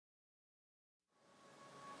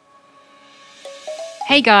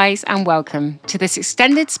Hey guys, and welcome to this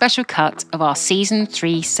extended special cut of our Season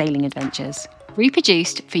 3 sailing adventures,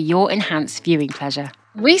 reproduced for your enhanced viewing pleasure.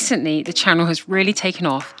 Recently, the channel has really taken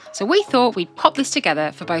off, so we thought we'd pop this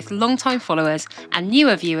together for both long-time followers and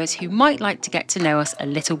newer viewers who might like to get to know us a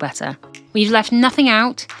little better. We've left nothing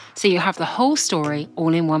out, so you have the whole story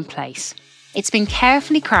all in one place. It's been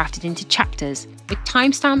carefully crafted into chapters with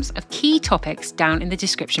timestamps of key topics down in the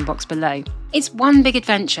description box below. It's one big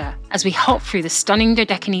adventure as we hop through the stunning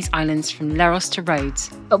Dodecanese islands from Leros to Rhodes,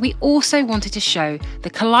 but we also wanted to show the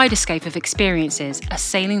kaleidoscope of experiences a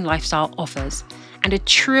sailing lifestyle offers and a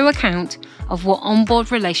true account of what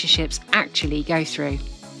onboard relationships actually go through.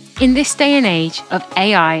 In this day and age of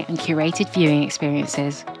AI and curated viewing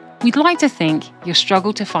experiences, we'd like to think you'll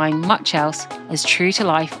struggle to find much else as true to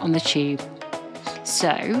life on the tube.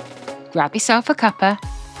 So, grab yourself a cuppa,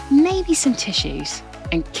 maybe some tissues,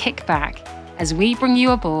 and kick back as we bring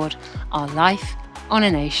you aboard our Life on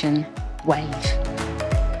an Ocean wave.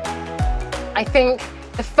 I think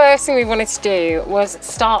the first thing we wanted to do was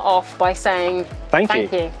start off by saying thank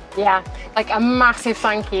you. Yeah, like a massive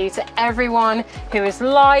thank you to everyone who has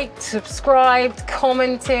liked, subscribed,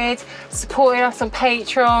 commented, supported us on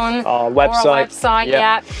Patreon, our website,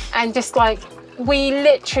 yeah. And just like, we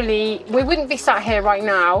wouldn't be sat here right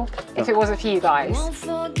now if it wasn't for you guys.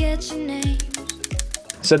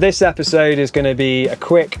 So this episode is going to be a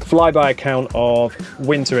quick flyby account of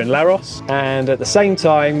winter in Leros, and at the same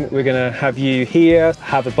time we're going to have you here,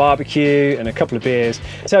 have a barbecue and a couple of beers,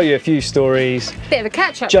 tell you a few stories. Bit of a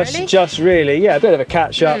catch up, really, yeah, a bit of a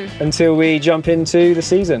catch up until we jump into the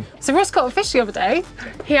season. So Ross got a fish the other day.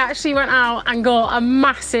 He actually went out and got a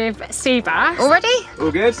massive sea bass. Already?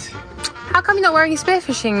 All good. How come you're not wearing your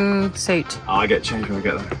spearfishing suit? Oh, I get changed when we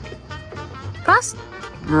get there. That's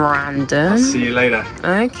random. I'll see you later.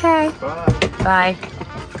 Okay. Bye. Bye.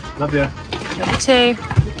 Love you. Love you too.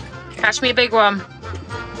 Catch me a big one.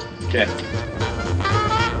 Okay.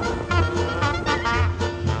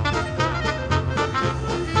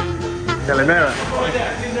 Kalymnos.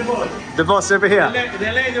 The boss over here?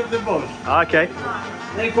 The lady of the boat. Okay.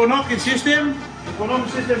 The economic system,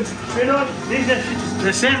 this is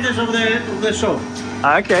the centers of the show.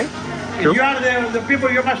 Okay. Cool. If you are the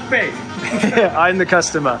people, you must pay. I'm the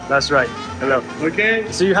customer, that's right. Hello.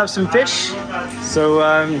 Okay. So you have some fish. So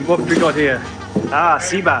what have we got here? Ah,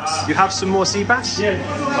 sea bass. You have some more sea bass? Yeah.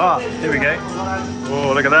 Ah, here we go.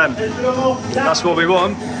 Oh, look at them. That's what we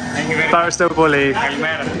want. Baristopoli.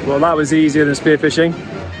 Well, that was easier than spearfishing.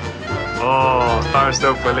 Oh,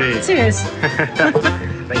 Baristopoli. Cheers.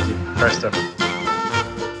 Thank you. Baristo.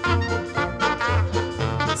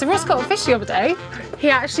 So Ross got a fish the other day. He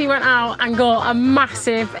actually went out and got a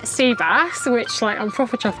massive sea bass, which like I'm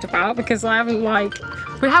proper chuffed about because we haven't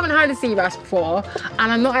had a sea bass before,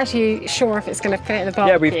 and I'm not actually sure if it's going to fit in the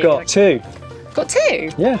barbecue. Yeah, we've got two. Got two?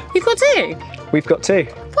 Yeah. You've got two? We've got two.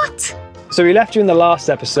 What? So we left you in the last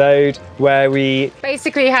episode where we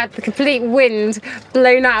basically had the complete wind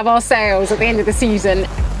blown out of our sails at the end of the season.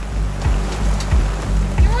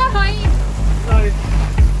 You're right.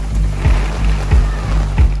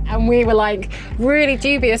 And we were like really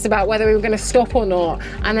dubious about whether we were going to stop or not,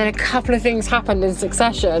 and then a couple of things happened in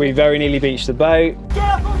succession. We very nearly beached the boat.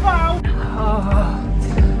 Careful now.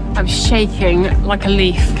 Oh, I'm shaking like a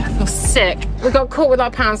leaf. I feel sick. We got caught with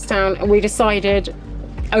our pants down and we decided,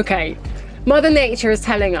 okay, Mother Nature is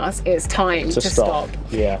telling us it's time to stop.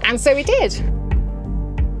 Yeah. And so we did.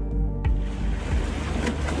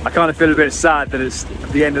 I kind of feel a bit sad that it's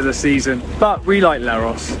the end of the season, but we like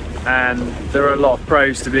Leros, and there are a lot of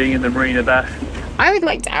pros to being in the marina there. I would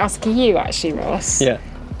like to ask you actually, Ross. Yeah.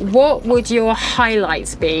 What would your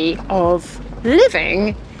highlights be of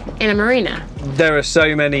living in a marina? There are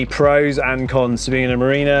so many pros and cons to being in a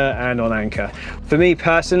marina and on anchor. For me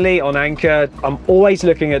personally, on anchor, I'm always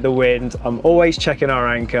looking at the wind, I'm always checking our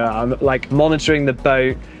anchor, I'm like monitoring the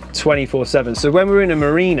boat 24/7. So when we're in a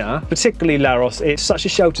marina, particularly Leros, it's such a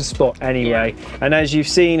sheltered spot anyway. Yeah. And as you've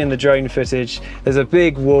seen in the drone footage, there's a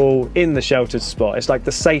big wall in the sheltered spot. It's like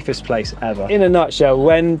the safest place ever. In a nutshell,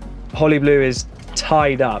 when Holly Blue is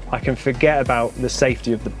tied up, I can forget about the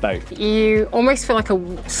safety of the boat. You almost feel like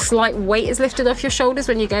a slight weight is lifted off your shoulders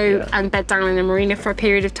when you go and bed down in a marina for a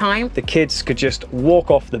period of time. The kids could just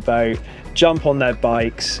walk off the boat, jump on their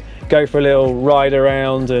bikes, go for a little ride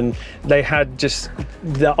around, and they had just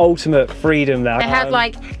the ultimate freedom there. They had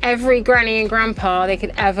like every granny and grandpa they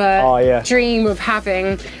could ever dream of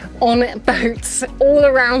having on boats all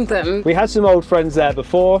around them. We had some old friends there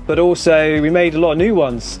before, but also we made a lot of new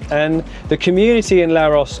ones, and the community in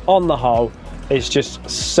Leros on the whole is just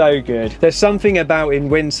so good. There's something about in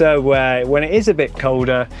winter where when it is a bit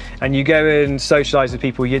colder and you go and socialise with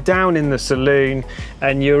people, you're down in the saloon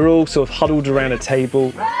and you're all sort of huddled around a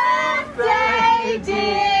table. Birthday,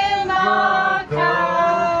 dear Marco.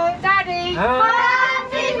 Daddy.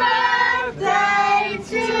 Happy birthday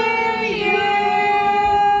to you.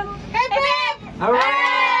 Hip hip.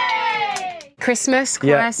 Hooray! Christmas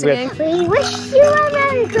choir singing. We wish you a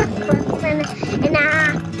very good Christmas and a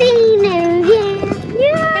happy New Year.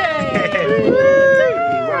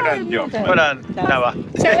 Well done, well done, Noah.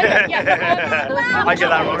 I get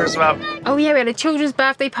that wrong as well. Oh yeah, we had a children's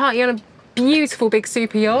birthday party on a beautiful big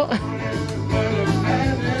super yacht.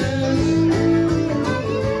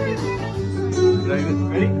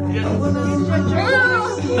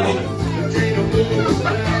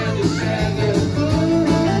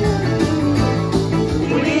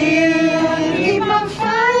 Keep on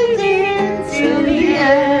fighting till the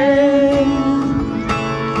end.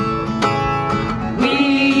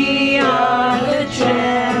 We are the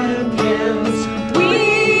champions.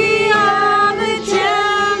 We are the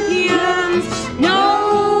champions.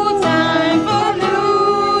 No time for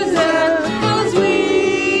losers, 'cause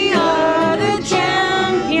we are the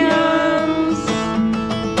champions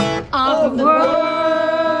of the world.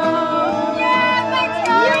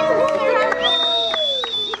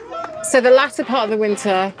 So the latter part of the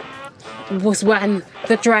winter was when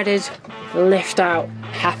the dreaded lift out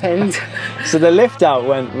happened. So the lift out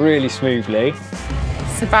went really smoothly.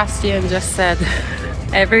 Sebastian just said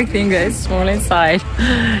everything that is small inside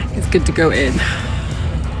is good to go in.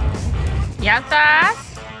 Yatas!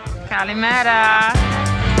 Kalymera!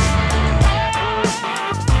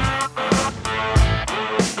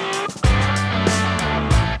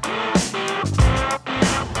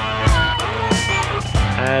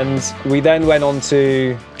 And we then went on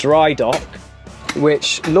to dry dock,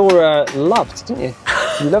 which Laura loved, didn't you?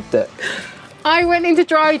 You loved it. I went into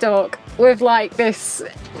dry dock with like this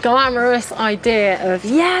glamorous idea of,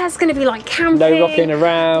 yeah, it's gonna be like camping. No rocking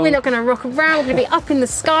around. We're not gonna rock around, we're gonna be up in the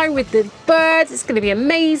sky with the birds, it's gonna be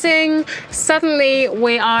amazing. Suddenly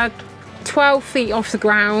we are 12 feet off the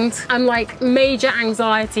ground and like major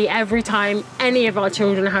anxiety every time any of our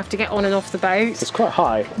children have to get on and off the boat. It's quite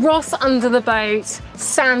high. Ross under the boat,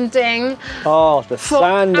 sanding. Oh, the For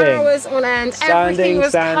sanding. hours on end. Everything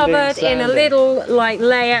was covered in a little like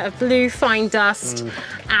layer of blue fine dust.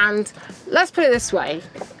 And let's put it this way,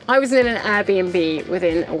 I was in an Airbnb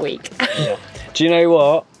within a week. Yeah. Do you know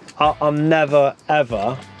what? I'm never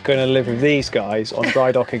ever going to live with these guys on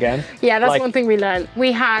dry dock again. Yeah, that's one thing we learned.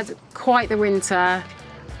 We had quite the winter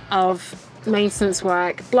of maintenance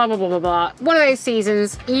work, blah, blah, blah, blah, blah. One of those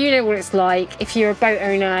seasons, you know what it's like. If you're a boat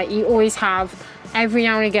owner, you always have, every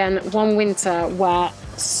now and again, one winter where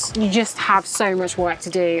you just have so much work to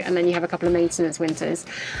do, and then you have a couple of maintenance winters.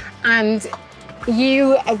 And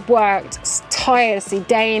you have worked tirelessly,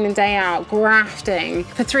 day in and day out, grafting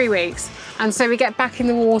for 3 weeks. And so we get back in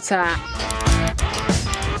the water.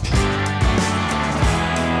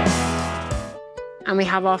 And we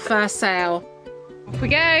have our first sail. Off we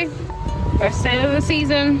go. First sail of the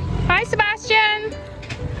season. Hi, Sebastian.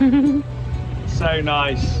 So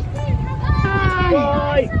nice. Hi.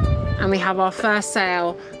 Bye. And we have our first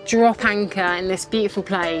sail, drop anchor in this beautiful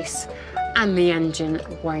place, and the engine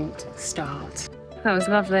won't start. That was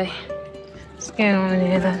lovely. What's going on in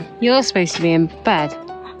here then? You're supposed to be in bed.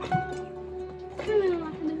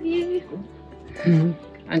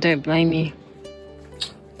 I don't blame you.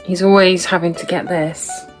 He's always having to get this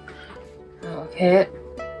out of here,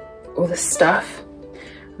 all the stuff,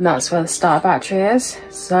 and that's where the starter battery is.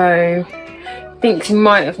 So I think he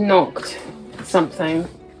might have knocked something.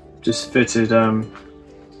 Just fitted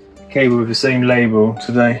cable with the same label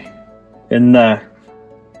today in there,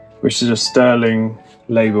 which is a Sterling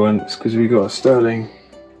label, and it's because we got a Sterling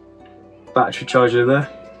battery charger there.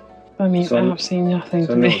 I mean, So- absolutely nothing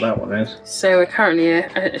So I to know me. what that one is. So we're currently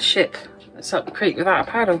at a ship that's up the creek without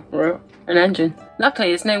a paddle or an engine. Luckily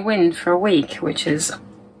there's no wind for a week, which is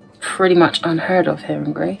pretty much unheard of here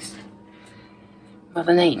in Greece.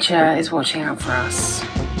 Mother Nature is watching out for us.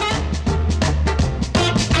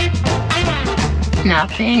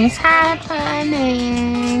 Nothing's happening.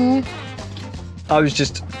 I was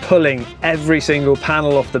just pulling every single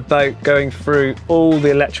panel off the boat, going through all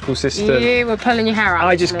the electrical system. You were pulling your hair out.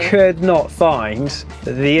 I just could not find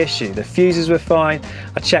the issue. The fuses were fine.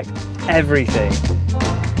 I checked everything.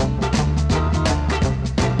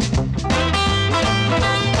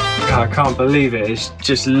 I can't believe it. It's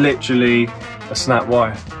just literally a snap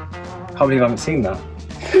wire. Can't believe I haven't seen that.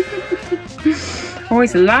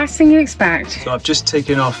 Always the last thing you expect. So I've just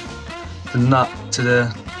taken off the nut to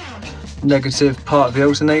the negative part of the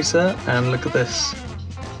alternator, and look at this.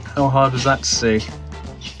 How hard was that to see?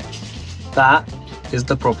 That is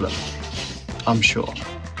the problem, I'm sure.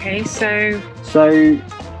 Okay, so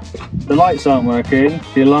the lights aren't working,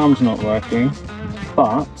 the alarm's not working,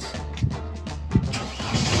 but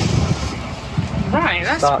right,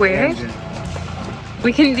 that's weird.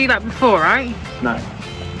 We couldn't do that before, right? No.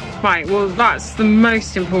 Right, well that's the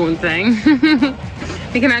most important thing.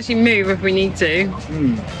 We can actually move if we need to.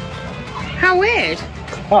 How weird.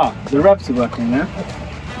 Ah, the revs are working now.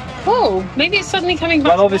 Oh, maybe it's suddenly coming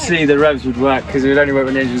back. Well, obviously the revs would work because it would only work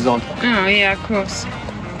when the engine was on. Oh yeah, of course.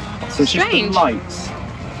 So it's just the Strange. lights.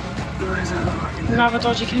 We'll have a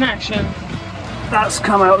dodgy connection. That's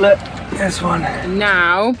come outlet. This one.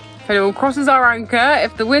 Now, if anyone crosses our anchor,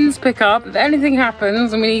 if the winds pick up, if anything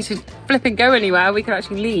happens and we need to flip and go anywhere, we can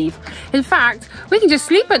actually leave. In fact, we can just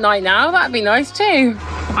sleep at night now. That'd be nice too.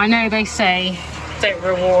 I know they say don't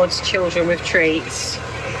reward children with treats,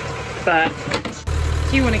 but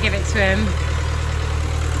do you want to give it to him?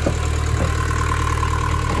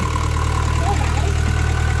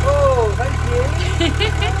 Oh, thank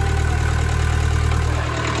you.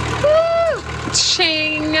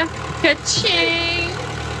 Ching! Ka-ching!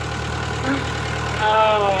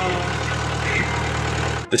 Oh.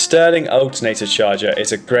 The Sterling alternator charger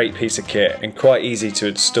is a great piece of kit and quite easy to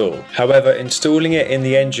install. However, installing it in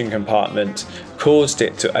the engine compartment caused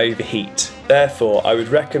it to overheat. Therefore, I would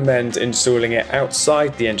recommend installing it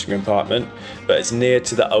outside the engine compartment, but as near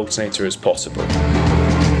to the alternator as possible.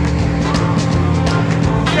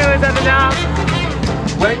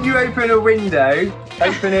 When you open a window,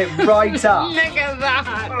 open it right up. Look at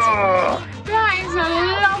that! Oh. That is a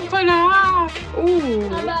lump and a half! Ooh.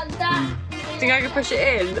 How about that? Think I can push it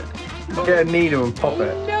in? Get a needle and pop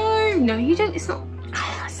it. No, no, you don't. It's not.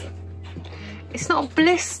 It's not a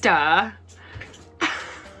blister. I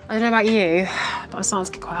don't know about you, but I'm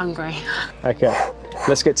starting to get quite hungry. Okay,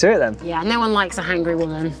 let's get to it then. Yeah, no one likes a hungry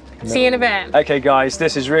woman. No. See you in a bit. Okay guys,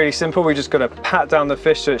 this is really simple. We just got to pat down the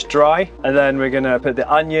fish so it's dry, and then we're going to put the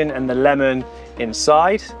onion and the lemon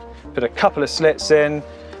inside, put a couple of slits in,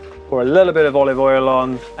 pour a little bit of olive oil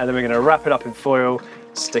on, and then we're going to wrap it up in foil,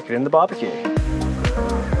 stick it in the barbecue.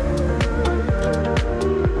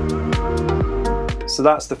 So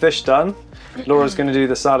that's the fish done. Laura's going to do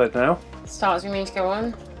the salad now. Start as we mean to go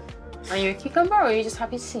on. Are you a cucumber or are you just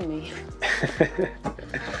happy to see me?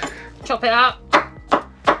 Chop it up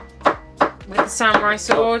with the samurai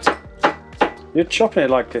sword. You're chopping it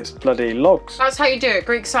like it's bloody logs. That's how you do it.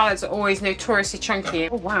 Greek salads are always notoriously chunky.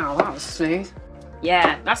 Oh wow, that was smooth.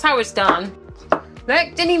 Yeah, that's how it's done.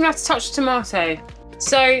 Look, didn't even have to touch the tomato.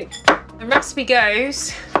 So the recipe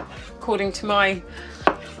goes, according to my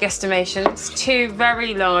guesstimations, 2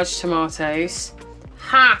 very large tomatoes,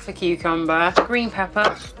 half a cucumber, green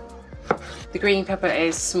pepper. The green pepper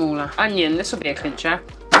is smaller. Onion, this will be a clincher.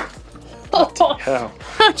 Hell.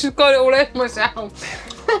 I just got it all over myself.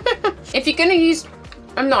 If you're gonna use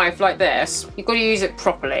a knife like this, you've got to use it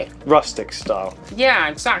properly. Rustic style. Yeah,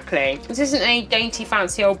 exactly. This isn't a dainty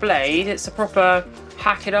fancy old blade, it's a proper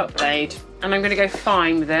hack it up blade. And I'm gonna go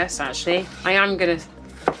fine with this actually. I am gonna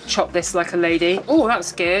chop this like a lady. Oh,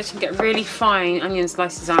 that's good. Get really fine onion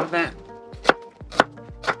slices out of it.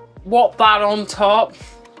 Whop that on top.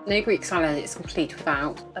 No Greek salad is complete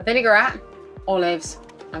without a vinaigrette, olives,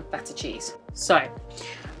 and feta cheese. So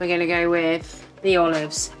we're gonna go with the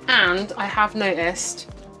olives. And I have noticed,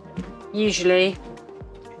 usually,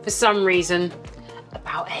 for some reason,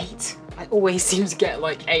 about 8. I always seem to get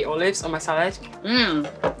like 8 olives on my salad.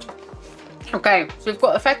 Okay, so we've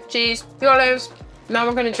got the feta cheese, the olives. Now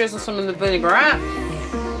we're gonna drizzle some of the vinaigrette.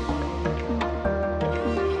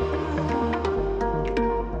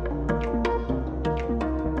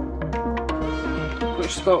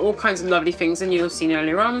 Which has got all kinds of lovely things in, you'll have seen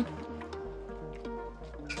earlier on.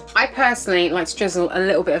 I personally like to drizzle a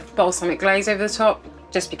little bit of balsamic glaze over the top,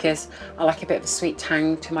 just because I like a bit of a sweet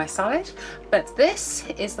tang to my salad. But this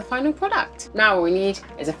is the final product. Now all we need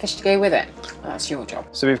is a fish to go with it. That's your job.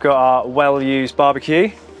 So we've got our well-used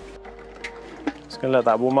barbecue. Just gonna let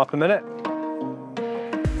that warm up a minute.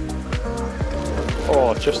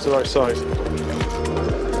 Oh, just the right size.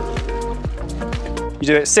 You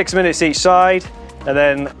do it 6 minutes each side, and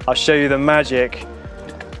then I'll show you the magic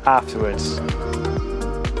afterwards.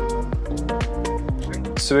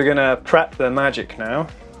 So we're gonna prep the magic now,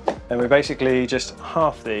 and we basically just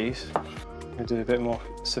half these. We do a bit more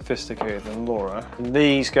sophisticated than Laura. And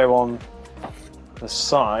these go on the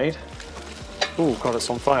side. Oh God, it's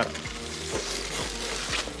on fire.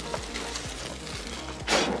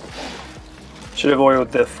 Should have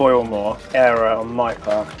oiled the foil more. Error on my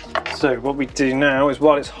part. So what we do now is,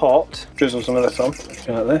 while it's hot, drizzle some of this on.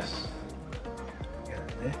 Go like this.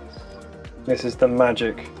 This is the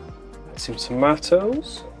magic. Some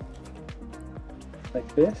tomatoes.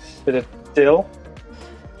 Like this. Bit of dill.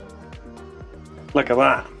 Look at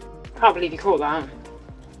that. Can't believe you caught that.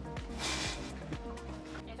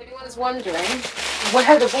 If anyone's wondering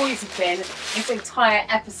where the boys have been this entire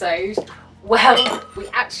episode, well, we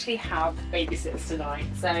actually have babysitters tonight.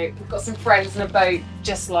 So we've got some friends in a boat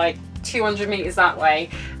just like 200 meters that way,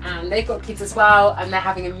 and they've got kids as well, and they're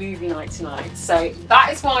having a movie night tonight. So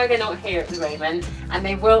that is why they're not here at the moment, and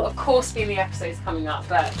they will of course be in the episodes coming up,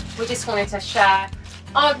 but we just wanted to share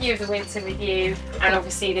our view of the winter with you, and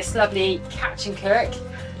obviously this lovely catch and cook,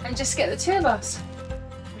 and just get the two of us,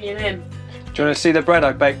 me and him. Do you want to see the bread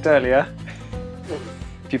I baked earlier?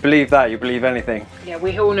 If you believe that, you believe anything. Yeah,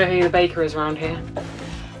 we all know who the baker is around here.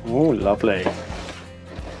 Oh, lovely.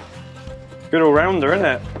 Good all-rounder, isn't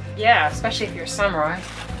it? Yeah, especially if you're a samurai.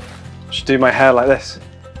 I should do my hair like this.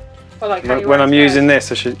 Well, like how you When wear I'm it. using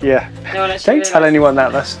this, I should, yeah. No one actually Don't tell anyone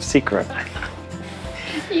that, that's a secret.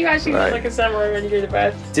 You actually look like a samurai when you go to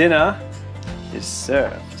bed. Dinner is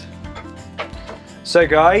served. So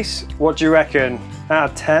guys, what do you reckon?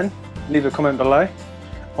 Out of 10? Leave a comment below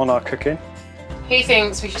on our cooking. Who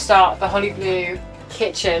thinks we should start the Holly Blue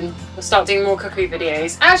kitchen? We'll start doing more cookery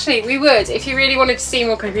videos. Actually, we would, if you really wanted to see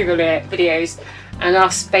more cookery videos and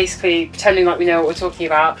us basically pretending like we know what we're talking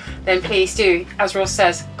about, then please do, as Ross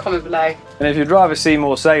says, comment below. And if you'd rather see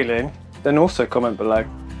more sailing, then also comment below.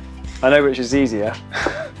 I know which is easier.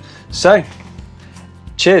 So,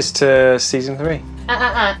 cheers to season 3.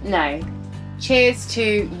 No. Cheers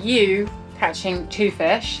to you catching 2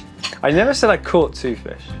 fish. I never said I caught 2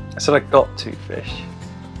 fish. I said I got 2 fish.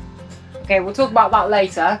 Okay, we'll talk about that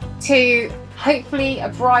later. To hopefully a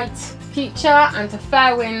bright future and to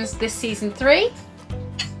fair winds this season 3.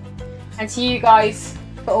 And to you guys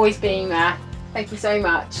for always being there. Thank you so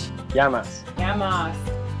much. Yamas. Yamas.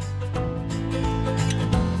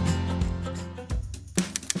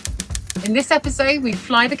 In this episode, we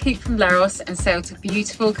fly the coop from Leros and sail to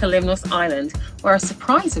beautiful Kalymnos Island, where a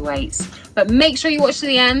surprise awaits. But make sure you watch to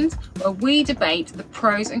the end, where we debate the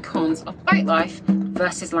pros and cons of boat life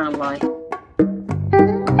versus land life.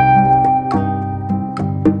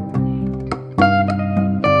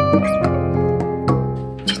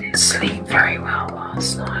 Didn't sleep very well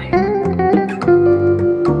last night.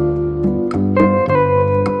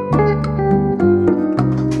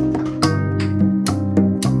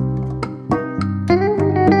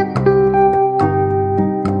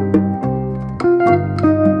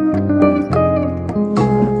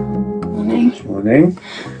 Morning.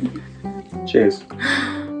 Cheers.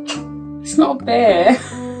 It's not a beer.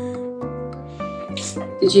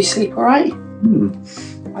 Did you sleep alright?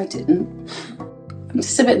 I didn't. I'm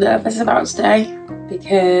just a bit nervous about today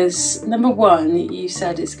because number one, you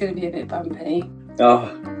said it's going to be a bit bumpy. Oh,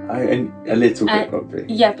 a little bit bumpy.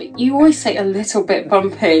 Yeah, but you always say a little bit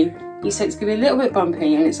bumpy. You said it's going to be a little bit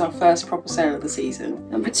bumpy and it's our first proper sail of the season.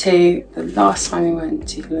 Number two, the last time we went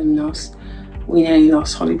to Kalymnos, we nearly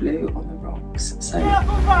lost Holly Blue on the rocks. So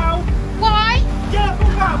why?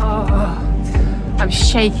 Oh, I'm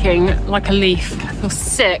shaking like a leaf. I feel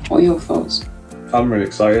sick. What are your thoughts? I'm really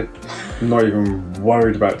excited. I'm not even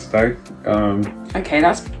worried about today. Okay,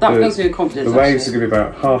 that fills me with confidence. The waves are going to be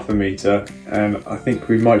about ½ a metre, and I think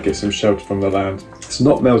we might get some shelter from the land. It's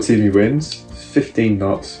not Maltini winds, it's 15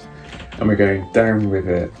 knots, and we're going down with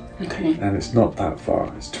it. Okay. And it's not that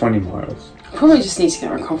far, it's 20 miles. Probably just need to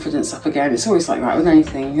get our confidence up again. It's always like that with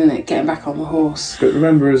anything, isn't it? Getting back on the horse. But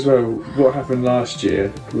remember as well, what happened last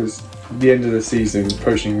year was the end of the season,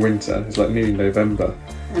 approaching winter. It's like nearly November.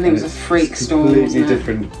 And it was a freak storm. Completely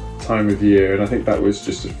different time of year, and I think that was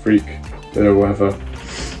just a freak bit of weather.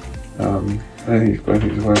 I don't think you've got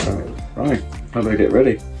anything to worry about. Right, how do I get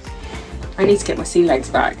ready? I need to get my sea legs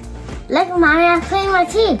back. Look, Mommy, I'm cleaning my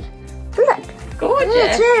teeth. Look.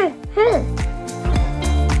 Gorgeous. Here.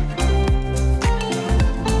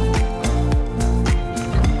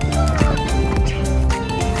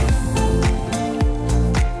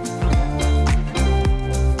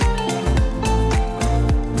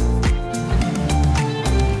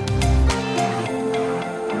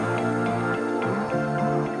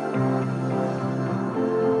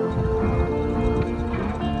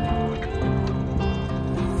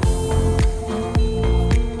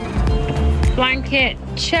 Blanket,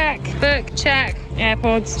 check. Book, check.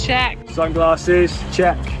 AirPods, check. Sunglasses,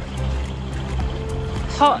 check.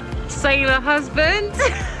 Hot sailor husband.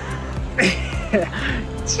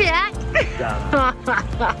 Check.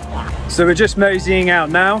 So we're just moseying out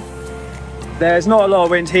now. There's not a lot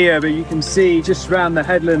of wind here, but you can see just around the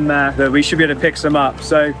headland there that we should be able to pick some up.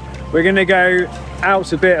 So we're going to go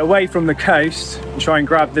out a bit away from the coast and try and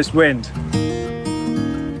grab this wind.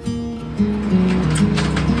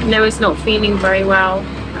 Noah's not feeling very well,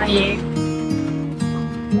 are you?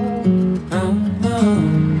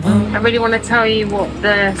 I really want to tell you what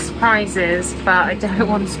the surprise is, but I don't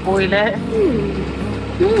want to spoil it.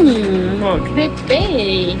 What could it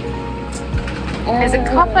be? There's a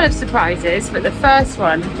couple of surprises, but the first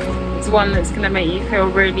one is one that's going to make you feel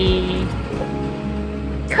really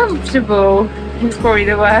comfortable. It's probably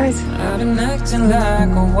the word. I've been acting like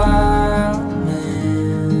a wild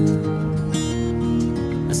man,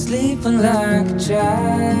 sleeping like a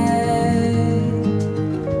child.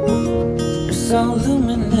 You're so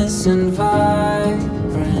luminous and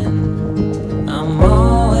vibrant. I'm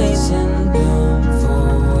always in bloom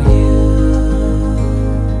for you.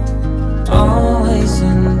 Always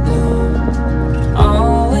in bloom.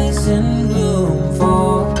 Always in bloom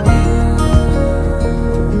for you.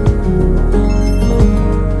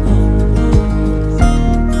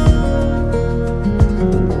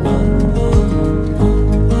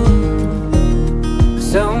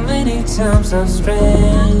 Times I'm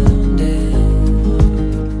stranded,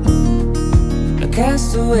 a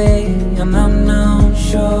castaway on unknown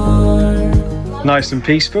shore. Nice and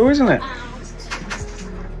peaceful, isn't it?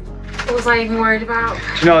 What was I even worried about? Do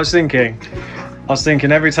you know what I was thinking? I was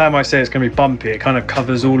thinking every time I say it's going to be bumpy, it kind of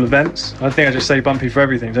covers all events. I think I just say bumpy for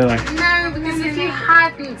everything, don't I? No, because if you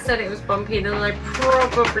hadn't said it was bumpy, then I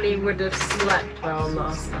probably would have slept well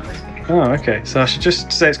last night. Oh, okay. So I should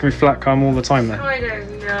just say it's going to be flat calm all the time then? I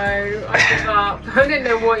don't know. I give up. I don't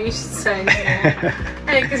know what you should say.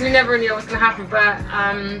 Because we never really know what's going to happen, but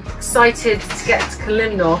I'm excited to get to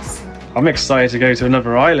Kalymnos. I'm excited to go to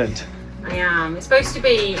another island. I am. It's supposed to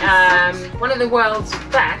be one of the world's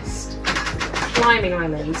best climbing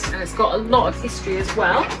islands, and it's got a lot of history as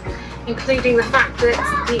well, including the fact that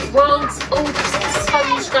the world's oldest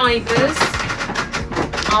sponge divers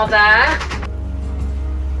are there.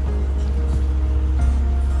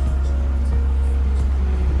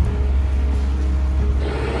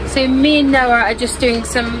 So me and Noah are just doing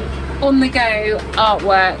some on-the-go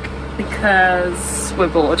artwork because we're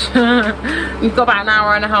bored. We've got about an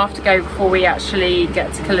hour and a half to go before we actually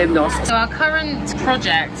get to Kalymnos. So our current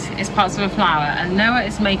project is parts of a flower, and Noah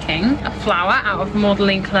is making a flower out of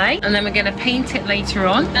modelling clay, and then we're going to paint it later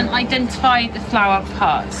on and identify the flower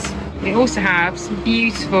parts. We also have some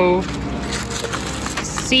beautiful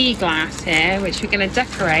sea glass here, which we're going to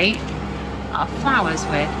decorate our flowers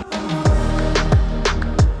with.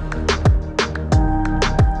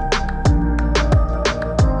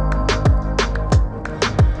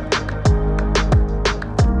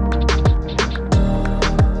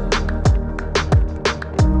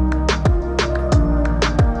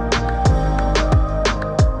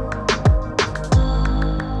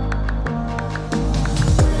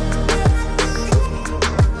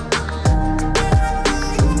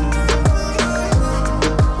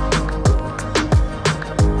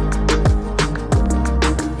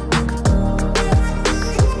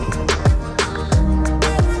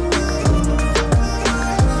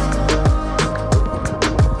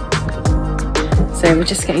 So we're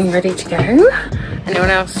just getting ready to go.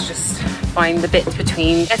 Anyone else just find the bit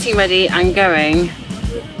between getting ready and going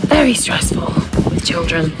very stressful with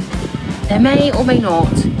children. There may or may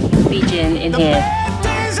not be gin in here.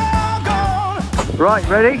 Right,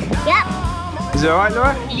 ready? Yep. Is it alright,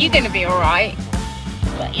 Laura? You're gonna be alright.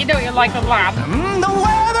 But you know you're like a lad. The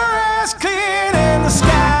weather is clear and the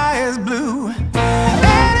sky is blue.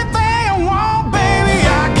 Anything I want, baby,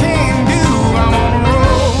 I can do. I'm on a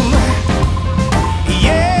roll.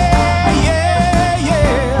 Yeah, yeah, yeah.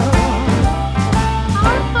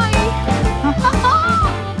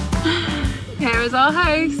 Here is our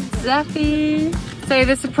host, Vathi. So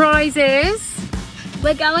the surprise is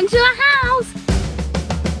We're going to a house.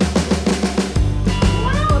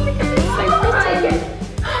 wow, look at this, so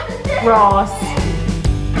pretty. Ross.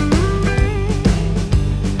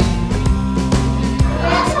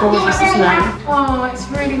 It's gorgeous, isn't it? Oh, it's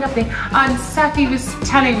really lovely. And Vathi was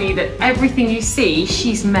telling me that everything you see,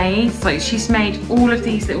 she's made. So she's made all of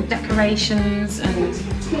these little decorations and oh, it's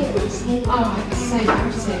so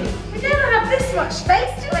pretty. We never have this much space,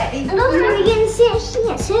 do we? And also we're going to sit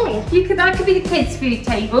here too. That could be the kids' food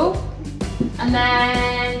table. And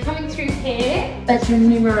then coming through here, bedroom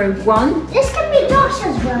numero 1. This can be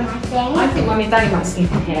Josh's room, I think. I think Mummy and Daddy might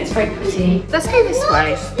sleep in here. It's very pretty. Let's go this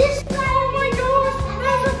way. This way. Oh my gosh,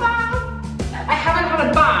 there's a bath. I haven't had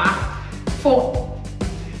a bath for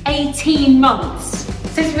 18 months.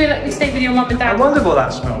 Since we stayed with your mum and I dad. wonder what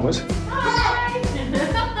that smell was. Oh,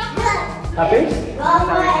 Happy?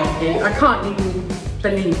 I can't even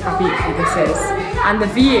believe how beautiful this is. And the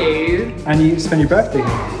view. And you spend your birthday here.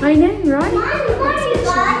 I know, right?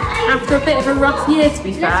 After a bit of a rough year, to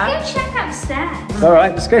be fair. Let's go check upstairs. All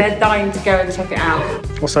right, let's go. They're dying to go and check it out.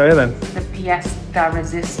 What's over here then? The pièce de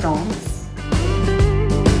résistance.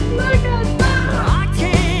 I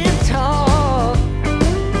can't talk.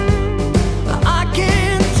 I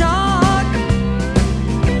can't talk.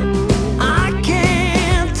 I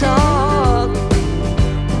can't talk.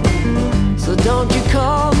 So don't you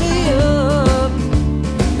call me up,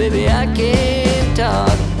 baby. I can't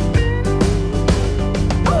talk.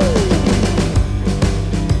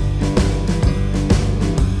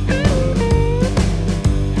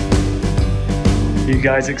 You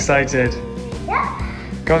guys excited? Yeah.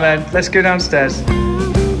 Come on then, let's go downstairs.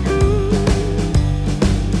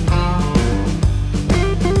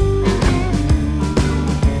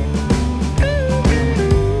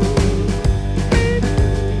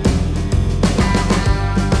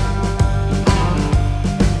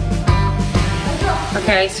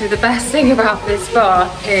 Okay, so the best thing about this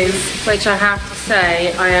bath is, which I have to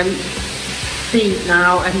say, I am beat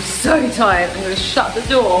now. I'm so tired. I'm going to shut the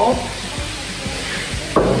door.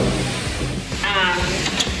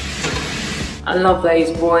 I love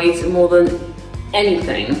those boys more than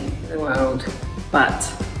anything in the world, but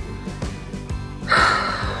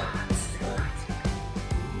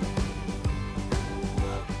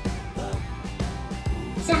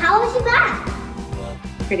So how was your bath?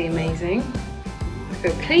 pretty amazing. I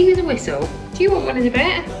feel clean as a whistle. Do you want one in a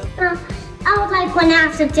bit? I would like one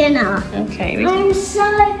after dinner. Okay. I'm so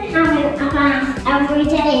having a bath every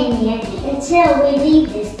day in here until we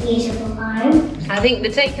leave this beautiful home. I think the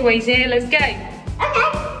takeaway's here. Let's go. Okay.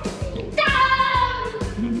 Go!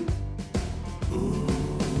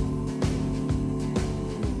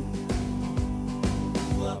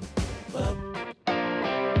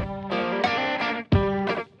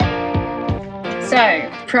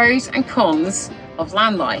 So, pros and cons of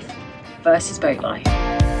land life versus boat life.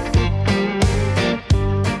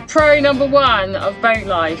 Pro number one of boat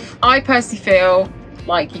life. I personally feel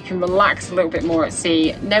like you can relax a little bit more at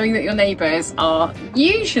sea, knowing that your neighbours are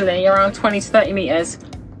usually around 20 to 30 metres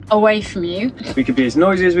away from you. We can be as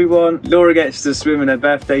noisy as we want. Laura gets to swim in her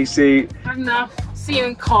birthday suit. Had enough. See you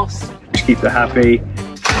in Kos. Just keep her happy.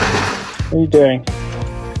 What are you doing?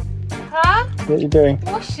 Huh? What are you doing?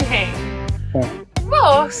 Washing. Oh.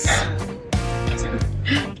 Ross.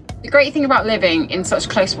 The great thing about living in such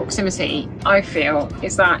close proximity, I feel,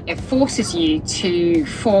 is that it forces you to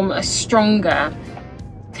form a stronger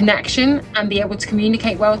connection and be able to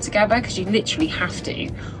communicate well together, because you literally have to.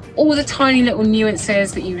 All the tiny little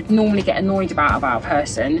nuances that you would normally get annoyed about a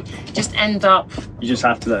person just end up... You just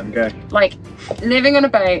have to let them go. Like, living on a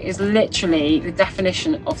boat is literally the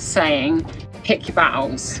definition of saying, pick your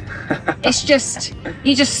battles. It's just,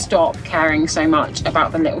 you just stop caring so much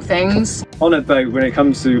about the little things. On a boat, when it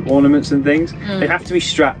comes to ornaments and things, they have to be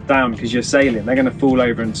strapped down because you're sailing. They're going to fall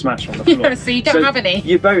over and smash on the floor. Yeah, so you don't have any.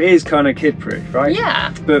 Your boat is kind of kid-proof, right?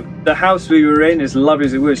 Yeah. But the house we were in, as lovely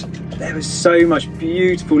as it was, there was so much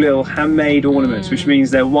beautiful little handmade ornaments, which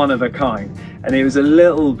means they're one of a kind. And it was a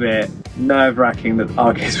little bit nerve-wracking that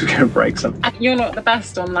our kids were going to break something. You're not the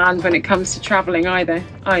best on land when it comes to travelling either,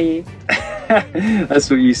 are you? That's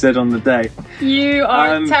what you said on the day. You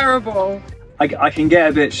are terrible. I can get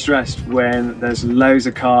a bit stressed when there's loads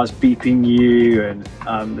of cars beeping you and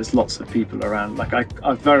there's lots of people around. Like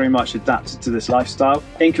I've very much adapted to this lifestyle.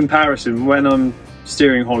 In comparison, when I'm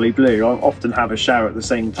steering Holly Blue, I often have a shower at the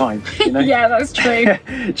same time. You know? Yeah, that's true.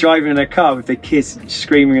 Driving in a car with the kids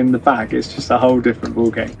screaming in the back, it's just a whole different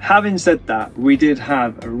ballgame. Having said that, we did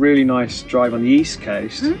have a really nice drive on the East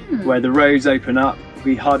Coast where the roads open up.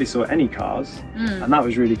 We hardly saw any cars, and that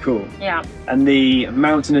was really cool. Yeah. And the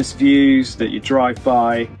mountainous views that you drive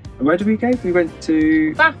by. And where did we go? We went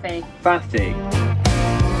to Vathi. Vathi.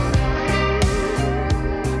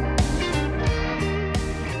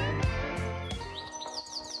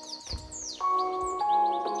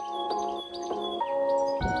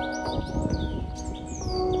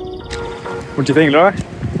 What do you think, Laura?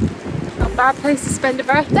 Not a bad place to spend a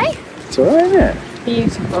birthday. It's alright, isn't it?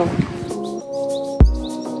 Beautiful.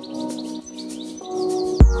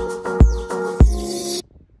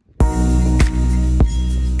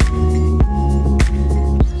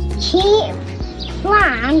 Keep,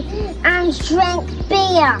 plan, and drink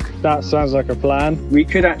beer. That sounds like a plan. We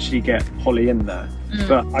could actually get Holly in there,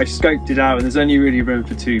 but I scoped it out and there's only really room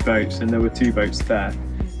for 2 boats, and there were 2 boats there.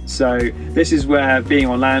 So this is where being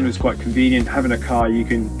on land was quite convenient. Having a car, you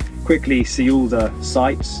can quickly see all the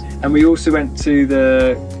sights. And we also went to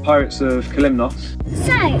the Pirates of Kalymnos.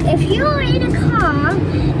 So, if you're in a car,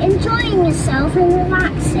 enjoying yourself and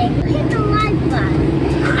relaxing, hit the like button.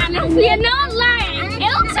 And if you're not lying,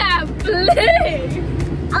 it'll turn blue.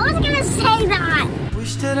 I was gonna say that.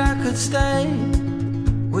 Wish that I could stay.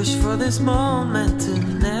 Wish for this moment to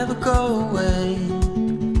never go away.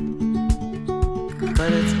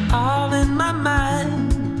 But it's all in my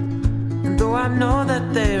mind. And though I know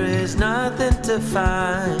that there is nothing to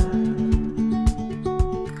find,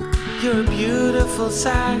 you're a beautiful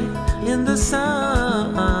sight in the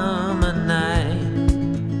summer night.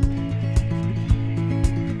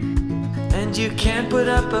 And you can't put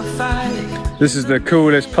up a fight. This is the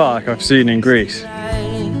coolest park I've seen in Greece.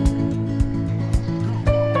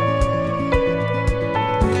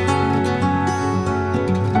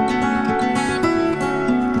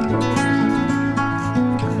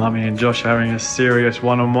 Mummy and Josh are having a serious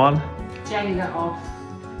one-on-one. Jelly that off.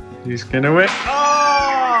 Who's gonna win?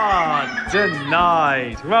 Oh,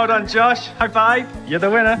 denied. Well done, Josh. High five. You're the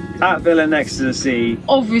winner. At Villa next to the sea.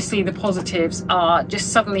 Obviously the positives are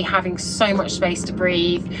just suddenly having so much space to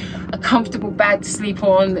breathe, a comfortable bed to sleep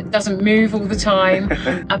on that doesn't move all the time,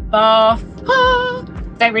 a bath.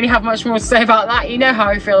 Don't really have much more to say about that. You know how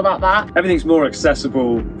I feel about that. Everything's more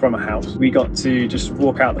accessible from a house. We got to just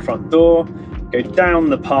walk out the front door, go down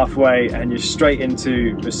the pathway, and you're straight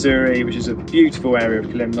into Pserimos, which is a beautiful area of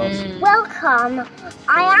Kalymnos. Welcome.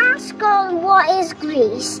 I asked God what is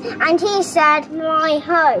Greece, and he said my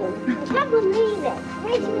home. I can't believe it.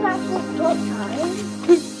 Where do you have this book time?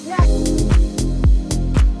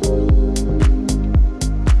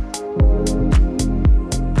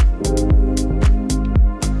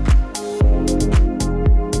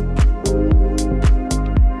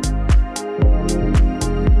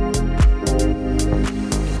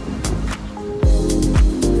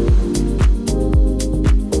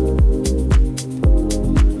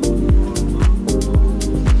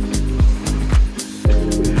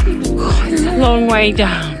 Long way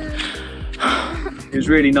down. It was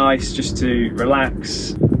really nice just to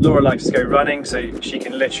relax. Laura likes to go running, so she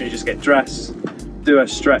can literally just get dressed, do her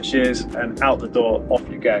stretches, and out the door, off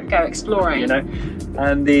you go. Go exploring. You know?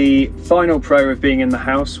 And the final pro of being in the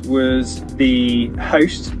house was the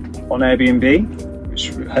host on Airbnb, which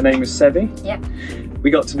her name was Sevi. Yep.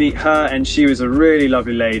 We got to meet her, and she was a really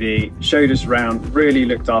lovely lady, showed us around, really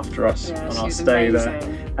looked after us on our stay there.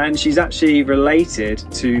 And she's actually related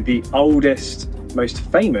to the oldest, most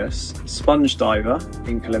famous sponge diver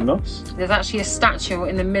in Kalymnos. There's actually a statue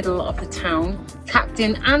in the middle of the town,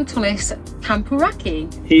 Captain Antonis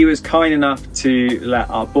Kampourakis. He was kind enough to let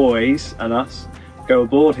our boys and us go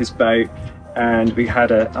aboard his boat, and I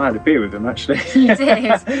had a beer with him actually. You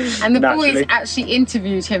did. And the boys actually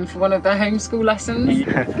interviewed him for one of their homeschool lessons.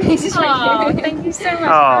 Yeah. Oh, thank you so much.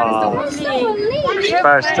 Oh, so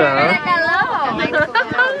first time.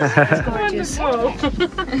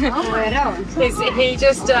 He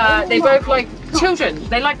just, they both like children.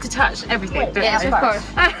 They like to touch everything. Yes, of course.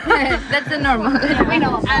 That's the normal. We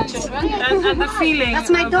know. And children. And the feeling. That's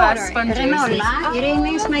my daughter. Sponges.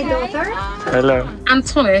 Irene is my daughter. Hello.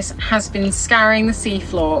 Antonis has been scouring the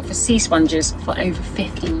seafloor for sea sponges for over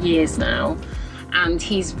 50 years now. And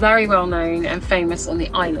he's very well known and famous on the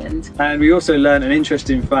island. And we also learned an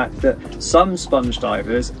interesting fact that some sponge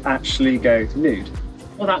divers actually go nude.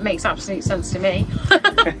 Well, that makes absolute sense to me.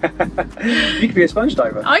 You could be a sponge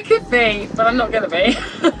diver. I could be, but I'm not going to be.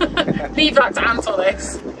 Leave that to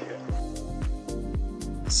Antonis.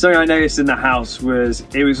 Something I noticed in the house was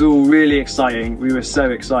it was all really exciting. We were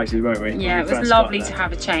so excited, weren't we? Yeah, it was lovely to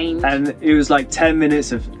have a change. And it was like 10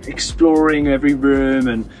 minutes of exploring every room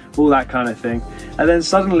and all that kind of thing. And then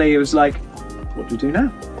suddenly it was like, what do we do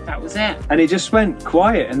now? That was it. And it just went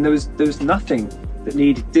quiet, and there was nothing that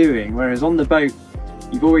needed doing. Whereas on the boat,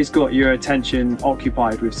 you've always got your attention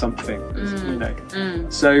occupied with something, you know.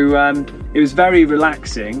 So it was very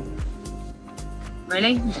relaxing.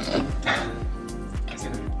 Really?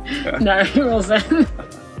 No, it wasn't.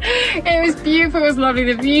 It was beautiful, it was lovely,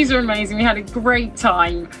 the views were amazing, we had a great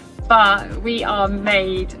time, but we are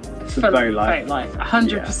made for boat life,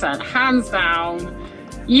 100%, hands down.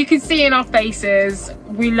 You can see in our faces,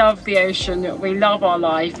 we love the ocean, we love our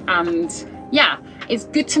life, and yeah, it's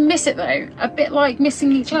good to miss it though, a bit like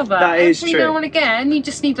missing each other. That is true. Every now and again, you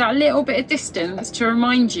just need that little bit of distance to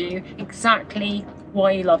remind you exactly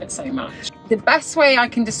why you love it so much. The best way I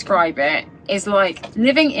can describe it is like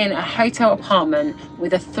living in a hotel apartment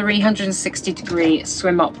with a 360-degree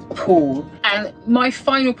swim-up pool. And my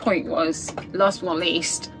final point was, last but not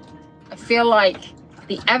least, I feel like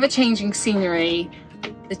the ever-changing scenery,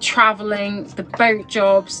 the traveling, the boat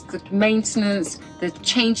jobs, the maintenance, the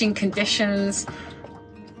changing conditions,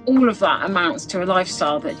 all of that amounts to a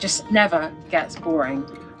lifestyle that just never gets boring.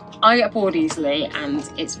 I get bored easily, and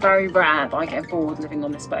it's very rare that I get bored living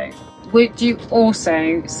on this boat. Would you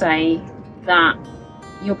also say that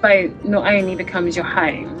your boat not only becomes your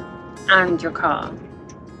home and your car,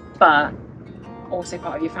 but also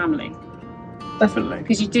part of your family? Definitely.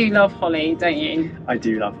 Because you do love Holly, don't you? I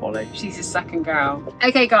do love Holly. She's his second girl.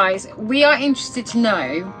 Okay guys, we are interested to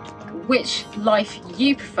know which life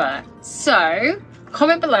you prefer. So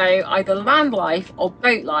comment below either land life or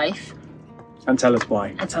boat life. And tell us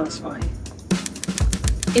why. And tell us why.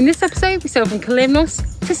 In this episode, we sail from Kalymnos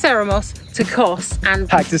to Pserimos to Kos, and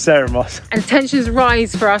back to Pserimos. And tensions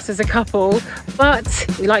rise for us as a couple, but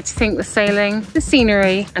we like to think the sailing, the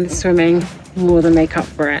scenery and the swimming more than make up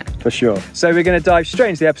for it. For sure. So we're going to dive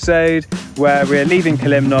straight into the episode where we're leaving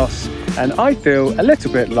Kalymnos, and I feel a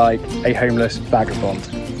little bit like a homeless vagabond.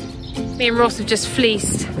 Me and Ross have just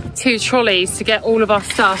fleeced 2 trolleys to get all of our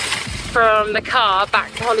stuff from the car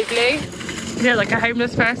back to Holly Blue. You look like a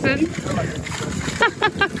homeless person.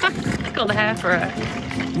 Got the hair for it.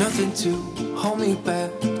 Nothing to hold me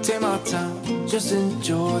back. Take my time, just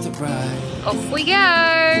enjoy the ride. Off we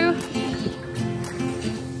go.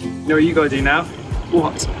 You know what you got to do now?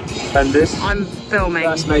 What? Fenders. I'm filming.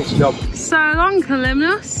 That's mate's job. So long,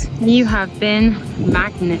 Kalymnos. You have been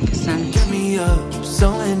magnificent. Get me up,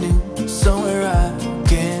 somewhere new, somewhere I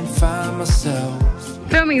can find myself.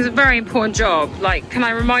 Filming is a very important job. Like, can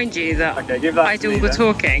I remind you that, I do all the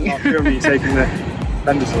talking? I'll film you taking the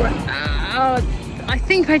fenders away. I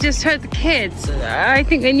think I just heard the kids. I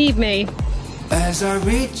think they need me. As I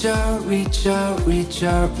reach out, reach out, reach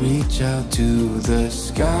out, reach out to the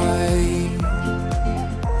sky,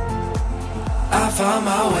 I found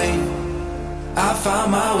my way, I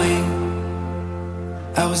found my way.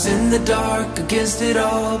 I was in the dark against it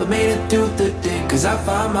all, but made it through the day. Cause I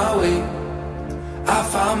found my way, I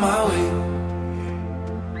found my way.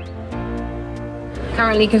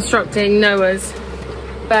 Currently constructing Noah's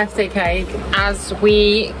birthday cake as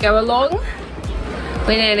we go along.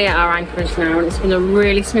 We're nearly at our anchorage now, and it's been a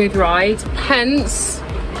really smooth ride. Hence,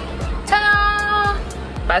 ta-da!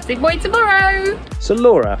 Birthday boy tomorrow. So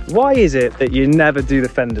Laura, why is it that you never do the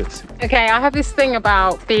fenders? Okay, I have this thing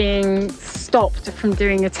about being stopped from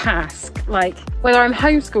doing a task. Like, whether I'm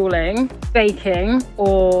homeschooling, baking,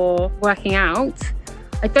 or working out,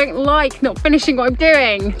 I don't like not finishing what I'm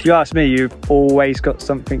doing. If you ask me, you've always got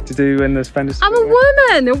something to do when there's fenders. I'm a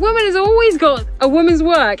woman. A woman has always got, a woman's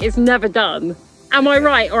work is never done. Am I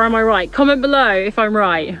right or am I right? Comment below if I'm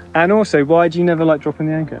right. And also, why do you never like dropping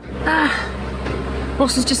the anchor?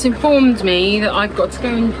 Ross has just informed me that I've got to go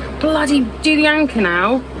and bloody do the anchor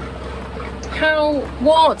now.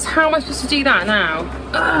 What? How am I supposed to do that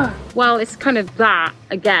now? Well, it's kind of that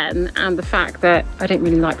again, and the fact that I don't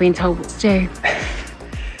really like being told what to do.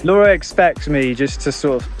 Laura expects me just to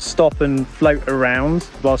sort of stop and float around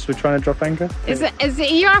whilst we're trying to drop anchor. Are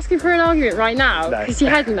you asking for an argument right now? No. Because you're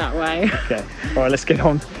heading that way. Okay, all right, let's get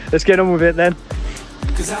on. Let's get on with it then.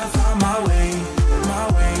 Cause I found my way, my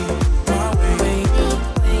way, my way,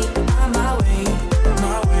 my way,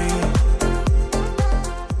 my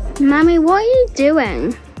way. Mummy, what are you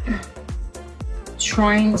doing?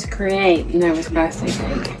 Trying to create Noah's birthday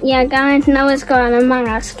cake. Yeah, guys, Noah's got an Among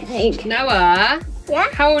Us cake. Noah? Yeah?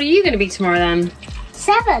 How old are you going to be tomorrow then?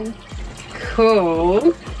 7.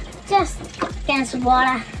 Cool. Just get some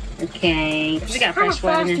water. Okay. We got fresh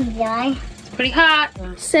water in it. Guy. It's pretty hot.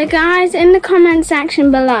 So guys, in the comment section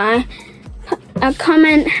below,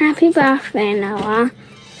 comment happy birthday, Noah.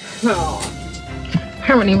 Oh.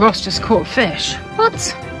 Apparently Ross just caught fish.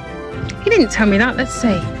 What? He didn't tell me that. Let's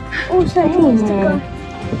see. Also, he needs to go.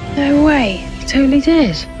 No way. He totally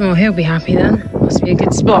did. Oh, he'll be happy then. Must be a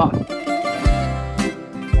good spot.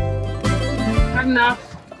 Had enough.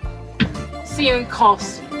 See you in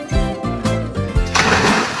Kos.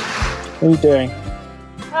 What are you doing?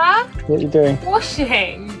 Huh? What are you doing?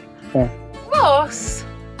 Washing. Yeah. Ross.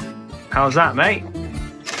 How's that, mate?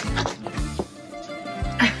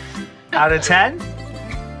 Out of 10?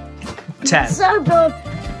 10. So good.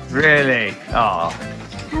 Really? Oh.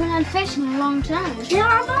 Haven't had fish in a long time. Yeah,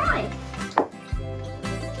 have I.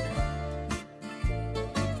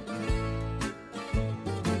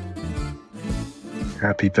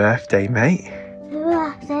 Happy birthday, mate. Happy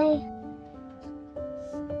birthday.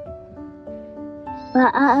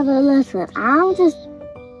 But listen, I'm just,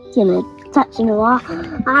 touching the water.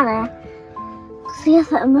 See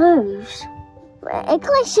if it moves. At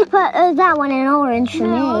least you put that one in orange for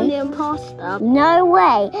me. The imposter. No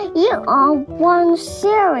way. You are one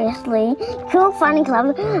seriously cool, funny,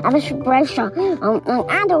 clever, and a brave, strong,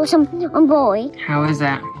 and awesome boy. How is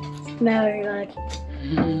that? Very good.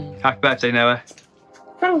 Happy birthday, Noah.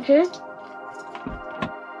 Thank you.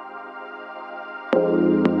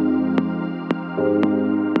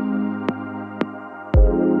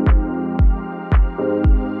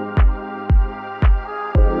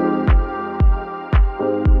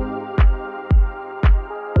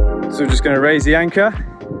 So we're just going to raise the anchor.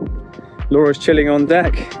 Laura's chilling on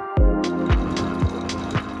deck.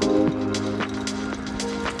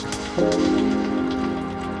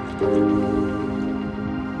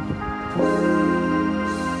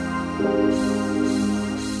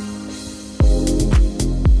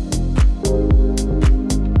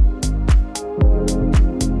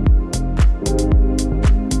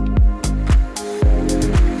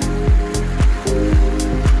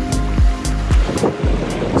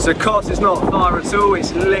 So Kos is not far at all,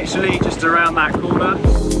 it's literally just around that corner.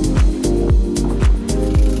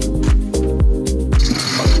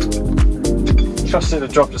 Trusted to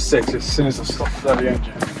drop to 6 as soon as I stop the bloody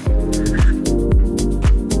engine.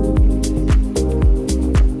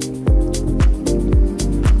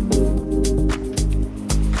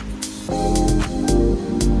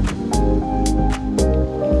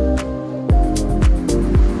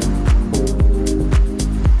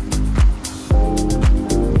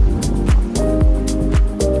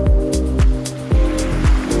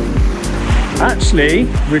 Actually,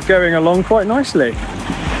 we're going along quite nicely.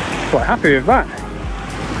 Quite happy with that.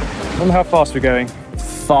 I wonder how fast we're going.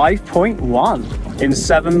 5.1 in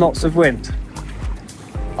 7 knots of wind.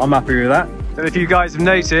 I'm happy with that. And if you guys have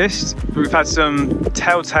noticed, we've had some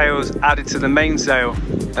telltales added to the mainsail.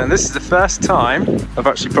 And this is the first time I've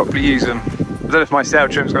actually properly used them. I don't know if my sail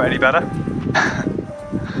trim's got any better.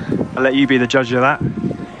 I'll let you be the judge of that.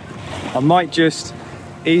 I might just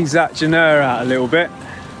ease that janeur out a little bit.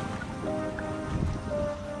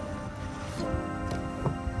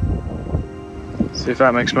 See if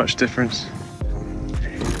that makes much difference.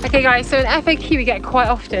 Okay guys, so an FAQ we get quite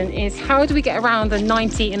often is how do we get around the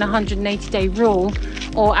 90 and 180 day rule,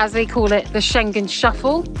 or as they call it, the Schengen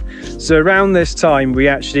shuffle? So around this time we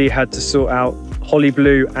actually had to sort out Holly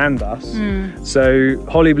Blue and us. So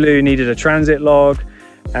Holly Blue needed a transit log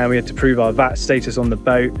and we had to prove our VAT status on the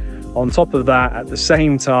boat. On top of that, at the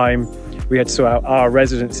same time, we had to sort out our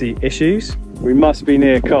residency issues. We must be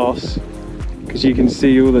near Kos because you can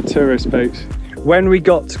see all the tourist boats. When we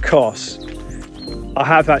got to Kos, I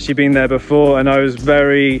have actually been there before and I was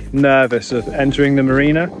very nervous of entering the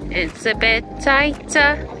marina. It's a bit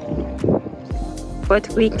tighter, but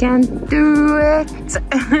we can do it.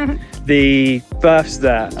 The berths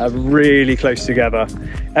there are really close together.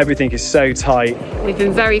 Everything is so tight. We've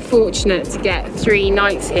been very fortunate to get 3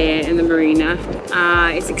 nights here in the marina.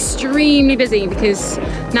 It's extremely busy because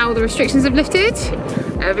now the restrictions have lifted.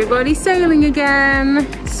 Everybody's sailing again.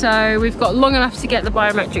 So we've got long enough to get the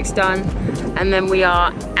biometrics done and then we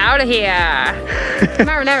are out of here.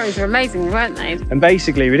 Marineros are amazing, weren't they? And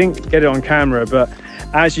basically, we didn't get it on camera, but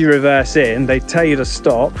as you reverse in, they tell you to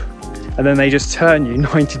stop and then they just turn you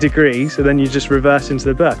 90 degrees and then you just reverse into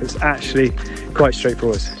the berth. It's actually quite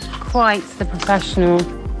straightforward. Quite the professional.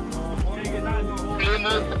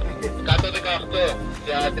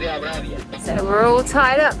 So we're all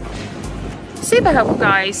tied up. Super helpful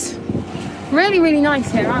guys. Really, really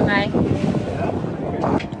nice here, aren't they?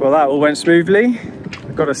 Well, that all went smoothly.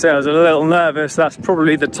 I've got to say I was a little nervous. That's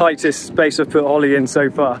probably the tightest space I've put Holly in so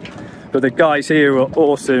far. But the guys here were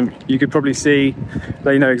awesome. You could probably see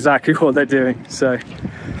they know exactly what they're doing. So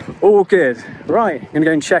all good. Right, I'm gonna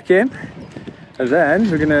go and check in and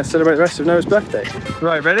then we're gonna celebrate the rest of Noah's birthday.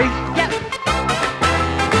 Right, ready? Yep.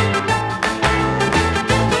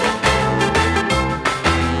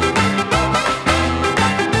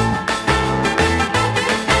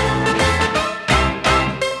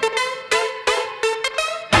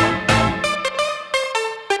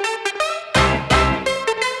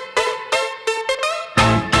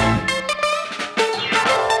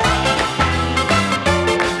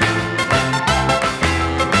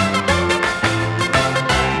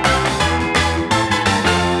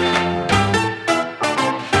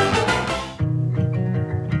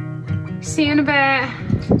 See you in a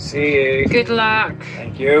bit. See you. Good luck.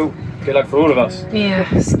 Thank you. Good luck for all of us. Yeah,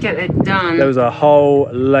 let's get it done. There was a whole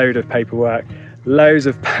load of paperwork, loads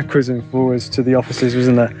of backwards and forwards to the offices,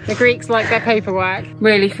 wasn't there? The Greeks like their paperwork.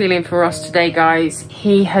 Really feeling for Ross today, guys.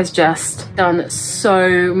 He has just done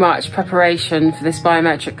so much preparation for this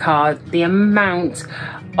biometric card. The amount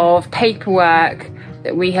of paperwork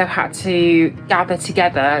that we have had to gather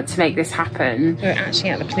together to make this happen. We're actually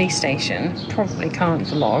at the police station. Probably can't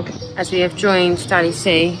vlog. As we have joined Daddy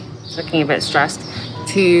C, looking a bit stressed,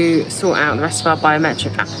 to sort out the rest of our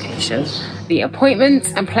biometric application. The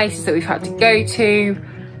appointments and places that we've had to go to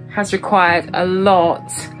has required a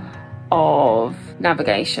lot of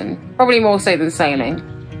navigation, probably more so than sailing.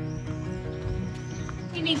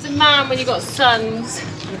 You need a man when you've got sons.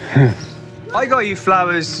 I got you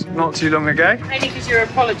flowers not too long ago. Only because you're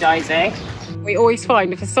apologising. We always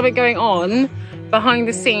find if there's something going on behind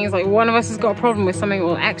the scenes, like one of us has got a problem with something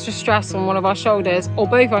or extra stress on one of our shoulders or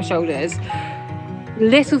both our shoulders,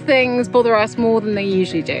 little things bother us more than they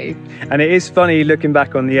usually do. And it is funny looking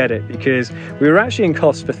back on the edit because we were actually in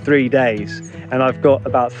Kos for 3 days and I've got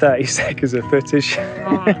about 30 seconds of footage.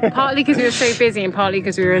 Partly because we were so busy and partly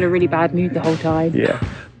because we were in a really bad mood the whole time. Yeah,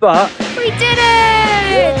 but we did it!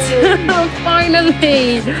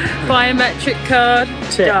 Finally! Biometric card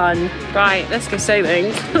done. Right, let's go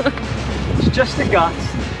sailing. It's just a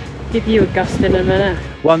gust. Give you a gust in a minute.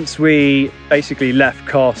 Once we basically left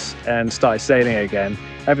Kos and started sailing again,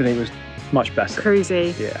 everything was much better.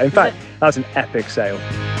 Cruisy. Yeah, in fact, that was an epic sail.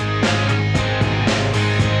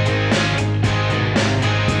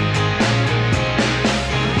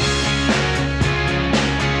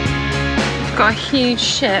 We've got a huge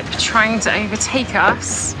ship trying to overtake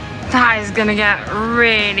us. That is gonna get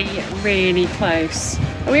really, really close.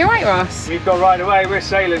 Are we all right, Ross? We've got right away, we're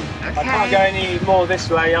sailing. Okay. I can't go any more this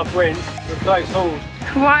way upwind. We're close hauled.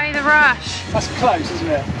 Why the rush? That's close, isn't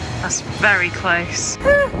it? That's very close.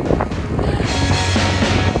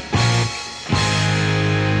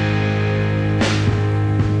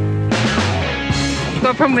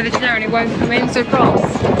 Got a problem with the chair and it won't come in, so Ross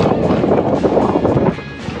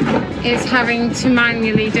is having to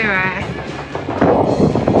manually do it.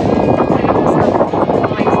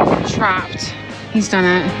 Trapped. He's done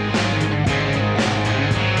it.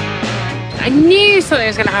 I knew something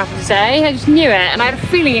was going to happen today. I just knew it, and I had a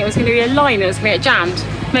feeling it was going to be a line that was going to get jammed.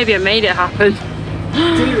 Maybe I made it happen.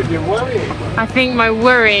 Deal with your worry. I think my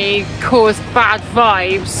worry caused bad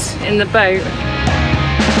vibes in the boat.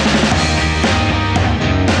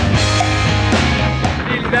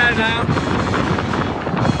 Nearly there now.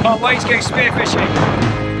 Can't wait to go spearfishing.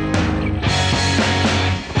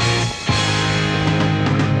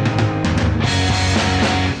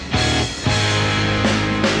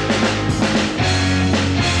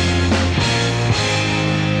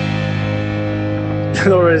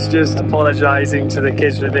 Laura's just apologising to the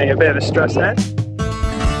kids for being a bit of a stress head.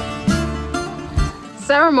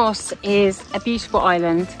 Pserimos is a beautiful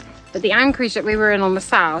island, but the anchorage that we were in on the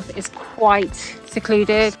south is quite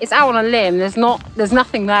secluded. It's out on a limb, there's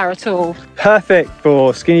nothing there at all. Perfect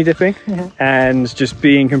for skinny dipping and just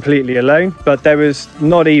being completely alone, but there was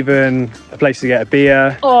not even a place to get a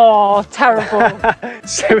beer. Oh, terrible.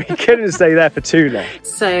 So we couldn't stay there for too long.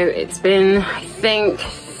 So it's been, I think,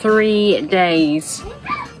 3 days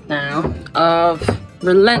now of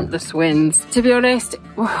relentless winds. To be honest,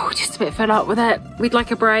 we're just a bit fed up with it. We'd like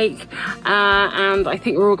a break, and I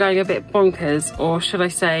think we're all going a bit bonkers, or should I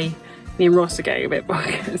say, me and Ross are going a bit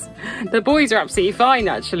bonkers. The boys are absolutely fine,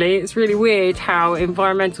 actually. It's really weird how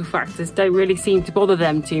environmental factors don't really seem to bother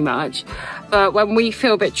them too much. But when we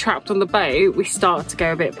feel a bit trapped on the boat, we start to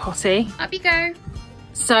go a bit potty. Up you go.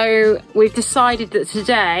 So we've decided that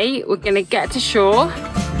today we're going to get to shore.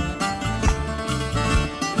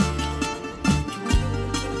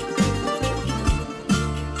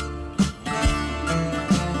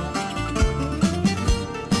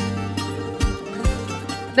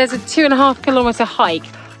 There's a 2.5 kilometre hike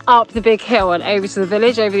up the big hill and over to the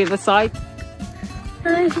village over the other side.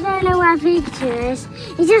 If you don't know where Pikachu is,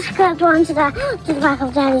 he just crept onto the back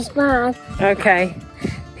of Daddy's bag. Okay,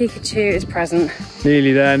 Pikachu is present.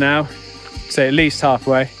 Nearly there now, so at least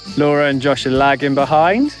halfway. Laura and Josh are lagging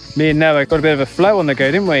behind. Me and Noah got a bit of a flow on the go,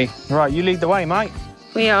 didn't we? Right, you lead the way, mate.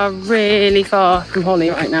 We are really far from Holly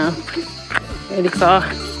right now. Really far.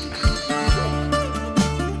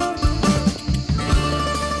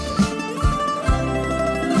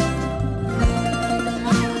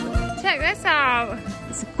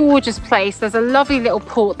 It's a gorgeous place. There's a lovely little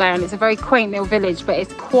port there and it's a very quaint little village, but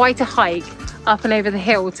it's quite a hike up and over the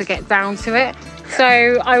hill to get down to it.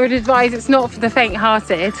 So I would advise it's not for the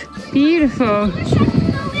faint-hearted. Beautiful.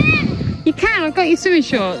 You can, I've got your swimming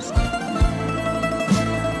shorts.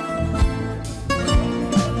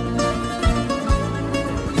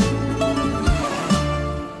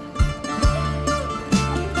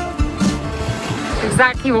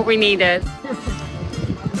 Exactly what we needed.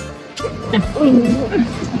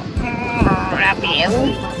 Love you.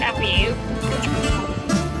 Love you.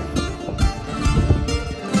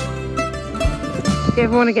 If you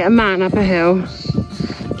ever want to get a man up a hill,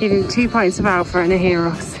 give him 2 pints of alpha and a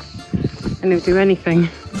Leros, and he'll do anything.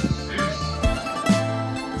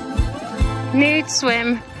 Nude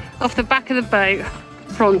swim off the back of the boat,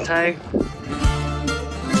 pronto.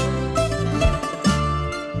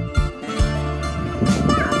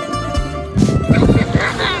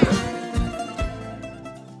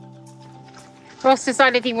 Ross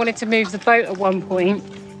decided he wanted to move the boat at one point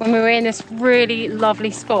when we were in this really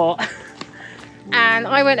lovely spot. And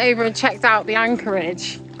I went over and checked out the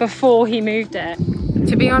anchorage before he moved it.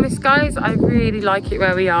 To be honest guys, I really like it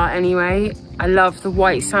where we are anyway. I love the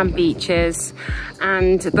white sand beaches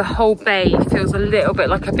and the whole bay feels a little bit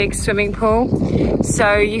like a big swimming pool.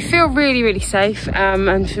 So you feel really, really safe.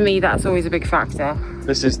 And for me, that's always a big factor.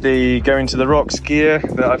 This is the going to the rocks gear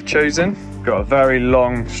that I've chosen. Got a very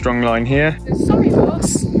long, strong line here. Sorry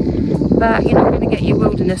Ross, but you're not going to get your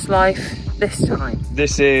wilderness life this time.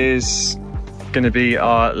 This is going to be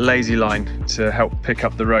our lazy line to help pick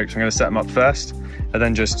up the ropes. I'm going to set them up first and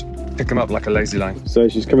then just pick them up like a lazy line. So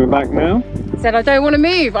she's coming back now. Said I don't want to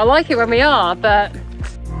move, I like it when we are, but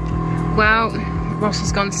well, Ross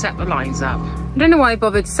has gone to set the lines up. I don't know why he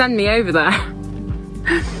bothered to send me over there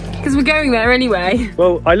because we're going there anyway.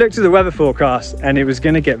 Well, I looked at the weather forecast and it was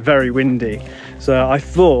going to get very windy, so I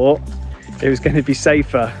thought it was going to be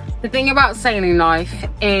safer. The thing about sailing life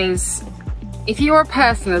is if you're a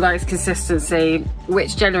person that likes consistency,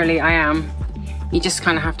 which generally I am, you just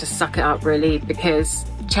kind of have to suck it up really, because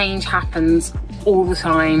change happens all the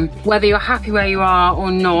time. Whether you're happy where you are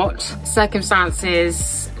or not,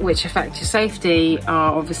 circumstances which affect your safety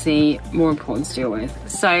are obviously more important to deal with.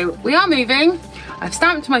 So we are moving. I've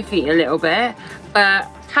stamped my feet a little bit, but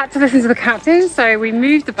had to listen to the captain, so we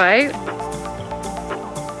moved the boat.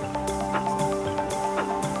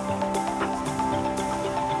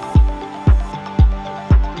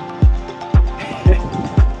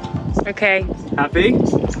 Okay. Happy?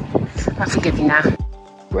 I forgive you now.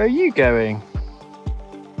 Where are you going?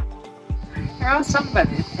 There are some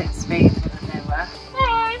benefits to me than there were.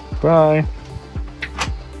 Bye. Bye.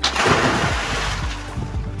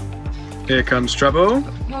 Here comes trouble.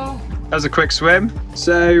 Oh. That was a quick swim.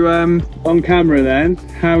 So, on camera then,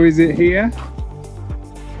 how is it here?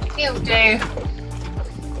 It'll do.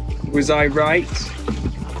 Was I right?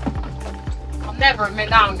 I'll never admit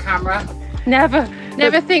that on camera.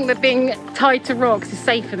 Never think that being tied to rocks is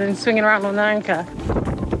safer than swinging around on an anchor.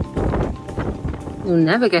 You'll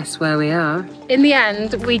never guess where we are. In the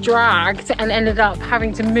end, we dragged and ended up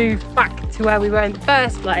having to move back to where we were in the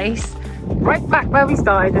first place, right back where we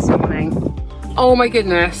started this morning. Oh my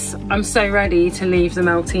goodness, I'm so ready to leave the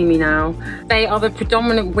Meltemi now. They are the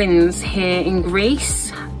predominant winds here in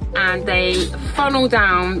Greece, and they funnel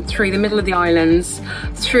down through the middle of the islands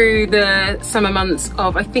through the summer months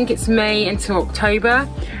of, I think it's May until October,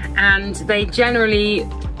 and they generally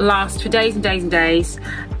last for days and days and days,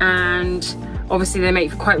 and obviously they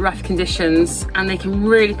make for quite rough conditions, and they can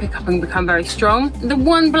really pick up and become very strong. The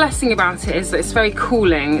one blessing about it is that it's very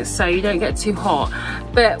cooling, so you don't get too hot.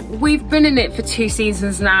 But we've been in it for 2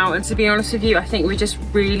 seasons now, and to be honest with you, I think we're just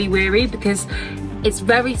really weary because it's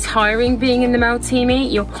very tiring being in the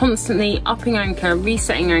Meltemi. You're constantly upping anchor,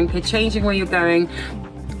 resetting anchor, changing where you're going,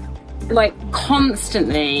 like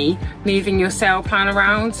constantly moving your sail plan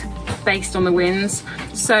around based on the winds.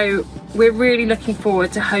 So we're really looking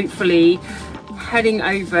forward to hopefully heading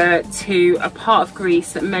over to a part of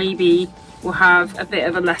Greece that maybe will have a bit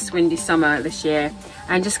of a less windy summer this year,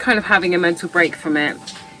 and just kind of having a mental break from it,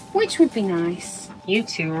 which would be nice. You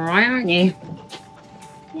two are alright, aren't you?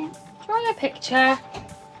 Yeah. Drawing a picture,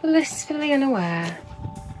 blissfully unaware.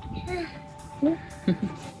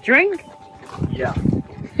 Drink? Yeah.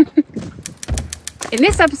 In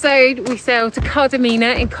this episode, we sail to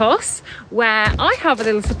Kardemena in Kos, where I have a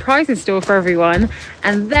little surprise in store for everyone,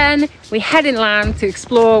 and then we head inland to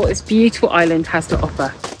explore what this beautiful island has to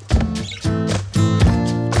offer.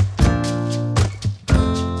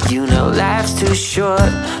 You know life's too short,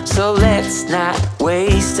 so let's not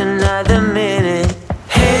waste another minute.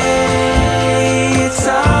 Hey, it's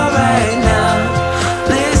alright now.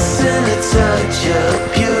 Listen to touch a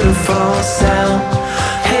beautiful sound.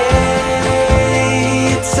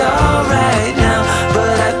 Hey, it's alright now,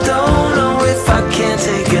 but I don't know if I can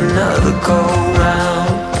take another go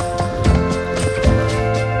round.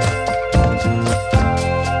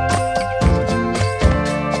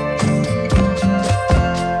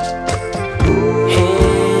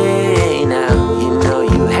 Hey, now you know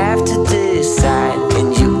you have to decide.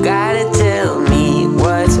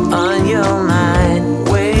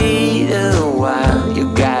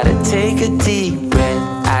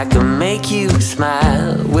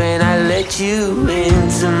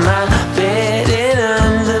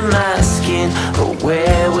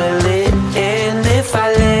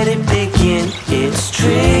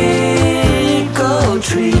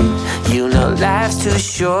 treat. You know life's too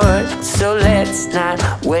short, so let's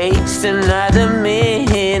not waste another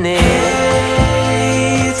minute.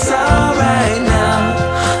 Hey, it's alright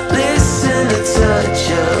now. Listen to touch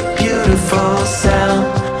a beautiful sound.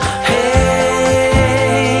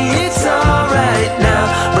 Hey, it's alright now,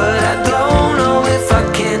 but I don't know if I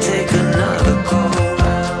can take another go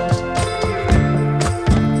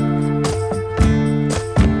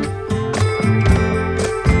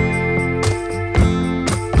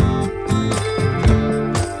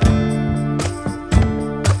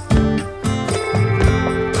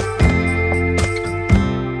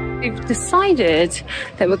Decided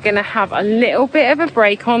that we're going to have a little bit of a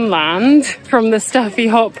break on land from the stuffy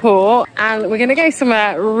hot port, and we're going to go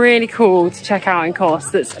somewhere really cool to check out in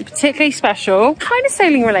Kos that's particularly special, kind of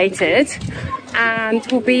sailing related, and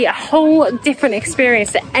will be a whole different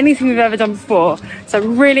experience to anything we've ever done before. So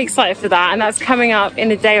I'm really excited for that, and that's coming up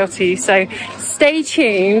in a day or two, so stay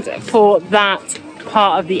tuned for that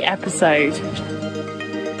part of the episode.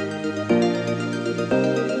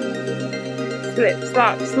 Slip,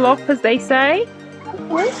 slap, slop, as they say.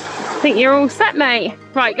 I think you're all set, mate.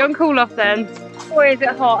 Right, go and cool off then. Or is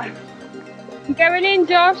it hot? I'm going in,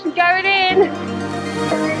 Josh, I'm going in.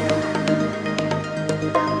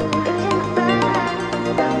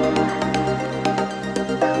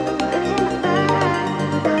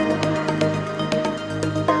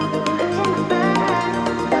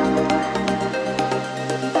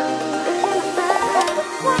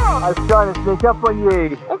 I was trying to sneak up on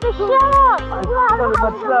you. It's a shark!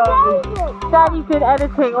 Daddy's been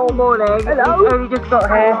editing all morning. Hello. He's only just got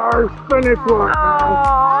here. Oh, finish one.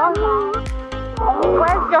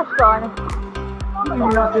 Where's Josh gone?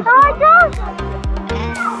 Hi, Josh!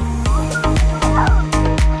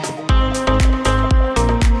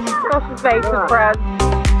 Josh's face is friends.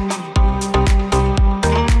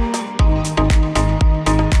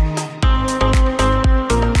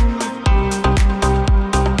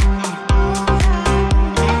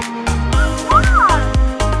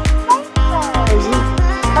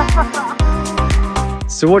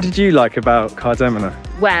 So what did you like about Kardemena?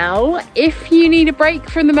 Well, if you need a break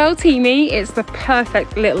from the Meltemi, it's the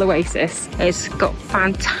perfect little oasis. It's got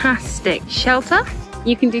fantastic shelter.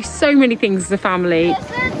 You can do so many things as a family.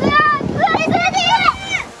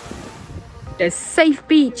 There's safe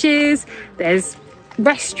beaches, there's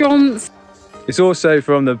restaurants. It's also,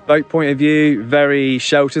 from the boat point of view, very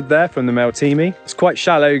sheltered there from the Meltemi. It's quite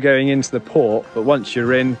shallow going into the port, but once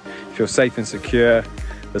you're in, you feel safe and secure.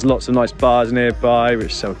 There's lots of nice bars nearby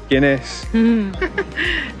which sell Guinness. There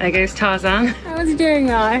goes Tarzan. How's he doing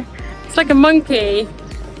now? It's like a monkey.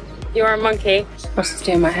 You're a monkey. Ross is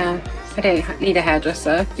doing my hair. I don't need a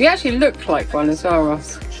hairdresser. You actually look like one as well,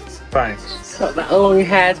 Ross. Thanks. Got that long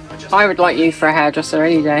head. I would like you for a hairdresser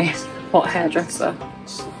any day. What hairdresser?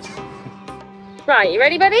 Right, you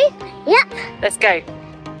ready, buddy? Yep. Let's go.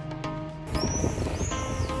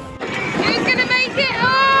 Who's gonna make it?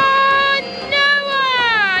 Oh,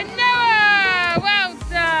 Noah! Noah! Well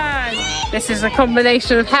done! This is a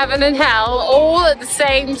combination of heaven and hell all at the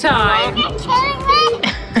same time.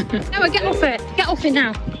 Noah, get off it. Get off it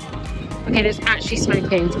now. Okay, there's actually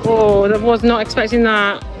smoking. Oh, I was not expecting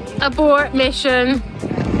that. Abort mission.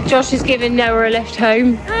 Josh is giving Noah a lift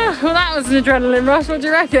home. Oh, well, that was an adrenaline rush. What do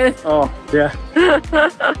you reckon? Oh, yeah. Oh,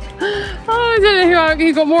 I don't know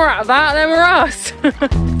who got more out of that than were us.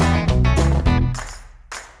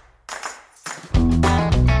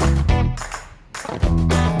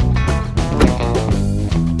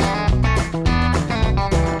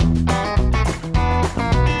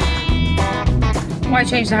 Why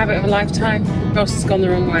change the habit of a lifetime? Ross has gone the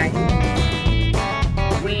wrong way.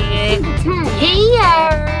 We're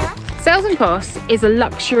here! On Kos is a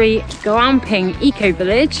luxury glamping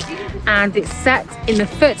eco-village, and it's set in the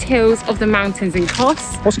foothills of the mountains in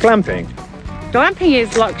Kos. What's glamping? Glamping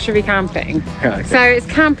is luxury camping. Okay. So it's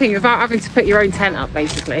camping without having to put your own tent up,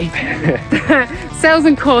 basically.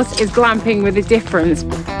 On Kos is glamping with a difference.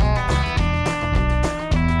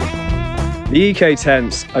 The eco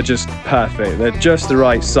tents are just perfect. They're just the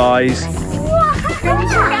right size.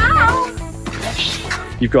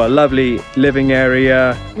 You've got a lovely living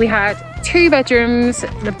area. We had 2 bedrooms.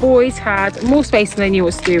 The boys had more space than they knew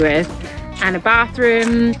what to do with, and a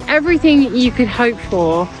bathroom. Everything you could hope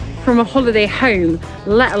for from a holiday home,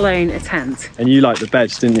 let alone a tent. And you liked the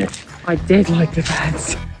beds, didn't you? I did like the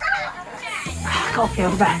beds. Got to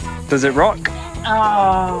feel the bed. Does it rock?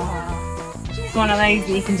 Oh. It's one of those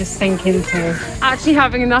that you can just sink into. Actually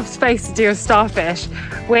having enough space to do a starfish,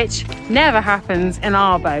 which never happens in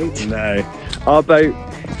our boat. No. Our boat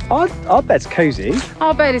Our bed's cosy.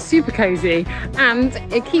 Our bed is super cozy and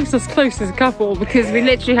it keeps us close as a couple because we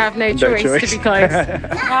literally have no choice to be close.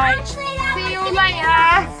 Right, see you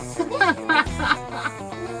later.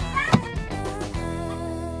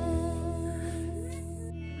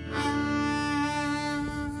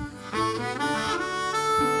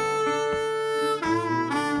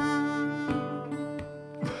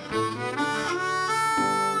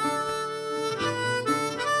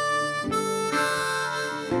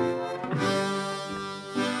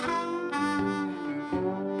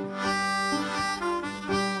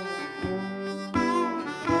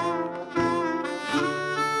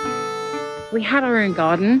 We had our own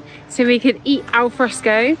garden so we could eat al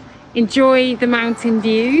fresco, enjoy the mountain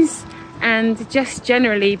views and just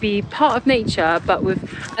generally be part of nature but with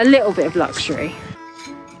a little bit of luxury.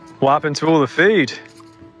 What happened to all the food?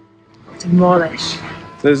 Demolished.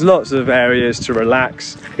 There's lots of areas to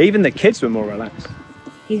relax. Even the kids were more relaxed.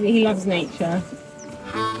 He loves nature.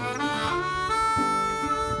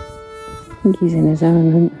 I think he's in his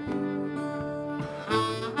element.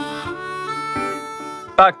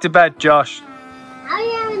 Back to bed, Josh. I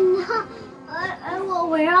am not what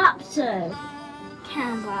we're up to.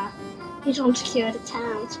 Canberra. He's on security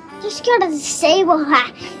towns. Just gotta disable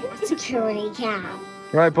that security cam.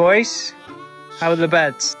 Right, boys. How are the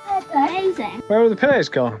beds? Amazing. Where are the pillows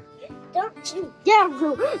gone? Don't you dare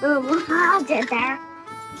go there.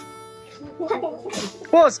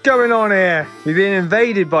 What's going on here? We're being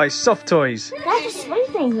invaded by soft toys. They're just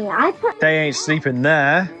sleeping here. They ain't sleeping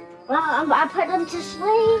there. Well, I put them to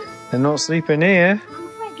sleep. They're not sleeping here. I'm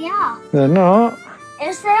afraid they are. They're not.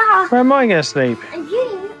 Yes, they are. Where am I going to sleep? And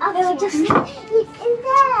you, they will just sleep in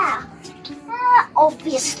there.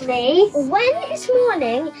 Obviously, when it's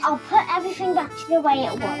morning, I'll put everything back to the way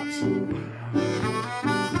it was.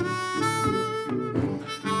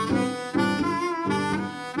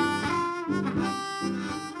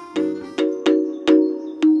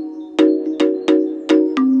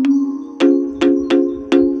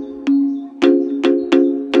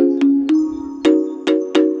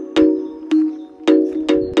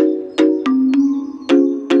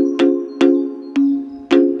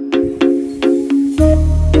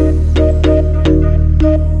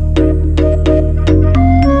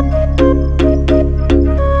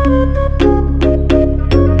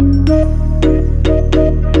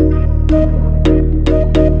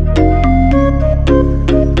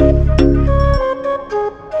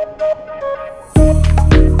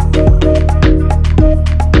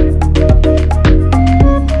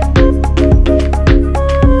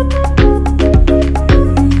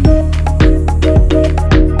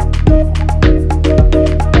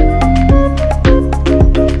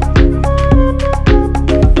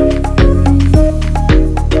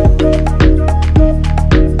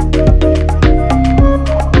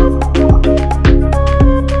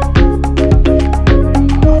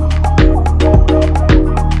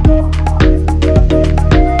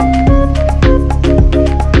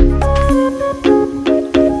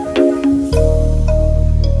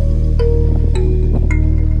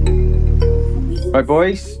 Right,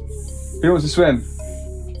 boys. Who wants to swim?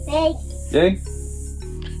 Me. You?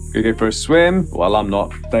 Gonna go for a swim. Well, I'm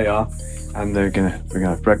not. They are, and we're gonna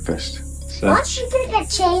have breakfast. So. Once you're gonna get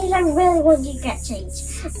changed, I really want you to get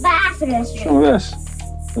changed. But after this, What's wrong with this?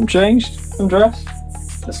 I'm changed. I'm dressed.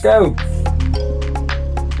 Let's go.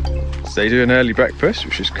 So they do an early breakfast,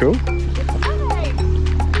 which is cool.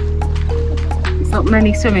 There's not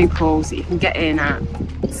many swimming pools that you can get in at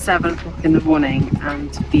 7 o'clock in the morning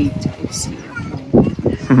and be to see your pool.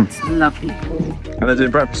 It's a lovely pool. And they're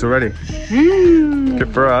doing breakfast already.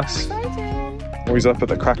 Good for us. Always up at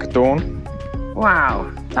the crack of dawn. Wow,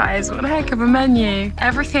 that is one heck of a menu.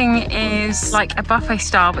 Everything is like a buffet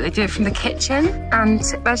style, but they do it from the kitchen. And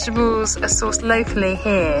vegetables are sourced locally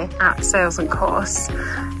here at Sales On Kos.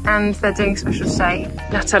 And they're doing special say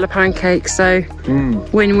Nutella pancakes, so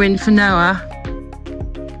win-win for Noah.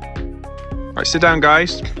 Right, sit down,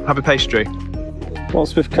 guys. Have a pastry.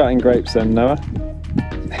 What's with cutting grapes then, Noah?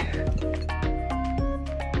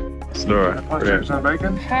 It's Laura. Brilliant.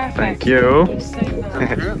 Perfect. Thank you.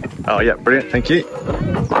 Oh yeah, brilliant. Thank you.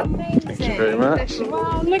 Thank you very much.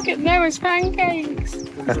 Wow, look at Noah's pancakes.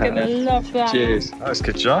 He's gonna love that. Cheers. That's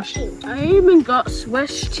good, Josh. I even got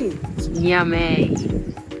Swiss cheese. Yummy.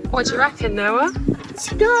 What do you reckon, Noah? It's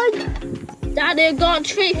good. Daddy, got a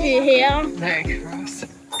treat for you here. Very gross.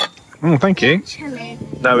 Thank you. Chilly.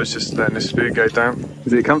 No, it's just letting this food go down.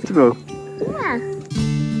 Is it comfortable? Yeah.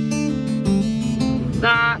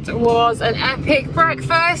 That was an epic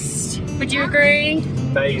breakfast. Would you agree?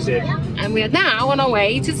 Amazing. And we are now on our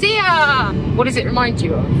way to Zia. What does it remind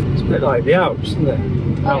you of? It's a bit like the Alps, isn't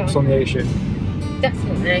it? Alps on the ocean.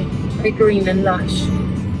 Definitely. Very green and lush.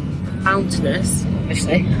 Mountainous,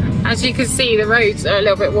 obviously. As you can see, the roads are a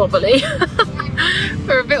little bit wobbly.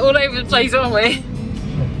 We're a bit all over the place, aren't we?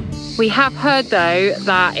 We have heard though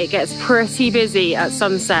that it gets pretty busy at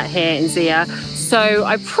sunset here in Zia, so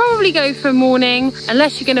I'd probably go for morning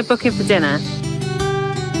unless you're going to book in for dinner.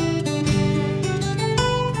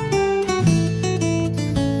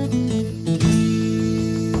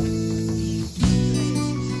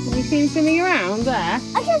 Have you seen something around there?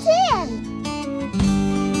 I can see him.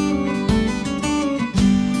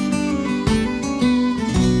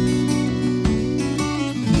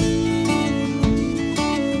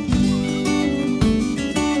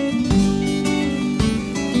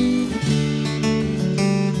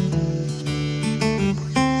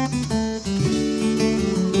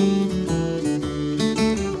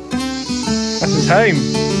 Home.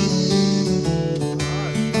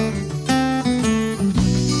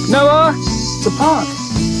 Noah, it's a park.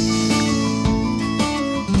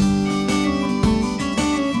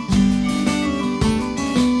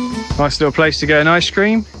 Nice little place to get an ice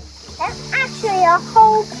cream. There's actually a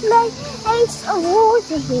whole place of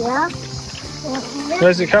water here. Where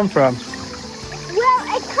does it come from? Well,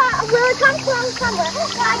 it comes from somewhere,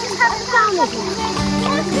 but I just haven't found it yet.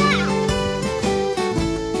 What's that?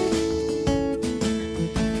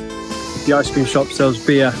 The ice cream shop sells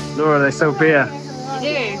beer. Laura, they sell beer. You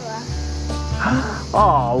do?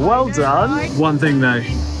 Oh, well done. One thing though.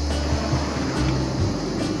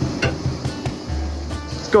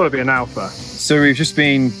 It's got to be an alpha. So we've just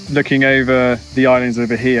been looking over the islands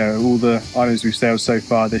over here, all the islands we've sailed so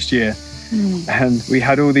far this year. And we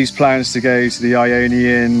had all these plans to go to the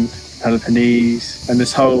Ionian, Peloponnese, and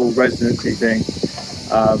this whole residency thing.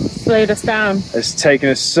 Slowed us down. It's taken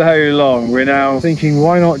us so long. We're now thinking,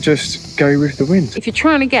 why not just go with the wind? If you're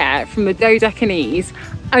trying to get from the Dodecanese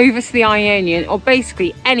over to the Ionian, or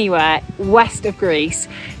basically anywhere west of Greece,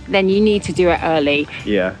 then you need to do it early.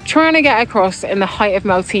 Yeah. Trying to get across in the height of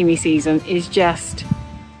Maltini season is just,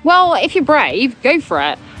 well, if you're brave, go for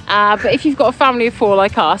it. But if you've got a family of 4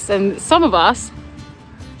 like us, and some of us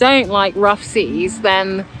don't like rough seas,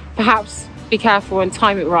 then perhaps be careful and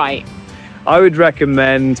time it right. I would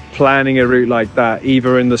recommend planning a route like that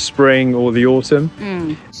either in the spring or the autumn.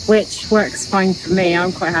 Which works fine for me.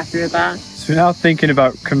 I'm quite happy with that. So we're now thinking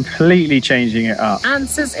about completely changing it up.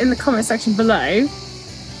 Answers in the comment section below.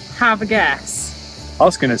 Have a guess. I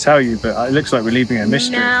was going to tell you, but it looks like we're leaving a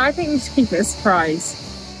mystery. No, I think we should keep it a surprise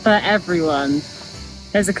for everyone.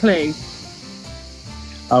 There's a clue.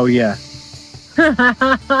 Oh yeah.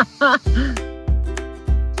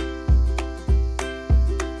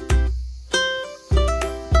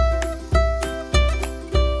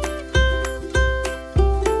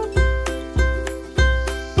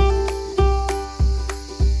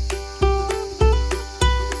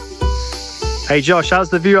 Hey Josh, how's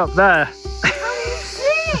the view up there?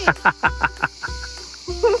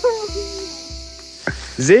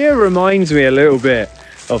 Zia reminds me a little bit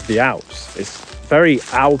of the Alps. It's very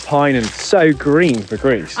alpine and so green for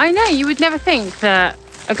Greece. I know, you would never think that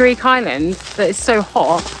a Greek island that is so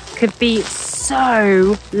hot could be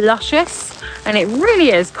so luscious, and it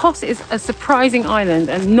really is. Kos is a surprising island,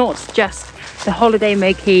 and not just the holiday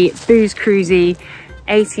makey, booze cruisy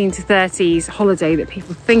 18 to 30s holiday that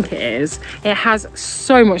people think it is. It has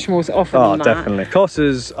so much more to offer than that. Oh, definitely.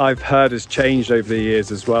 Kos, I've heard, has changed over the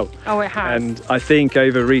years as well. Oh, it has. And I think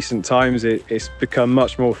over recent times it's become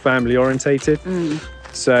much more family orientated.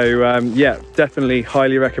 So yeah, definitely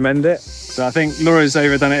highly recommend it. So I think Laura's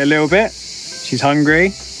overdone it a little bit. She's hungry.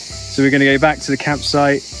 So we're going to go back to the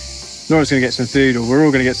campsite. Laura's going to get some food, or we're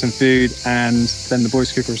all going to get some food, and then the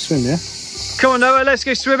boys go for a swim, yeah? Come on, Noah, let's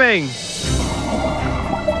go swimming.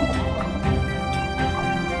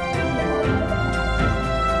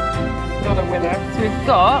 So we've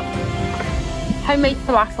got homemade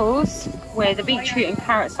falafels with a beetroot and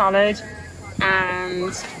carrot salad,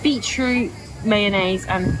 and beetroot, mayonnaise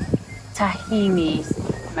and tahini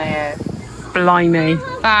mayo. Blimey,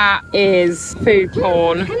 that is food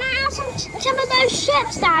porn. Can I have some of those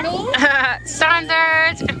chips, Daddy?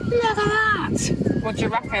 Standard. Look at that. What do you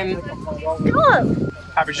reckon? Good.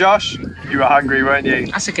 Happy Josh, you were hungry, weren't you?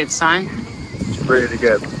 That's a good sign. It's really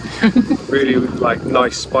good. Really like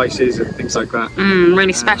nice spices and things like that.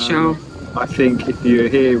 Really special. I think if you're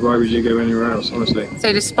here, why would you go anywhere else, honestly?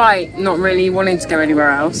 So despite not really wanting to go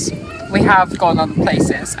anywhere else, we have gone other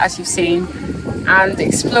places, as you've seen. and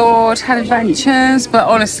explored, had adventures, but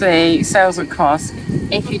honestly, sales at Kos,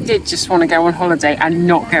 if you did just want to go on holiday and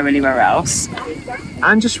not go anywhere else.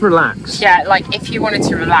 And just relax. Yeah, like if you wanted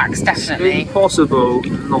to relax, definitely. It's impossible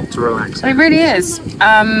not to relax. It really is.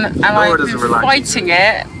 And I've been fighting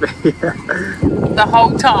it the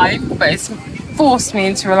whole time, but it's forced me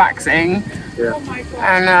into relaxing. Yeah.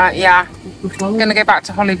 And yeah, I'm gonna go back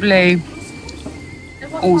to Holly Blue.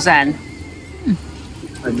 All zen.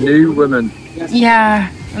 A new woman. Yeah,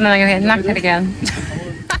 and then I'm gonna get knackered again.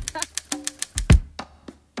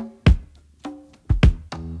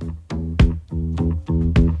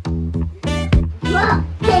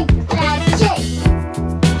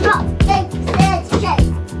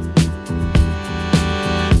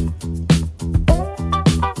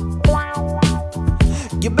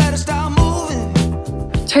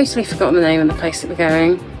 Totally forgotten the name of the place that we're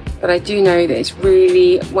going, but I do know that it's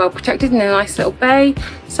really well protected in a nice little bay,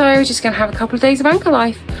 so we're just going to have a couple of days of anchor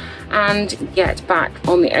life and get back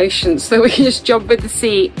on the ocean so that we can just jump with the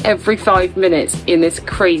sea every 5 minutes in this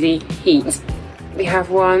crazy heat. We have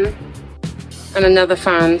one and another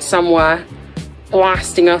fan somewhere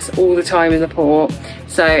blasting us all the time in the port,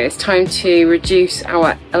 so it's time to reduce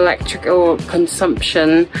our electrical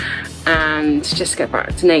consumption and just get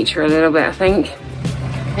back to nature a little bit, I think.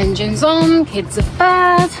 Engines on, kids are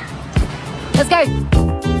bed. Let's go.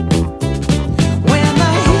 When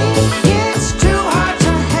the heat gets too hard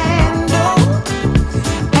to handle,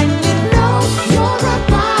 and you know you're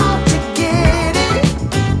about to get it,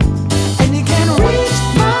 and you can reach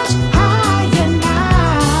much higher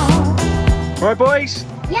now. All right, boys?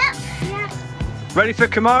 Yep. Yeah. Ready for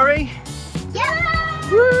Kamari? Yeah.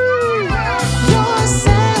 Woo!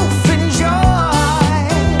 Yourself enjoy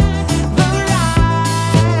the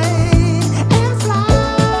ride and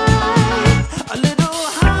fly a little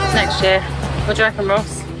higher. Next year. What do you reckon,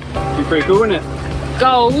 Ross? Be pretty cool, isn't it?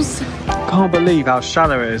 Goals. Can't believe how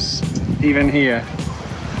shallow it is, even here.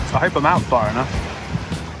 I hope I'm out far enough.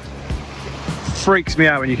 Freaks me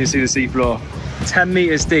out when you can see the seafloor. 10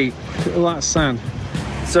 meters deep. Look at all that sand.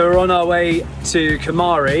 So we're on our way to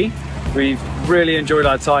Kamari. We've really enjoyed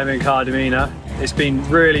our time in Kardemena. It's been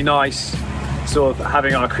really nice sort of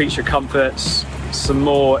having our creature comforts, some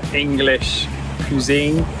more English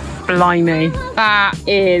cuisine. Blimey. That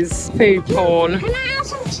is food porn. Can I have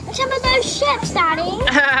some of those chips, Daddy?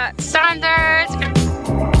 Standard.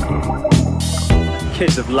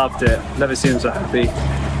 Kids have loved it. Never seen them so happy.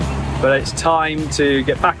 But it's time to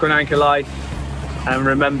get back on anchor life and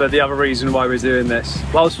remember the other reason why we're doing this.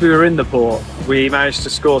 Whilst we were in the port, we managed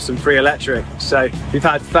to score some free electric. So we've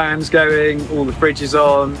had fans going, all the fridges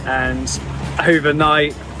on, and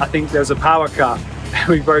overnight, I think there's a power cut.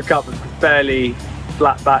 We broke up with fairly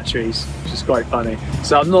flat batteries, which is quite funny.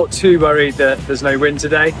 So I'm not too worried that there's no wind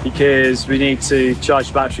today because we need to charge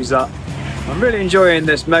the batteries up. I'm really enjoying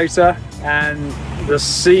this motor and the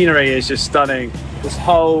scenery is just stunning. This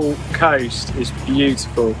whole coast is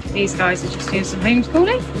beautiful. These guys are just doing some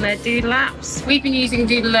homeschooling on their Doodle apps. We've been using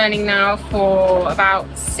Doodle Learning now for about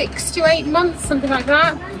 6 to 8 months, something like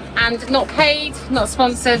that. And not paid, not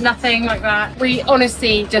sponsored, nothing like that. We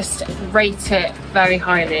honestly just rate it very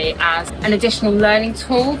highly as an additional learning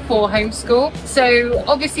tool for homeschool. So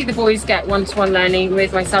obviously the boys get one-to-one learning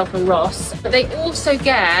with myself and Ross, but they also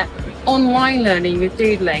get online learning with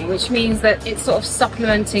doodling, which means that it's sort of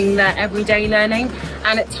supplementing their everyday learning.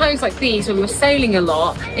 And at times like these, when we're sailing a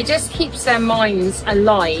lot, it just keeps their minds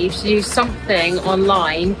alive to do something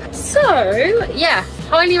online. So yeah,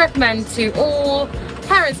 highly recommend to all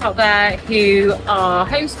parents out there who are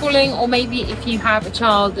homeschooling, or maybe if you have a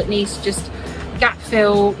child that needs to just gap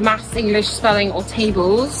fill maths, English, spelling or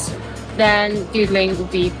tables, then doodling will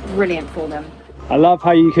be brilliant for them. I love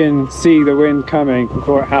how you can see the wind coming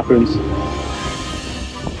before it happens.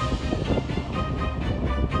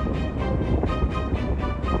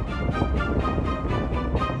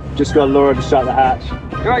 Just got Laura to shut the hatch.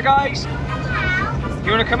 Alright guys,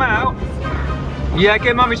 you want to come out? Yeah,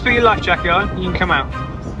 get mummy to put your life jacket on, you can come out.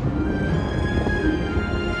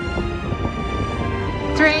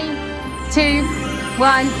 3, 2,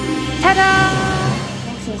 1, ta-da!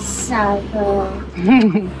 This is so cool.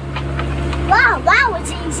 Wow, that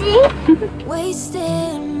was easy.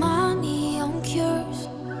 Wasting money on cures.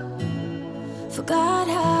 Forgot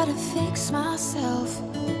how to fix myself.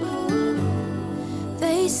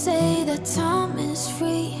 They say that time is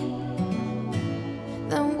free.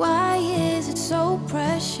 Then why is it so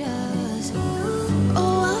precious?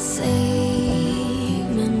 Oh, I'll say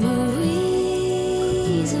memories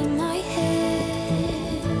in my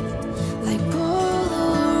head, like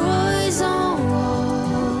Polaroids on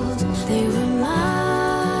walls. They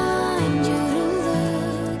remind you to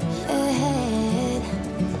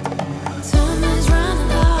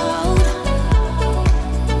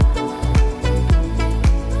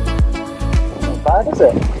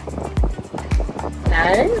it?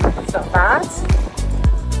 No, it's not bad.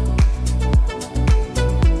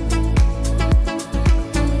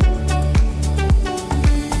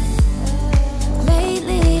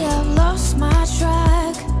 Lately I've lost my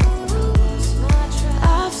track.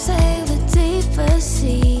 I've sailed the deepest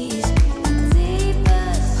seas,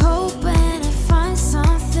 hoping to find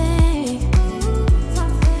something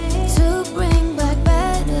to bring back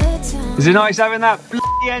better times. Is it nice having that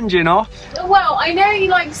bloody engine off? Well, I know you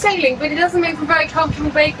like sailing, but it doesn't make for very comfortable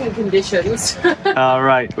baking conditions. All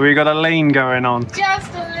right, we got a lane going on.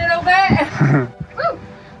 Just a little bit.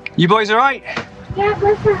 You boys all right? Yeah,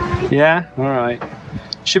 we're fine. Yeah, all right.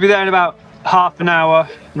 Should be there in about half an hour,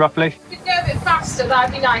 roughly. If you could go a bit faster,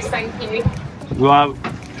 that'd be nice, thank you. Well,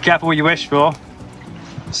 careful what you wish for.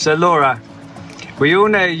 So Laura, we all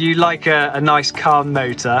know you like a nice calm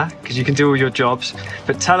motor because you can do all your jobs,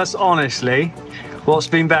 but tell us honestly, what's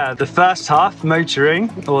been better, the first half motoring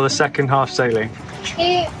or the second half sailing?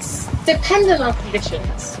 It's dependent on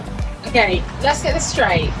conditions. Okay, let's get this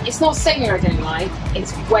straight. It's not sailing I don't like,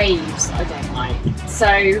 it's waves I don't like.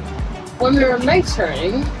 So when we were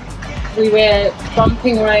motoring, we were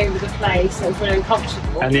bumping all over the place, so it was really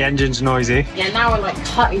uncomfortable. And the engine's noisy. Yeah, now we're like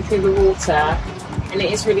cutting through the water and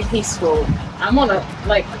it is really peaceful. I'm on a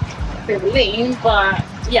bit of a lean, but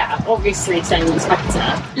yeah, obviously sailing's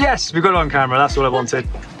better. Yes, we got it on camera, that's all I wanted.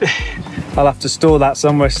 I'll have to store that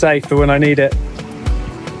somewhere safe for when I need it.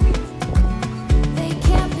 They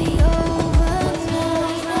can't be over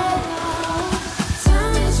now.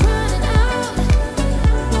 Time is running out.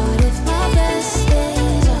 What if my best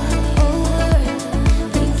days are over?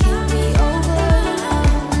 They can't be over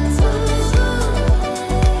now.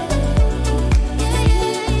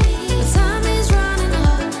 Time is running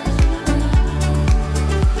out.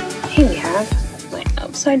 Here we have my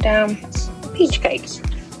upside down peach cakes,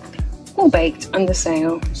 all baked under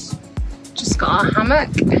sail. Just got our hammock,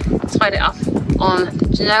 tied it up on the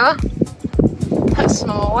genoa, put some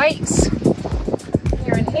more weights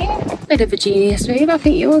here and here. Bit of a genius move, I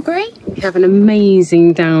think you'll agree. We have an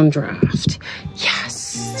amazing downdraft.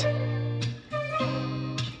 Yes!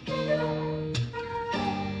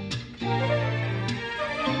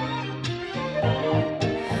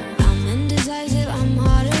 I'm indecisive, I'm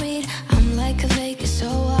hard to read. I'm like a fake, it's so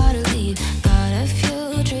hard to lead. Got a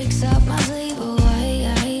few tricks up my sleeve. Oh,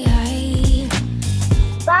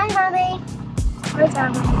 Bye, honey. Bye,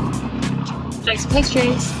 Tommy. Like some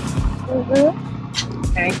pastries.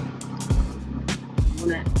 Okay.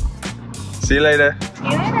 On it. See you later.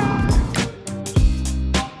 I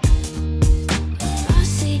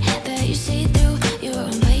see that you see through. You're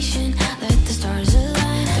impatient, let the stars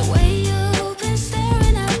align. The way you've been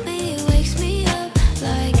staring at me wakes me up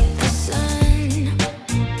like the sun.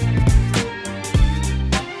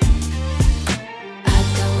 I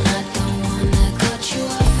don't wanna cut you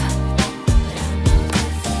off,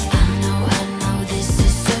 but I know this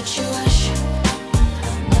is such a rush.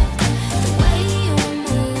 The way you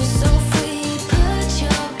move so free, put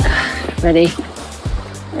your Ready?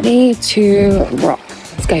 Ready to rock.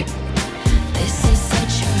 Let's go. This is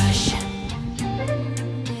such a rush.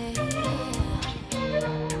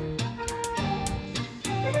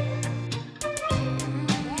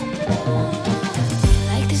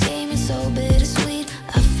 Like this game is so bittersweet.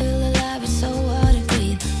 I feel alive, it's so hard to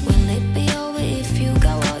breathe. Will it be over if you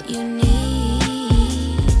got what you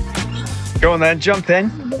need? Go on then, jump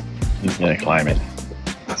in. He's gonna climb it.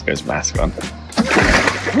 Let's go his mask on.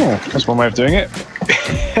 Oh, that's one way of doing it.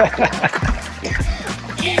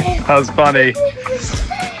 That was funny. I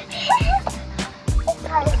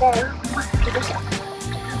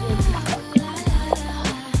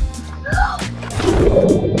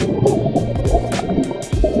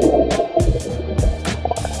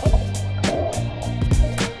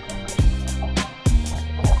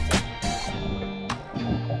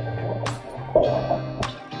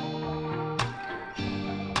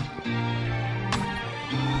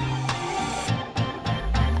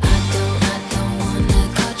don't wanna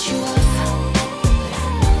cut you off.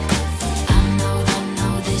 I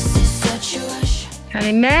know this is such a rush.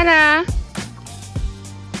 Kalymnos!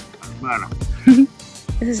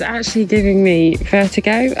 This is actually giving me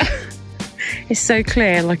vertigo. It's so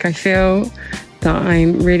clear, like I feel that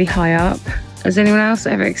I'm really high up. Has anyone else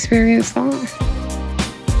ever experienced that?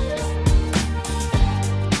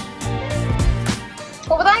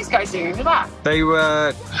 What were those guys doing in the back? They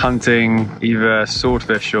were hunting either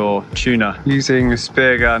swordfish or tuna using a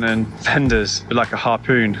spear gun and fenders with like a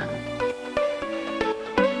harpoon.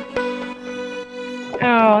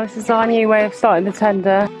 Oh, this is our new way of starting the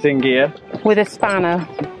tender. It's in gear. With a spanner.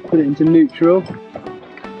 Put it into neutral.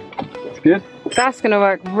 It's good. That's going to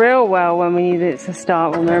work real well when we need it to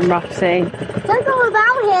start when we're in rough sea. Don't go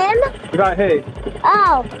without him. About who?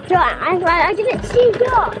 Oh, I didn't see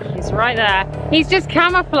Josh. He's right there. He's just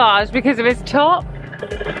camouflaged because of his top.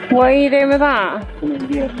 What are you doing with that?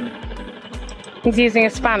 He's using a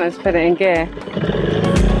spanner to put it in gear.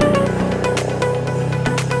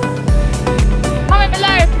 Comment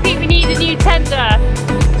below if you think we need a new tender.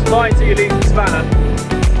 It's fine till you leave the spanner.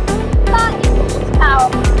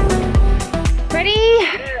 Ready?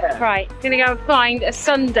 Yeah. Right, gonna go and find a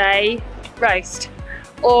Sunday roast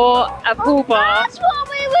or a pool bar. That's what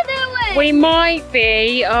we were doing. We might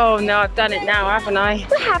be. Oh no, I've done it now, haven't I?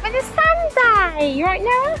 We're having a Sunday. You right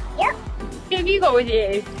now? Yep. Who have you got with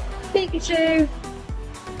you? Pikachu.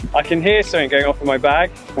 I can hear something going off in my bag,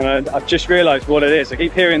 and I've just realised what it is. I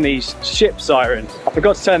keep hearing these ship sirens. I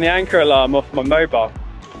forgot to turn the anchor alarm off my mobile,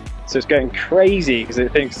 so it's going crazy because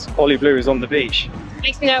it thinks Ollie Blue is on the beach. At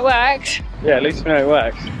least we know it works. Yeah, at least we know it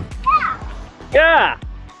works. Yeah!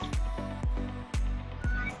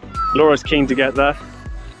 Laura's keen to get there.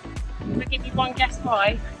 I'll give you one guess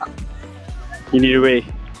why. You need a wee.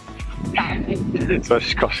 So I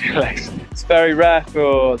just crossed your legs. It's very rare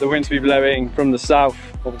for the wind to be blowing from the south.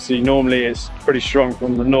 Obviously, normally it's pretty strong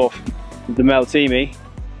from the north with the Meltemi.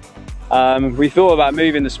 We thought about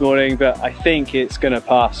moving this morning, but I think it's going to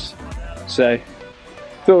pass. So,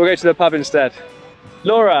 thought we'll go to the pub instead.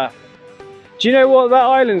 Laura, do you know what that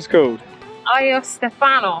island's called?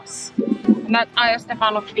 Stefanos. And that's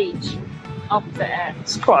Stefanos Beach. Opposite it.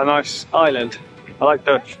 It's quite a nice island. I like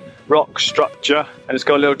the rock structure, and it's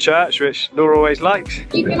got a little church, which Laura always likes.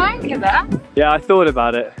 You can anchor there. Yeah, I thought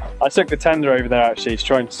about it. I took the tender over there actually to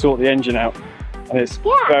try and sort the engine out, and it's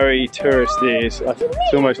very touristy. It's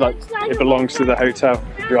almost like it belongs to the hotel,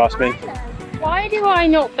 if you ask me. Why do I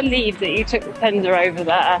not believe that you took the tender over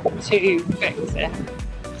there to fix it?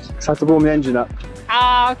 Just have to warm the engine up.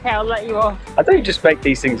 Ah, okay, I'll let you off. I don't just make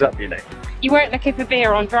these things up, you know. You weren't looking for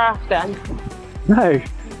beer on draft then? No.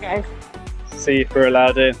 Okay. See if we're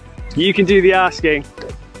allowed in. You can do the asking.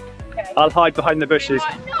 Okay. I'll hide behind the bushes.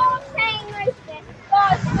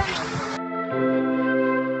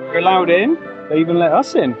 We're allowed in. They even let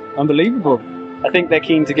us in. Unbelievable. I think they're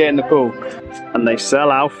keen to get in the pool. And they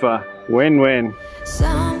sell alpha. Win-win.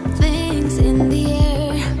 Something's in the air.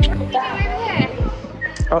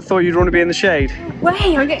 I thought you'd want to be in the shade.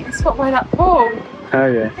 Wait, I'm getting a spot by that pool. Oh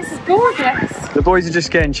yeah. This is gorgeous. The boys are just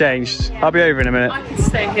getting changed. I'll be over in a minute. I could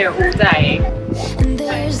stay here all day. And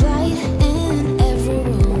there's light in every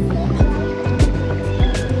room.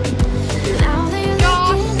 Now they're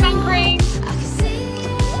looking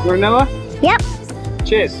You want Noah? Yep.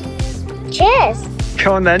 Cheers. Cheers.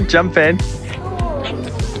 Come on then, jump in.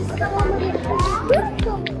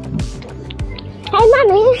 Hey,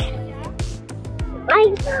 Mummy.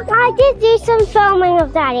 I did do some filming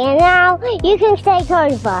of Daddy, and now you can take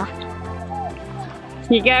over.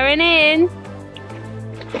 You going in?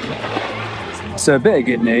 So a bit of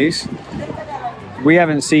good news. We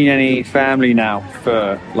haven't seen any family now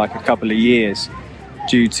for like a couple of years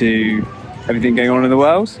due to everything going on in the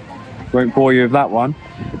world. Won't bore you with that one.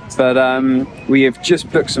 But we have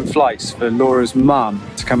just booked some flights for Laura's mum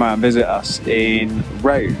to come out and visit us in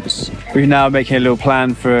Rhodes. We're now making a little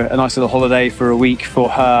plan for a nice little holiday for a week for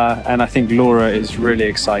her, and I think Laura is really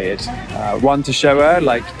excited. One, to show her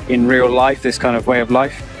like in real life this kind of way of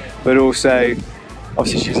life, but also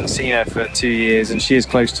obviously she hasn't seen her for 2 years and she is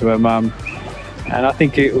close to her mum, and I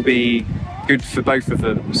think it will be good for both of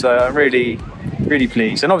them. So I'm really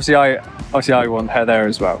pleased, and obviously I want her there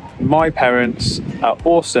as well. My parents are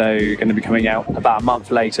also going to be coming out about a month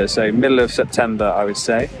later, so middle of September, I would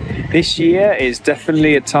say. This year is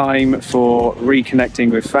definitely a time for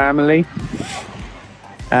reconnecting with family.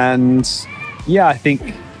 And yeah, I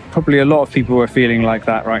think probably a lot of people are feeling like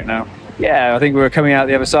that right now. Yeah, I think we're coming out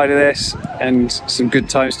the other side of this, and some good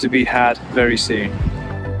times to be had very soon.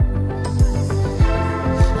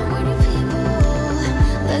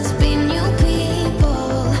 Let's be new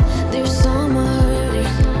people. There's summer.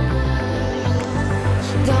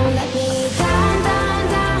 Don't let me down, down,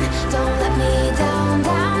 down. Don't let me down,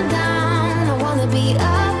 down, down. I wanna be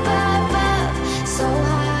up, up, up. So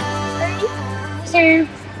high. 3, 2,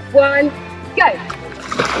 1, go.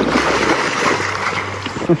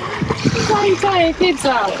 Tiny kids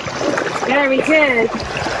out. Very good.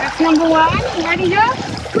 That's number 1. You ready, Josh?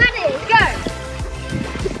 Ready, go.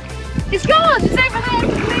 It's gone. It's over there.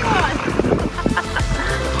 It's the blue one.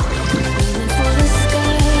 Aiming for the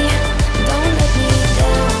sky. Don't let me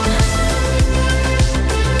down.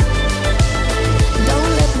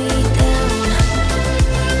 Don't let me down.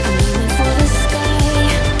 I'm aiming for the sky.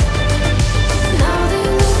 Now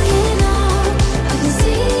they're looking up.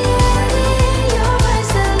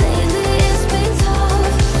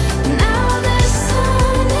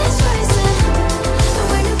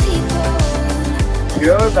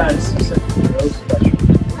 Your events is real special.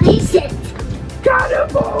 What is it?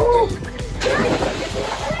 Cannibal!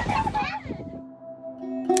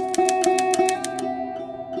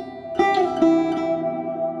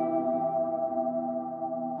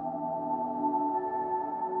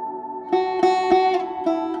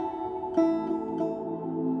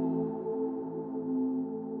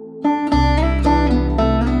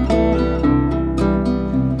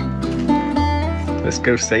 Let's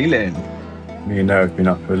go sailing. Me and Noah have been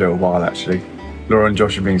up for a little while actually. Laura and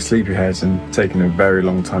Josh have been sleepyheads and taken a very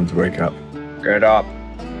long time to wake up. Get up.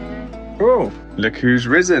 Oh, look who's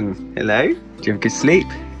risen. Hello. Did you have a good sleep?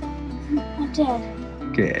 I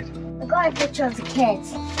did. Good. I got a picture of the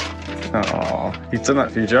kids. Oh, he's done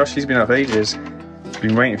that for you, Josh. He's been up ages.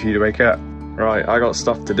 Been waiting for you to wake up. Right, I got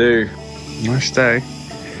stuff to do. Nice day.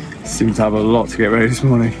 Seem to have a lot to get ready this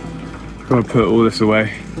morning. Gotta put all this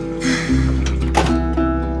away.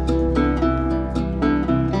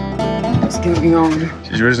 What's going on?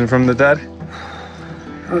 She's risen from the dead?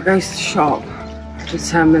 I'll go to the shop for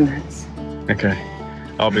 10 minutes. Okay,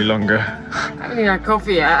 I'll be longer. I haven't even had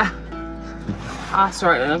coffee yet. That's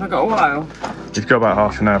right then, have I got a while? You've got about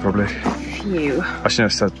half an hour probably. Phew. I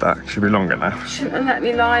shouldn't have said that. Should be longer now. Shouldn't have let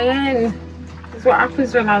me lie in. That's what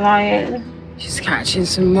happens when I lie in. Just catching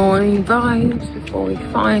some morning vibes before we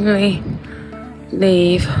finally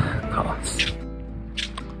leave Kos.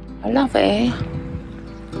 I love it.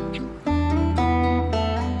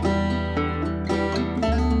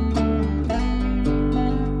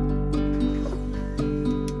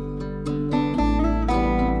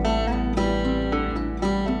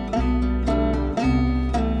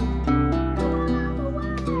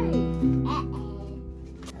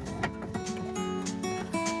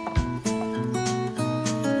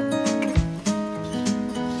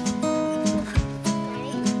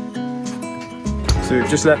 So we've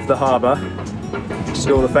just left the harbour, just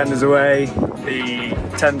got all the fenders away, the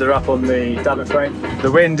tender up on the davit frame. The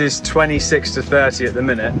wind is 26 to 30 at the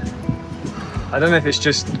minute. I don't know if it's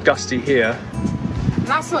just gusty here.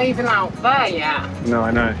 That's not even out there yet. No,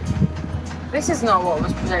 I know. This is not what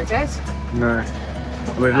was projected. No.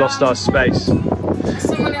 We've lost our space.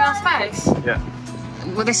 Someone in our space? Yeah.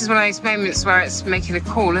 Well, this is one of those moments where it's making a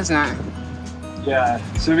call, isn't it? Yeah,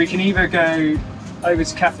 so we can either go over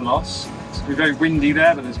to Kalymnos. It's very windy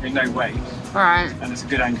there, but there's been no waves. Alright. And it's a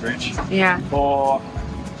good anchorage. Yeah. Or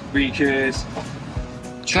we could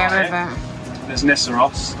Go over. There's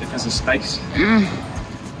Leros, if there's a space. And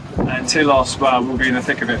Tilos, well, we'll be in the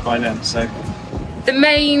thick of it by then, so. The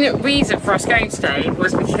main reason for us going today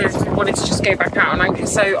was because we wanted to just go back out on anchor.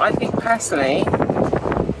 So I think personally,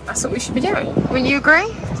 that's what we should be doing. Wouldn't you agree?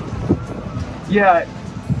 Yeah,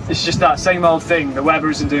 it's just that same old thing. The weather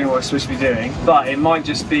isn't doing what it's supposed to be doing, but it might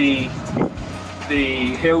just be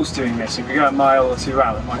the hills doing this. If we go a mile or two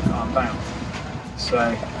out, it might calm down. So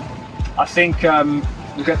I think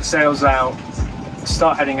we'll get the sails out,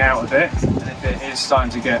 start heading out a bit, and if it is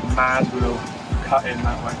starting to get mad, we'll cut in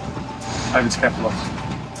that way over to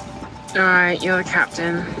Kalymnos. Alright, you're the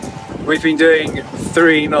captain. We've been doing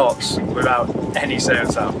 3 knots without any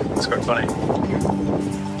sails out. It's quite funny.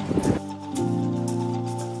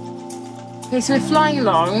 Okay, so we're flying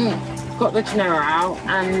along, got the canoe out,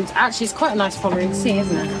 and actually it's quite a nice following sea,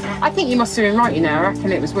 isn't it? I think you must have been right, you know, I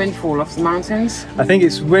reckon it was windfall off the mountains. I think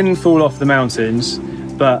it's windfall off the mountains,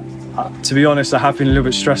 but to be honest, I have been a little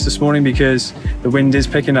bit stressed this morning because the wind is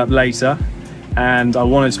picking up later, and I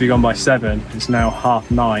wanted to be gone by 7. It's now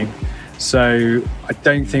 9:30, so I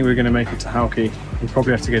don't think we're going to make it to Halki. We'll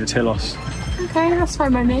probably have to go to Tilos. Okay, that's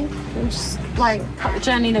fine by me. We'll just like cut the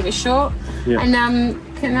journey a little bit short. Yeah. And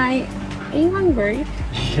are you hungry?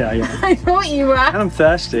 Yeah. I thought you were. And I'm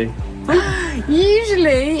thirsty.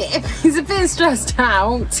 Usually, if he's a bit stressed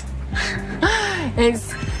out,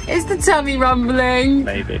 it's the tummy rumbling.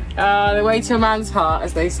 Maybe. The way to a man's heart,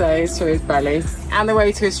 as they say, is to his belly. And the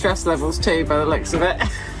way to his stress levels too, by the looks of it.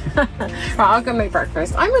 Right, I'll go make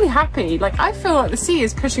breakfast. I'm really happy. Like, I feel like the sea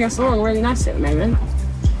is pushing us along really nicely at the moment.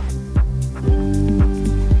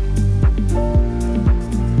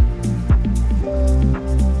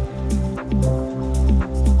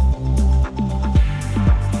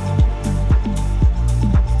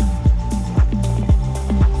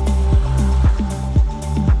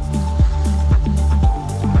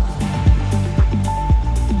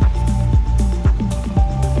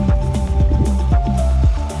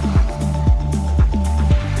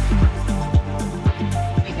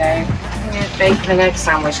 Bacon and egg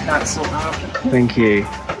sandwich, can't sort out. Thank you.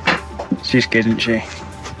 She's good, isn't she?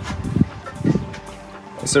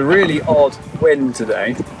 It's a really odd wind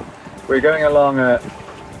today. We're going along at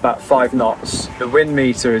about 5 knots, the wind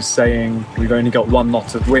meter is saying we've only got 1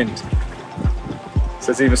 knot of wind. So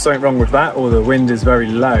there's either something wrong with that or the wind is very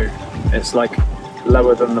low. It's like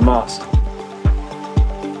lower than the mast.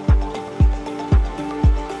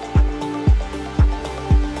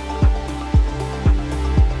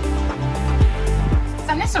 Is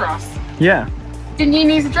that Leros? Yeah, Didn't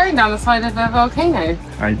you use a drone down the side of a volcano?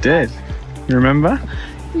 I did. You remember?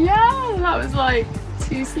 Yeah, that was like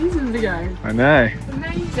 2 seasons ago. I know.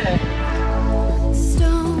 Amazing.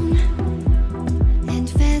 Stone and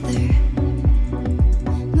feather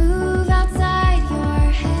move outside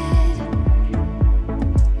your head.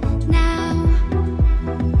 Now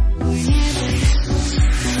or never.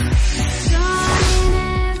 Strong in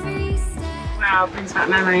every step. Wow, brings back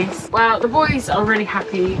memories. Well, the boys are really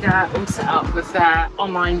happy. They're all set up with their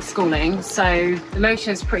online schooling, so the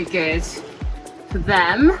motion's pretty good for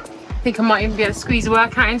them. I think I might even be able to squeeze a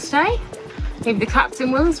workout in today. Maybe the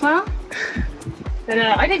captain will as well. But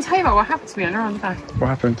I didn't tell you about what happened to me on the back. What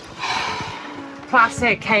happened?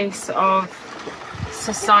 Classic case of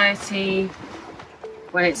society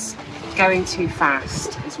when it's going too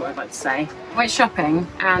fast, is what I'd like to say. I went shopping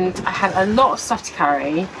and I had a lot of stuff to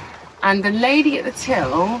carry, and the lady at the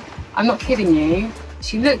till, I'm not kidding you,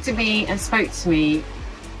 she looked at me and spoke to me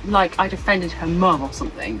like I'd offended her mum or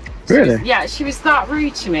something. Really? She was that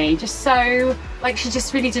rude to me, just so, like, she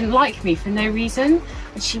just really didn't like me for no reason.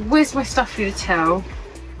 And she whizzed my stuff through the till,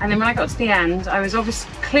 and then when I got to the end, I was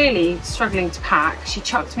obviously clearly struggling to pack. She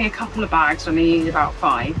chucked me a couple of bags when I needed about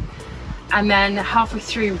 5. And then halfway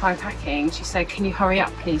through my packing, she said, "Can you hurry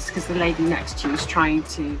up, please?" Because the lady next to you was trying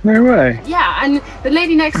to... No way. Yeah, and the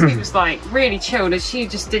lady next to me was like really chilled, and she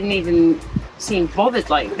just didn't even seem bothered.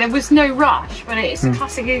 Like, there was no rush, but it's a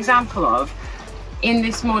classic example of, in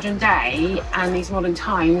this modern day and these modern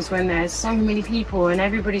times when there's so many people and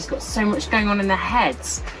everybody's got so much going on in their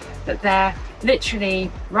heads, that they're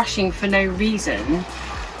literally rushing for no reason,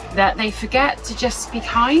 that they forget to just be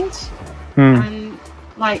kind and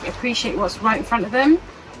like appreciate what's right in front of them.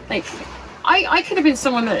 Like, I could have been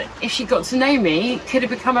someone that, if she got to know me, could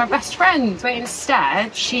have become her best friend, but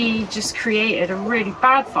instead she just created a really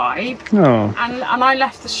bad vibe. Oh. And I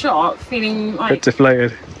left the shop feeling like Bit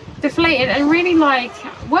deflated. And really like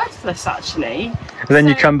worthless, actually. And then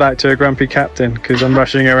you come back to a grumpy captain because I'm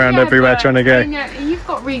rushing around everywhere but trying to go. I know, you've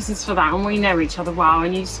got reasons for that, and we know each other well,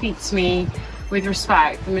 and you speak to me with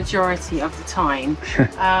respect the majority of the time.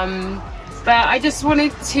 But I just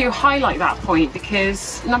wanted to highlight that point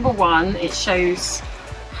because, number one, it shows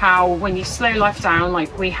how when you slow life down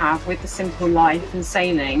like we have with the simple life and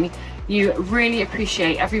sailing, you really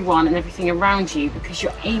appreciate everyone and everything around you because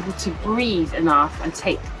you're able to breathe enough and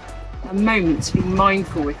take a moment to be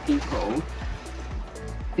mindful with people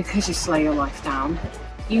because you slow your life down.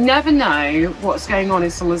 You never know what's going on in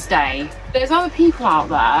someone's day. There's other people out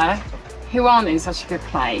there who aren't in such a good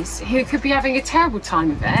place, who could be having a terrible time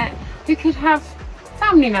of it, who could have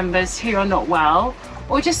family members who are not well,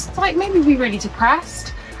 or just like maybe be really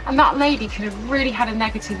depressed, and that lady could have really had a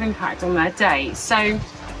negative impact on their day. So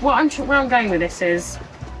where I'm going with this is,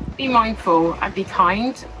 be mindful and be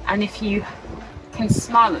kind, and if you can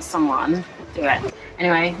smile at someone, do it.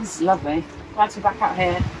 Anyway, this is lovely. Glad to be back out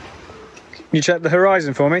here. You check the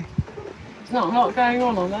horizon for me? There's not a lot going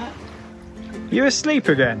on that. You asleep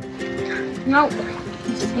again? Nope.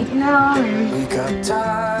 Just taking it on. We got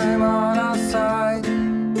time on our side.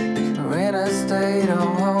 We're in a state of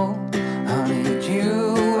hope. I need you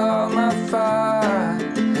on my fire.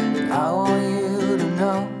 I want you to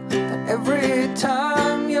know that every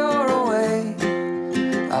time you're away,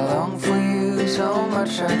 I long for you so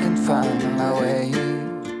much I can find my way.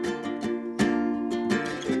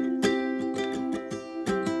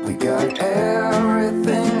 We got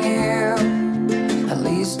everything here, at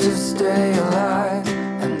least to stay alive.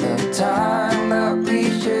 And the time that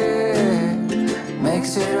we share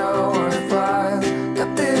makes it all worthwhile.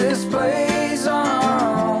 Got this place on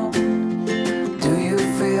our own. Do you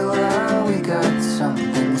feel that we got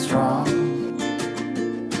something strong?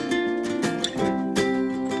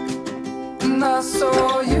 And I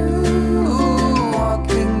saw you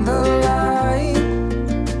walking the line.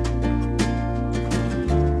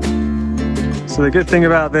 So the good thing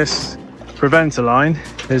about this preventer line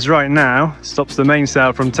is right now it stops the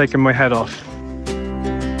mainsail from taking my head off.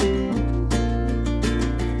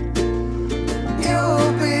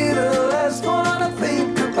 You'll be the last one to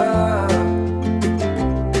think about.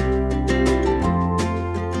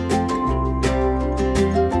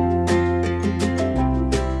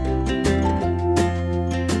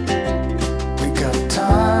 We got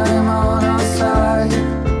time on our side.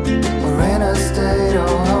 We're in a state of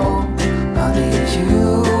hope. I need you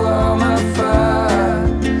on my fire.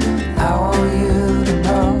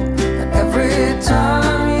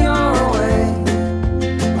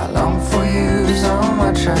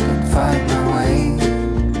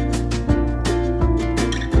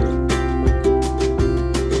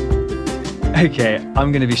 Okay,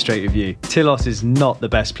 I'm going to be straight with you. Tilos is not the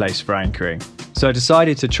best place for anchoring. So I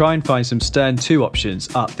decided to try and find some stern to options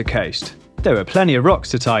up the coast. There were plenty of rocks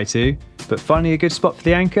to tie to, but finding a good spot for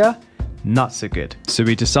the anchor? Not so good. So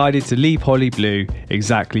we decided to leave Holly Blue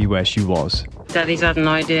exactly where she was. Daddy's had an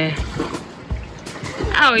idea.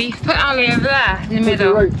 Oh, you put Ali over there in the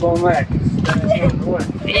middle.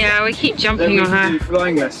 Yeah, we keep jumping on her. Do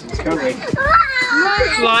flying lessons, can't we?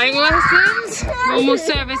 Flying lessons? Normal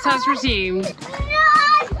service has resumed.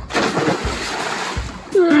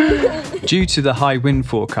 Due to the high wind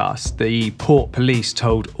forecast, the port police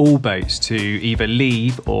told all boats to either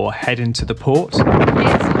leave or head into the port. We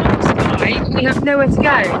have nowhere to go.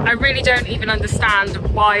 I really don't even understand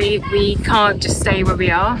why we can't just stay where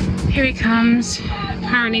we are. Here he comes.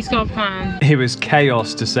 Apparently he's got a plan. It was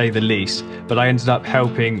chaos to say the least, but I ended up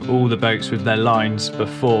helping all the boats with their lines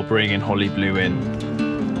before bringing Holly Blue in.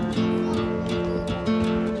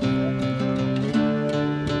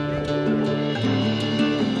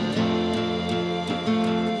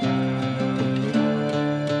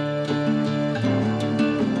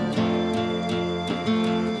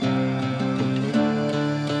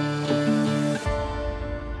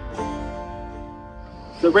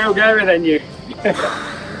 So we'll go and then you.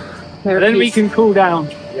 Then we can cool down.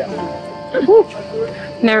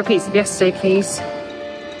 No repeats of yesterday, please.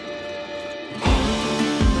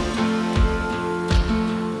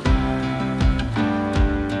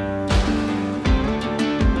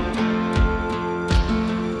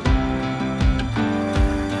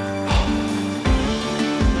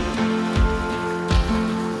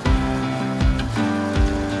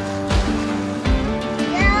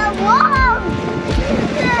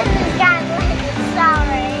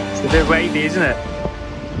 It's a bit wavy, isn't it?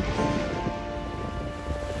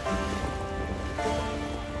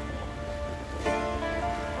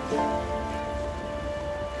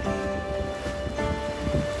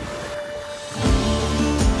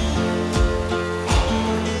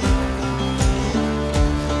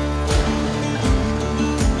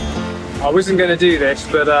 I wasn't going to do this,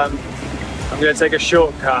 but I'm going to take a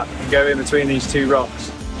shortcut and go in between these two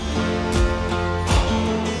rocks.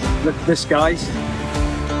 Look at this, guys.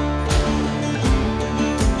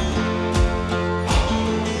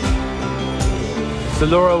 So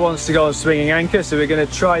Laura wants to go on swinging anchor, so we're going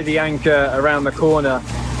to try the anchor around the corner.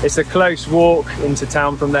 It's a close walk into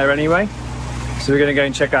town from there anyway, so we're going to go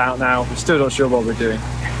and check it out now. We're still not sure what we're doing.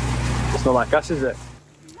 It's not like us, is it?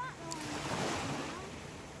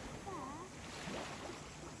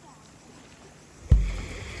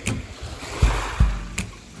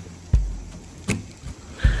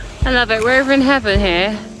 I love it. We're over in heaven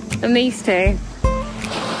here, and these two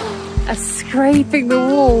are scraping the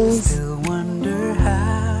walls.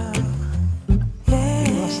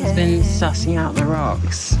 Ross has been sussing out the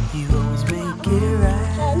rocks.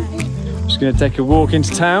 Just going to take a walk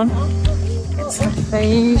into town. It's a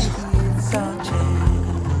food.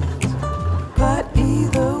 But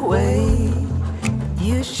either way,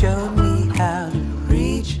 you showed me how to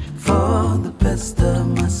reach for the best of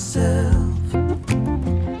myself.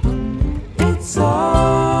 It's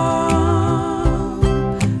all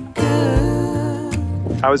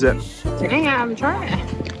good. How is it? Yeah, I'm trying it.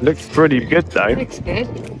 Looks pretty good though. Looks good.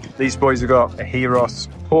 These boys have got a Heros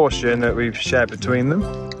portion that we've shared between them.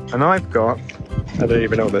 And I've got, I don't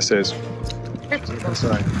even know what this is. That's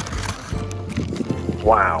right.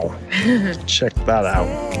 Wow. Check that out.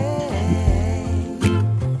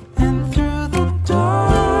 And through the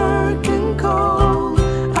dark and cold,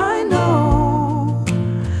 I know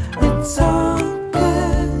it's all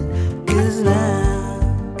good, 'cause now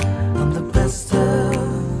I'm the best of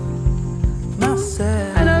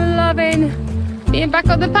myself. And I'm loving being back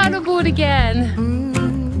on the paddleboard again.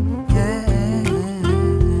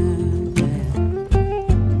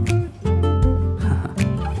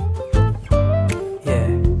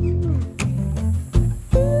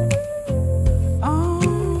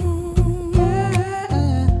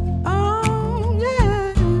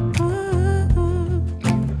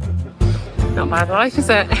 Not bad life, is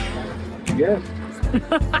it? Yeah.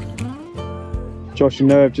 Josh and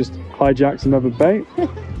Noah have just hijacked another boat.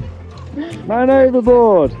 Man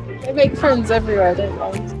overboard! They make friends everywhere, don't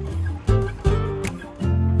they?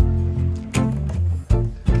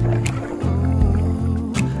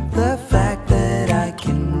 The fact that I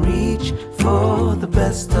can reach for the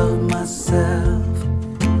best of myself.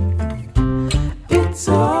 It's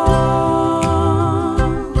all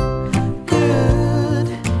good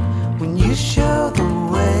when you show the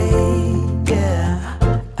way, yeah.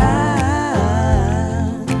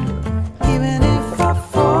 Even if I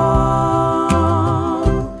fall,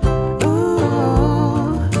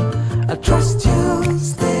 ooh,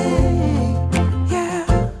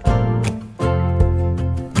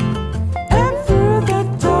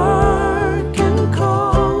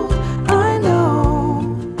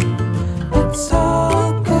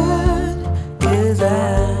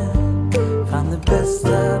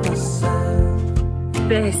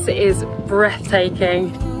 This is breathtaking.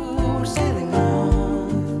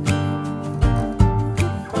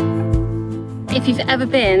 If you've ever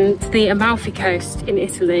been to the Amalfi Coast in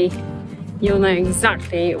Italy, you'll know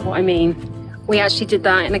exactly what I mean. We actually did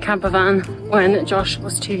that in a camper van when Josh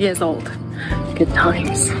was 2 years old. Good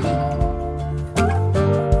times.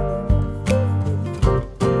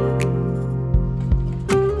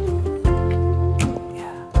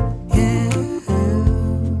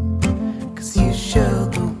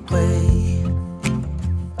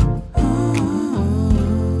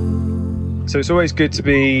 So it's always good to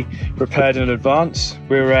be prepared in advance.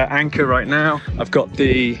 We're at anchor right now. I've got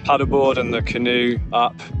the paddleboard and the canoe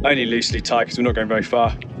up, only loosely tied because we're not going very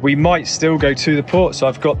far. We might still go to the port, so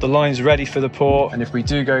I've got the lines ready for the port. And if we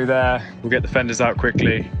do go there, we'll get the fenders out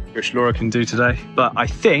quickly, which Laura can do today. But I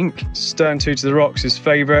think stern to the rocks is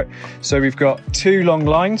favourite. So we've got 2 long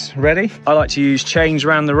lines ready. I like to use chains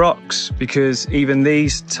around the rocks because even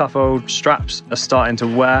these tough old straps are starting to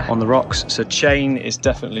wear on the rocks. So chain is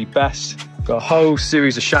definitely best. Got a whole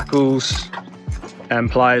series of shackles and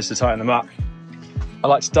pliers to tighten them up. I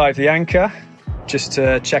like to dive the anchor just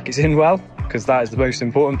to check it's in well, because that is the most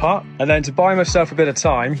important part. And then to buy myself a bit of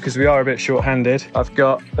time, because we are a bit short-handed, I've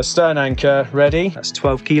got a stern anchor ready. That's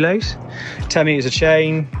 12 kilos, 10 meters of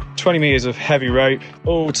chain, 20 meters of heavy rope,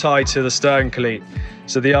 all tied to the stern cleat.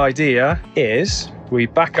 So the idea is we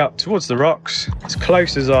back up towards the rocks as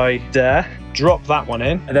close as I dare, drop that one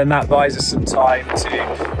in, and then that buys us some time to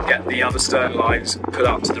get the other stern lines put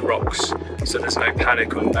up to the rocks, so there's no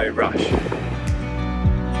panic or no rush.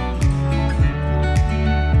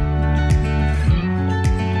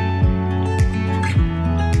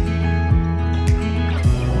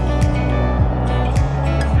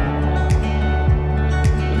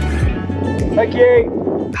 Thank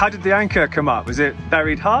you. How did the anchor come up? Was it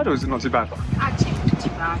buried hard or was it not too bad? Actually, not too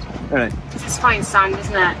bad. Really? It's fine sand,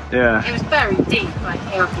 isn't it? Yeah. It was buried deep, but it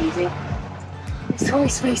came up easy. It's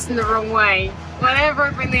always facing the wrong way. Whenever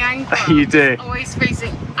I bring the anchor, You do. always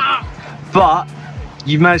facing up. But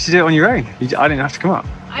you've managed to do it on your own. I didn't have to come up.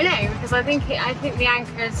 I know, because I think the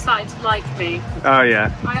anchor has started to like me. Oh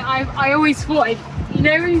yeah. I always thought, you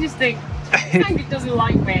know, when you just think, this anchor doesn't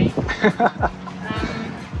like me.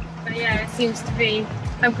 But yeah, it seems to be,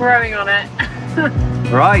 I'm growing on it.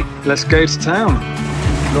 Right, let's go to town.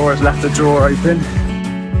 Laura's left the drawer open.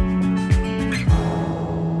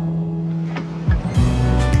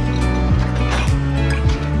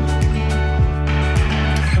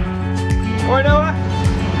 All right, Noah?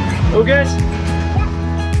 All good?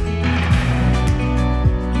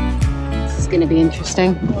 This is going to be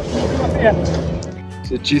interesting. Yeah.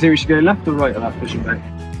 So do you think we should go left or right of that fishing boat?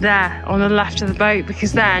 There, on the left of the boat,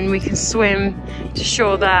 because then we can swim to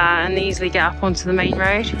shore there and easily get up onto the main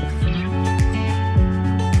road.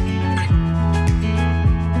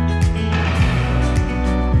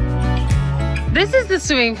 This is the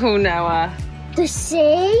swimming pool, Noah. The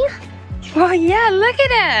sea? Oh yeah, look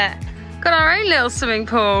at it. Got our own little swimming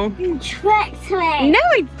pool. You tricked me. No,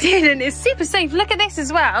 I didn't. It's super safe. Look at this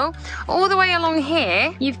as well. All the way along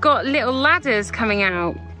here, you've got little ladders coming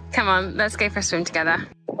out. Come on, let's go for a swim together.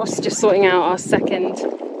 We're just sorting out our second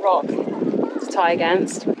rock to tie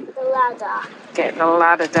against. The ladder. Get the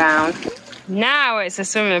ladder down. Now it's a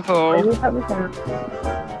swimming pool. Can you help me down?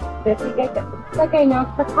 Okay,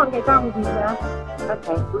 now I can't get down with you there.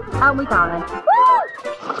 Okay, help me down then.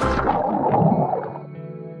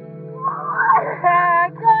 I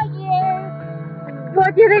got you. What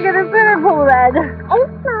do you think of the swimming pool then?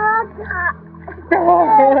 It's not.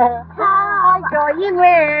 I got you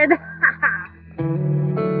weird.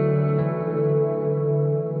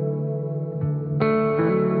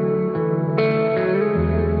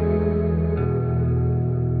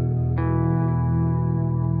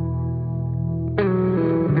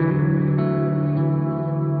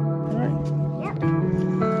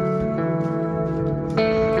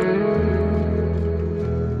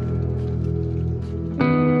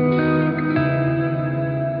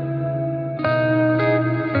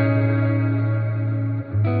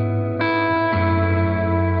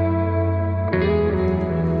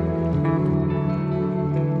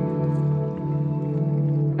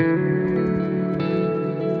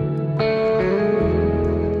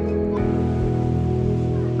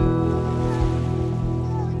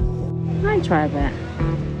 Try a bit.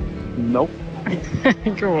 Nope.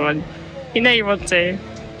 Go on. You know you want to.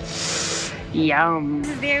 Yum.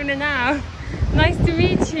 This is the owner now. Nice to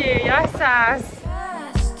meet you. Yes, ass.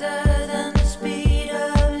 Faster than the speed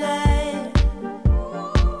of light.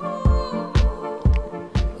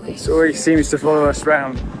 It always seems to follow us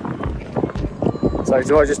round. So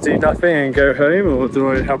do I just do nothing and go home, or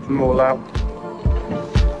do I help them all out?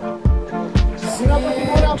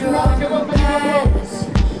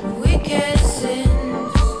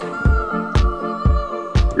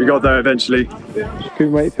 We got there eventually.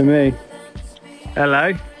 Couldn't wait for me.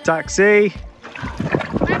 Hello, taxi.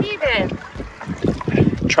 Where have you been?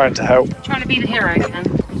 Trying to help. Trying to be the hero again.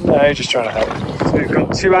 No, just trying to help. So we've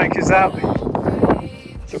got 2 anchors out.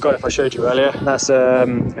 Forgot if I showed you earlier. That's a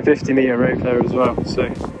 50-metre rope there as well.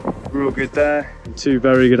 So we're all good there. 2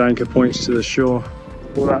 very good anchor points to the shore.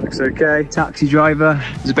 All that looks okay. Taxi driver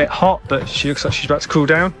is a bit hot, but she looks like she's about to cool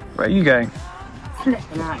down. Where are you going?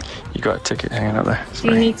 You got a ticket hanging up there. Do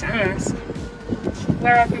you need to ask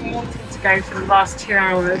where I've been wanting to go for the last 2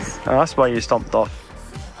 hours? Oh, that's why you stomped off.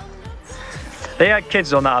 They had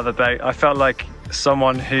kids on that other boat. I felt like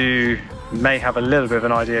someone who may have a little bit of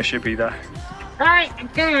an idea should be there. Right, I'm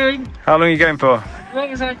going. How long are you going for? As long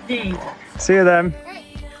as I need. See you then.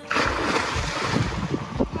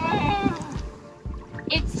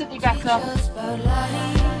 Instantly better.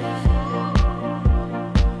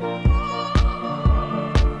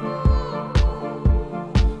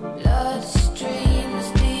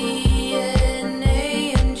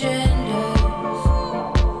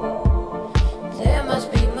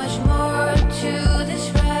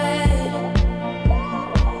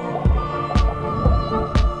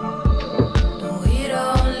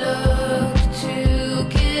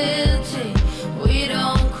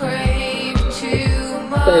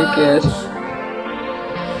 Good.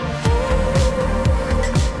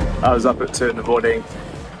 I was up at 2 in the morning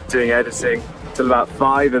doing editing till about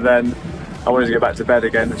 5, and then I wanted to go back to bed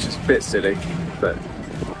again, which is a bit silly. But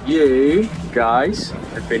you guys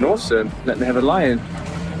have been awesome. Let me have a lie-in.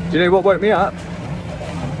 Do you know what woke me up?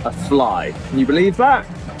 A fly. Can you believe that?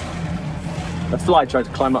 A fly tried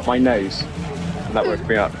to climb up my nose, and that woke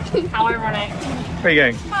me up. How ironic. Where are you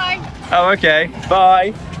going? Bye. Oh, okay.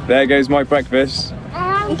 Bye. There goes my breakfast.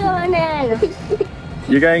 I'm going in.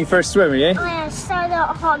 You're going for a swim, are you? Oh, it's so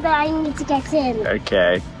hot that I need to get in.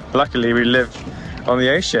 Okay. Luckily we live on the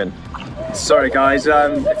ocean. Sorry guys,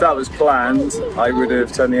 if that was planned, I would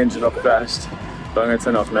have turned the engine off first. But I'm going to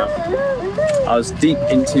turn it off now. I was deep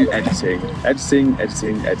into editing. Editing.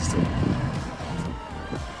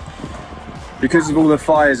 Because of all the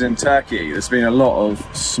fires in Turkey, there's been a lot of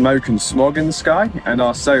smoke and smog in the sky, and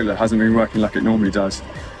our solar hasn't been working like it normally does.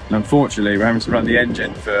 And unfortunately, we're having to run the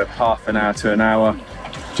engine for half an hour to an hour,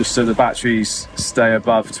 just so the batteries stay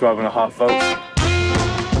above 12.5 volts.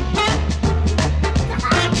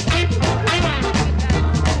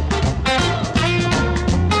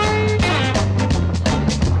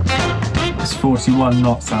 It's 41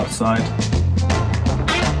 knots outside.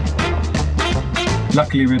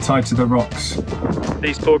 Luckily, we're tied to the rocks.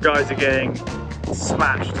 These poor guys are getting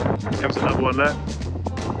smashed. Comes another one there.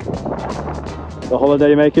 The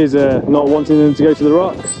holiday makers are not wanting them to go to the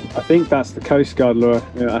rocks. I think that's the Coast Guard lure.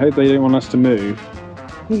 Yeah, I hope they don't want us to move.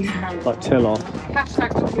 Like Tilos.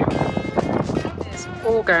 It's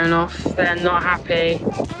all going off. They're not happy.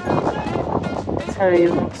 They're telling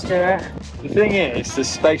them not to do it. The thing is, there's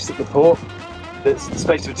space at the port. There's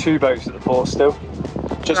space for 2 boats at the port still.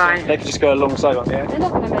 Just right. They could just go alongside on the end. They're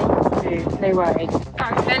not going to make us move. No worry.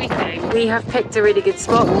 If anything, we have picked a really good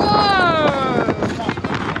spot. Whoa!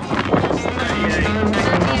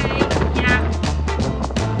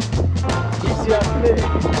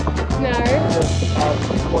 No.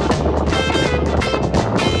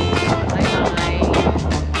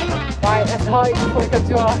 Right, let's hide before they come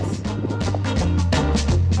to us.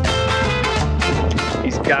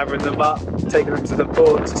 He's gathering them up, taking them to the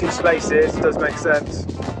port. It's 2 spaces, does make sense.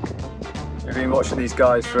 We've been watching these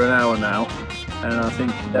guys for an hour now, and I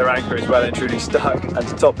think their anchor is well and truly stuck. And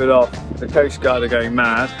to top it off, the Coast Guard are going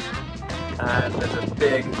mad, and there's a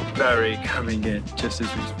big ferry coming in just as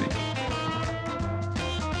we speak.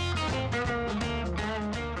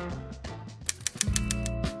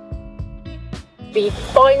 The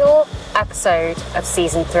final episode of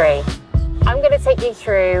season 3. I'm going to take you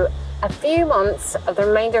through a few months of the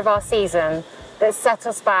remainder of our season that set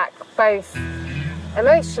us back both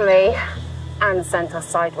emotionally and sent us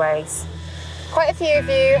sideways. Quite a few of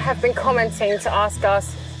you have been commenting to ask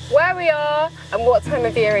us where we are and what time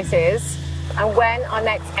of year it is and when our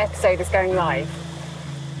next episode is going live.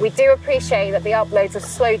 We do appreciate that the uploads have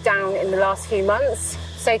slowed down in the last few months,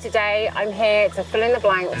 so today I'm here to fill in the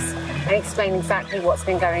blanks and explain exactly what's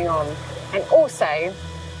been going on, and also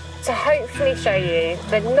to hopefully show you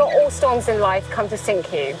that not all storms in life come to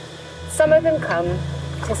sink you. Some of them come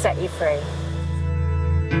to set you free.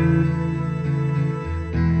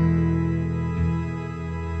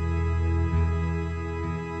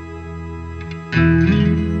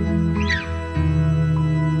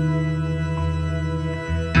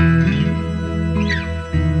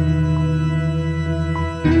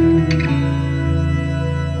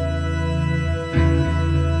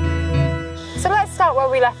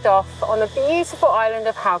 off on the beautiful island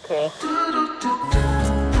of Halki.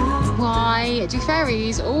 Why do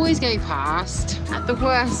ferries always go past at the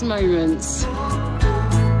worst moments?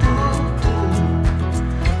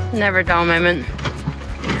 Never a dull moment.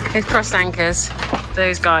 We've crossed anchors.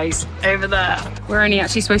 Those guys over there. We're only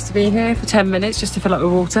actually supposed to be here for 10 minutes just to fill up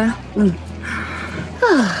with water.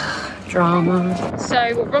 Drama.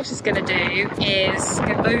 So what Ross is going to do is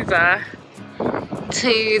go over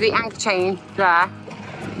to the anchor chain there.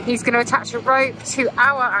 He's going to attach a rope to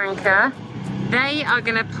our anchor. They are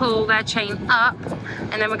going to pull their chain up,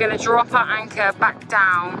 and then we're going to drop our anchor back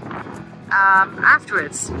down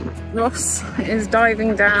afterwards. Ross is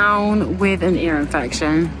diving down with an ear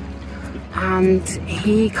infection, and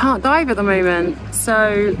he can't dive at the moment,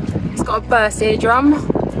 so he's got a burst eardrum.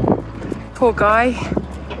 Poor guy.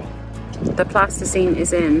 The plasticine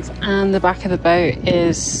is in, and the back of the boat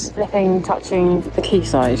is flipping, touching the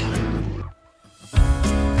quayside.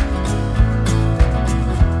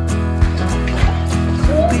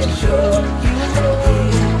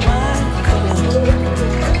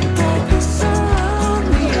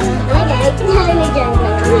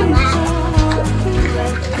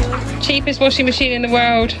 Cheapest washing machine in the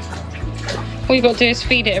world. All you've got to do is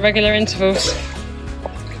feed it at regular intervals.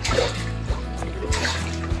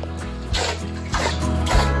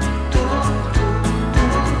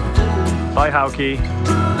 Hi, Halki.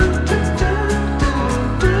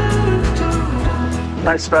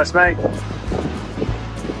 Thanks first, mate.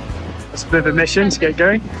 That's a bit of a mission to get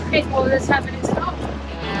going. Big one that's having its top.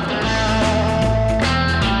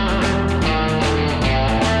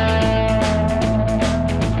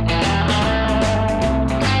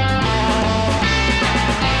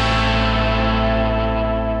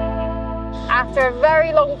 After a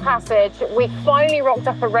very long passage, we finally rocked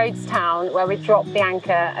up at Rhodes Town where we dropped the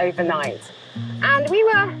anchor overnight. And we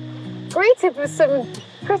were greeted with some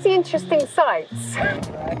pretty interesting sights. Don't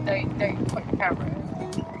put the camera in.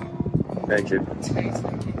 Thank you.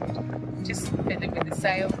 Just fiddling with the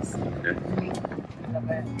sails. Yeah. Love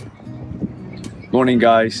it. Morning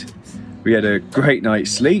guys, we had a great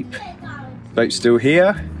night's sleep. Boat's still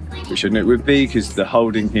here, which I knew it would be because the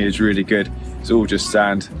holding here is really good. It's all just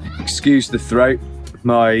sand. Excuse the throat,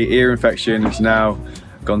 my ear infection has now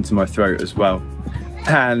gone to my throat as well.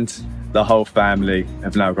 And the whole family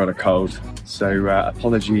have now got a cold. So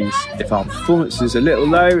apologies if our performance is a little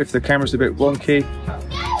low, if the camera's a bit wonky.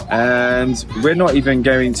 And we're not even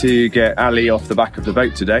going to get Ali off the back of the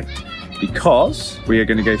boat today because we are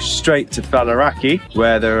going to go straight to Falaraki,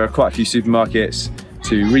 where there are quite a few supermarkets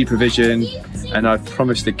to reprovision, and I've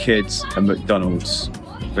promised the kids a McDonald's.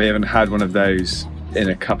 We haven't had one of those in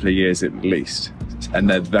a couple of years at least, and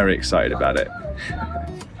they're very excited about it.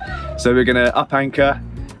 So we're going to up anchor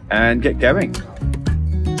and get going.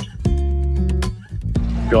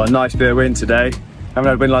 Got a nice bit of wind today. Haven't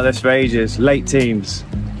had wind like this for ages. Late teens.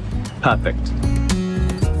 Perfect.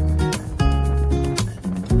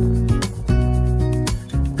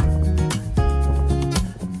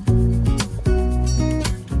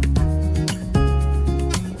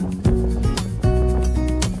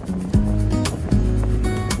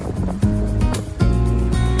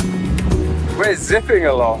 We're zipping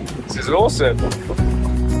along. This is awesome.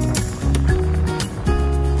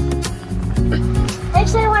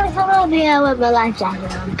 Actually, I want to come over here with my life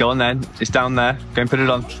jacket on. Go on then, it's down there. Go and put it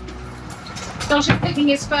on. Josh is cooking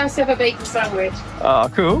his first ever bacon sandwich. Oh,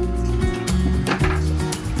 cool.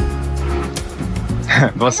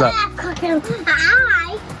 What's that?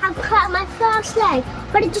 I have cut my first leg,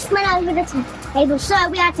 but it just went over the table, so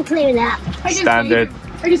we had to clean it up. Standard.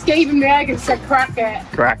 I just gave him the egg and said crack it.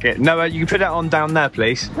 Crack it. No, you can put it on down there,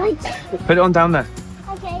 please. Right. Put it on down there.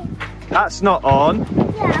 Okay. That's not on.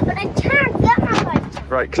 Yeah, but I can't get my life.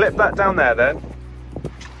 Right, clip that down there then.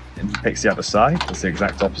 And fix the other side. That's the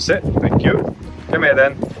exact opposite. Thank you. Come here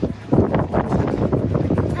then.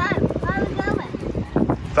 Where are we going?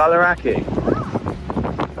 Falaraki.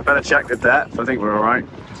 I better check the depth. I think we're all right.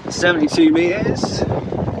 72 meters.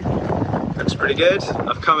 Looks pretty good.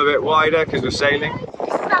 I've come a bit wider because we're sailing.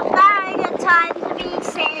 It's not very good time to be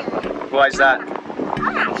sailing. Why is that?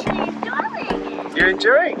 I'm actually enjoying it. You're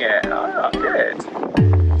enjoying it? Oh, good.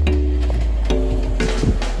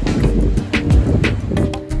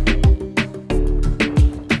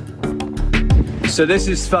 So this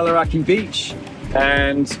is Kamari Beach,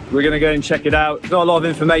 and we're going to go and check it out. There's not a lot of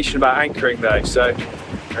information about anchoring though, so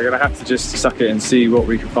we're going to have to just suck it and see what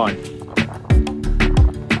we can find.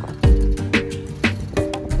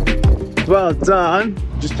 Well done.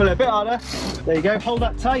 Just pull it a bit harder. There you go, hold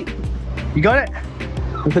that tight. You got it?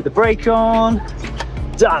 And put the brake on.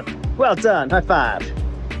 Done. Well done, high five.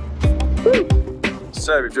 Woo.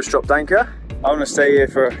 So we've just dropped anchor. I'm going to stay here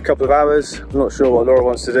for a couple of hours. I'm not sure what Laura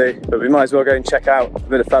wants to do, but we might as well go and check out a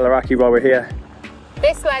bit of Falaraki while we're here.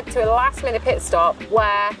 This led to a last minute pit stop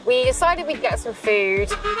where we decided we'd get some food.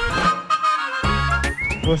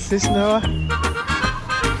 What's this, Noah?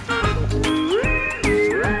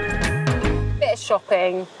 Bit of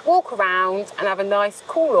shopping, walk around and have a nice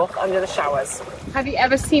cool off under the showers. Have you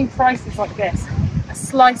ever seen prices like this? A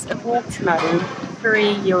slice of watermelon,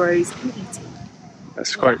 €3.80.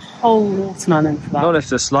 That's quite... A whole watermelon for that. Not if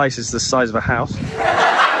the slice is the size of a house.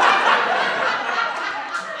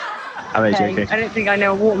 I'm only joking. I don't think I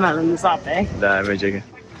know a watermelon is that big. No, I'm only joking.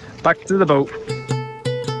 Back to the boat.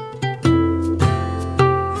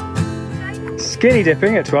 Skinny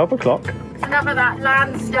dipping at 12 o'clock. Enough of that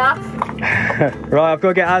land stuff. Right, I've got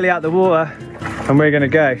to get Ali out the water and we're going to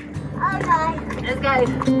go. Okay. Let's go.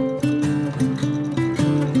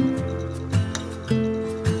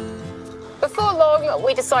 Before long,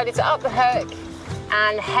 we decided to up the hook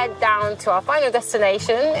and head down to our final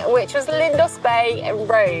destination, which was Lindos Bay and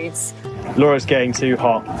Rhodes. Laura's getting too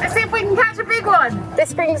hot. Let's see if we can catch a big one.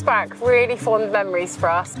 This brings back really fond memories for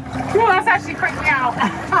us. Oh, that's actually freaked me out.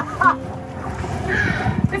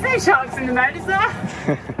 There's no sharks in the boat, is there?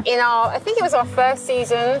 I think it was our first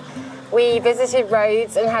season, we visited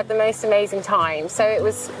Rhodes and had the most amazing time. So it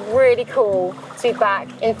was really cool to be back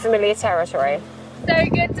in familiar territory. So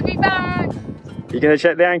good to be back. You going to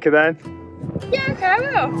check the anchor then? Yeah, okay, I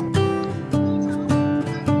will.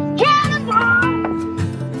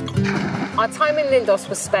 Our time in Lindos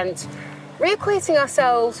was spent reacquainting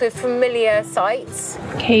ourselves with familiar sights.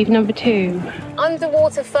 Cave number 2.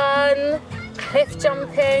 Underwater fun, cliff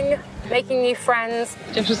jumping, making new friends.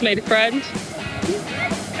 Josh just made a friend.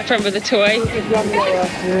 A friend with a toy.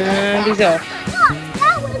 And he's off.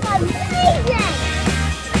 That was amazing!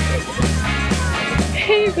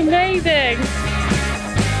 He's amazing!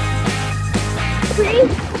 3, 2,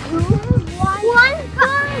 1,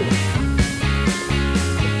 go!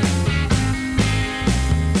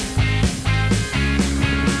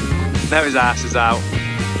 Now his ass is out.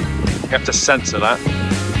 You have to censor that.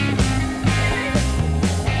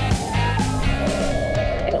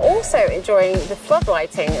 And also enjoying the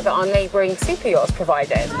floodlighting that our neighbouring super yachts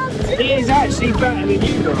provided. He is actually better than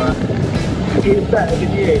you, Laura. He is better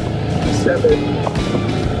than you. 7.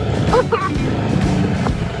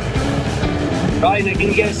 Right, can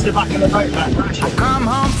you get us to the back of the boat, man? I come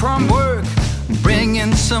home from work, bring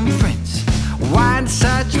in some friends. Why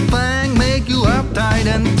such a thing make you uptight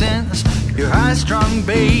and tense? You're high-strung,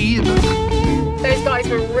 babe. Those guys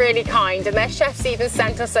were really kind and their chefs even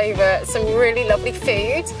sent us over some really lovely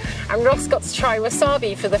food. And Ross got to try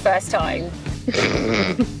wasabi for the first time.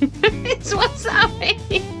 It's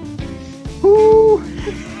wasabi!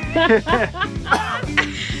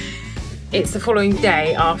 It's the following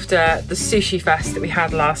day after the sushi fest that we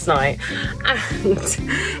had last night, and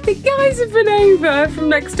the guys have been over from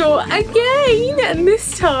next door again, and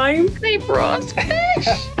this time they brought fish.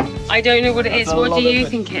 I don't know what it is. What do you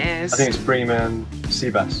think it is? I think it's bream and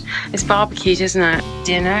sea bass. It's barbecued, isn't it?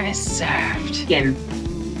 Dinner is served. Again,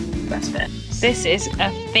 best bit. This is a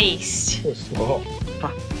feast.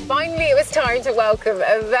 Finally, it was time to welcome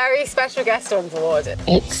a very special guest on board.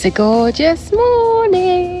 It's a gorgeous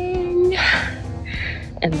morning!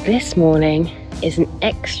 And this morning is an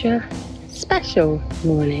extra special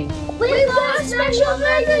morning. We've got special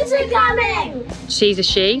visitors coming! She's a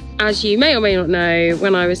she. As you may or may not know,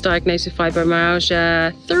 when I was diagnosed with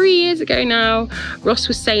fibromyalgia 3 years ago now, Ross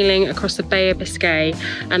was sailing across the Bay of Biscay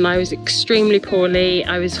and I was extremely poorly.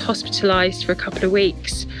 I was hospitalised for a couple of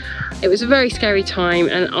weeks. It was a very scary time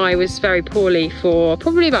and I was very poorly for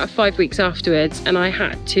probably about 5 weeks afterwards, and I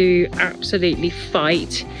had to absolutely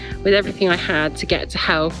fight with everything I had to get to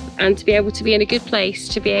health and to be able to be in a good place,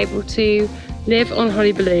 to be able to live on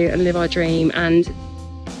Honolulu and live our dream. And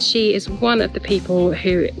she is one of the people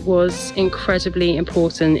who was incredibly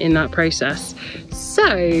important in that process.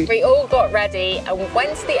 So we all got ready and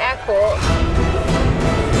went to the airport.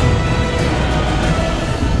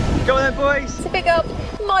 Go on then, boys. To pick up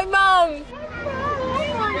my mum.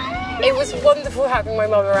 It was wonderful having my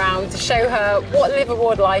mum around to show her what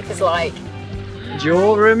liveaboard life is like.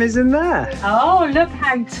 Your room is in there. Oh, look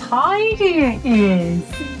how tidy it is.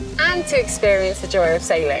 And to experience the joy of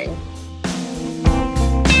sailing.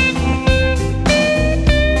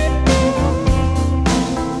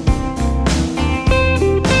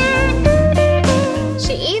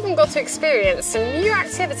 She even got to experience some new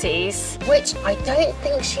activities, which I don't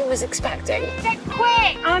think she was expecting. Get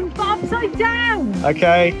quick! I'm upside down!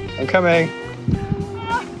 Okay, I'm coming.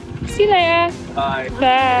 see you later. Bye.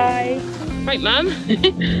 Bye. Right, Mum.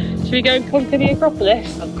 Should we go and conquer the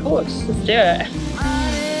Acropolis? Of course, let's do it.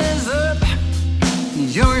 Eyes up,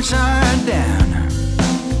 you're shut down.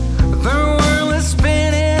 The world is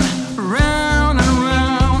spinning round and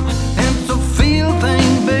round. It's a feel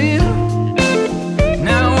thing, babe.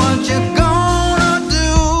 Now what you gonna do?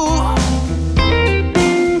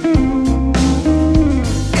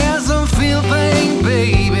 It's a feel thing,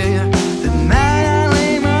 baby. Tonight I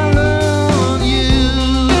lay my love on you.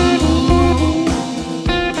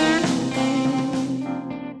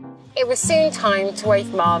 It was soon time to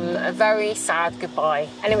wave Mum a very sad goodbye,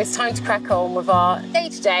 and it was time to crack on with our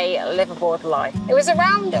day-to-day liveaboard life. It was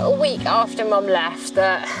around a week after Mum left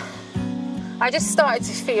that I just started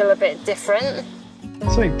to feel a bit different.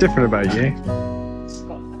 Something different about you. I've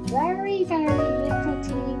got a very, very little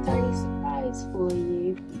teeny tiny surprise for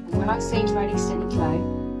you. And when I say ready, steady, go,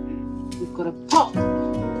 you've got to pop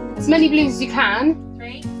as many balloons as you can.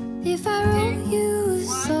 3. If I wrote you a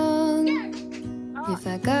song, if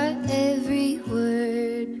I got every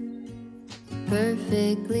word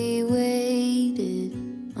perfectly weighted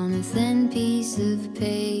on a thin piece of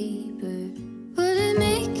paper, would it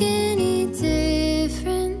make any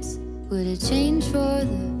difference? Would it change for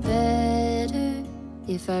the better?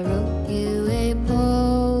 If I wrote you a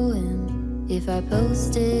poem, if I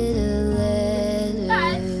posted a letter?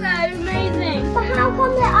 That's so amazing. But how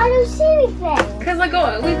come that I don't see anything? Because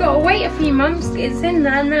we've got to wait a few months. It's in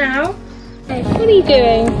there now. Hey, what are you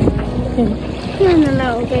doing? You're a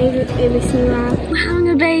little baby smile. We're having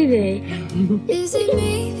a baby. Is it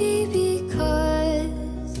maybe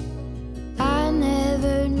because I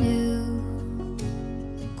never knew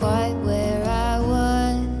quite where I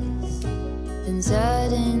was, and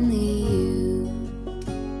suddenly you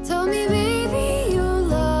told me, baby, you're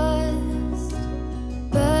lost,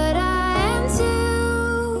 but I am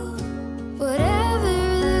too. Whatever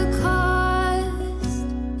the cost,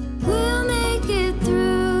 we'll make it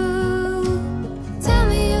through. Tell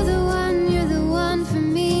me you're the one for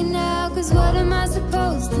me now, 'cause what am I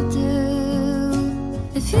supposed to do?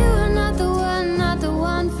 If you are not the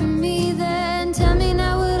one for me, then tell me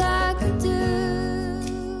now what I could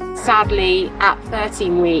do. Sadly, at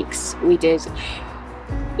 13 weeks, we did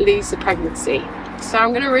lose the pregnancy. So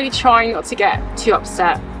I'm going to really try not to get too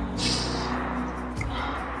upset.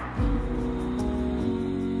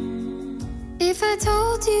 If I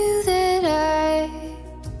told you that I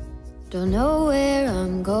don't know where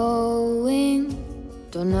I'm going,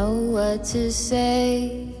 don't know what to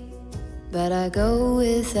say, but I go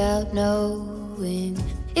without knowing.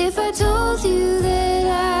 If I told you that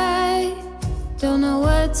I don't know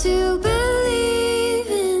what to believe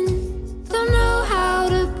in, don't know how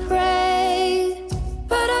to pray,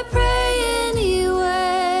 but I pray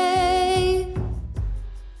anyway.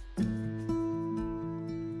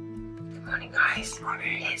 Good morning, guys.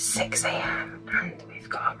 Morning. It's 6 AM and we've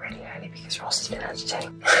got up really early because Ross has been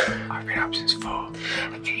agitating. I've been up since 4.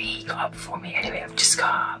 Okay, he got up before me anyway. I've just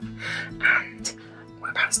got up and we're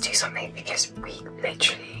about to do something because we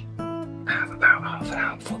literally have about half an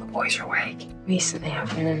hour before the boys are awake. Recently I've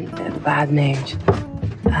been in a bit of a bad mood,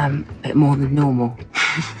 a bit more than normal.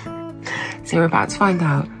 So we're about to find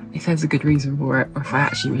out if there's a good reason for it or if I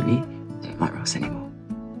actually really don't like Ross anymore.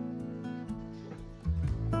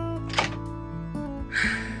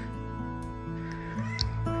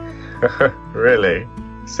 Really?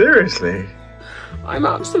 Seriously? I'm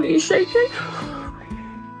absolutely shaking.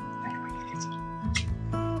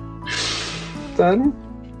 Done?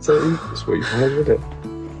 So that's what you wanted, isn't it?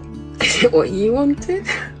 Is it what you wanted?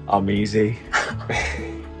 I'm easy.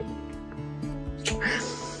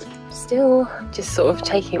 Still just sort of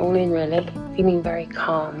taking it all in really, feeling very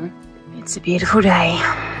calm. It's a beautiful day.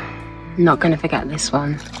 Not going to forget this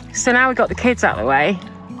one. So now we've got the kids out of the way.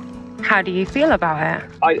 How do you feel about it?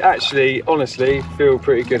 I actually, honestly, feel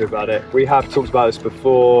pretty good about it. We have talked about this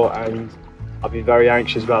before and I've been very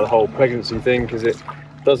anxious about the whole pregnancy thing because it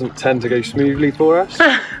doesn't tend to go smoothly for us,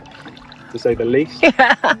 to say the least.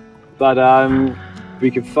 Yeah. But we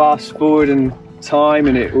can fast forward in time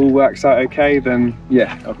and it all works out okay, then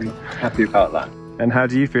yeah, I'll be happy about that. And how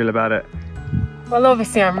do you feel about it? Well,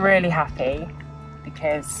 obviously I'm really happy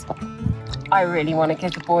because I really want to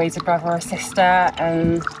give the boys a brother or a sister,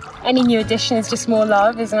 and any new addition is just more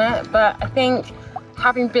love, isn't it? But I think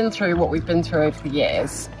having been through what we've been through over the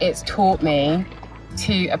years, it's taught me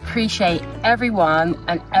to appreciate everyone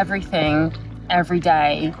and everything every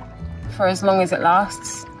day for as long as it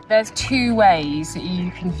lasts. There's 2 ways that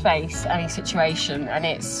you can face any situation, and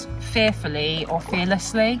it's fearfully or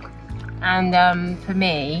fearlessly. And for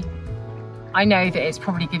me, I know that it's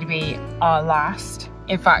probably going to be our last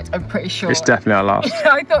In fact, I'm pretty sure. It's definitely our last.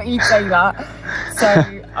 I thought you'd say that. So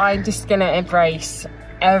I'm just gonna embrace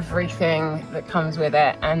everything that comes with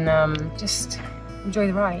it and just enjoy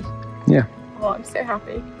the ride. Yeah. Oh, I'm so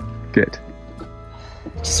happy. Good.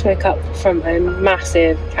 Just woke up from a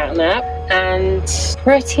massive cat nap and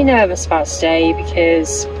pretty nervous about today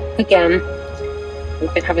because, again,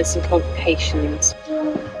 we've been having some complications.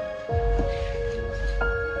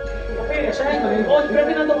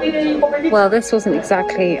 Well, this wasn't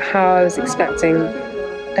exactly how I was expecting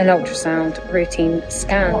an ultrasound routine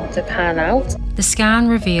scan to pan out. The scan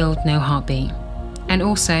revealed no heartbeat, and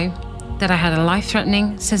also that I had a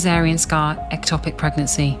life-threatening cesarean scar ectopic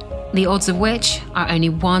pregnancy, the odds of which are only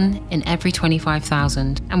 1 in every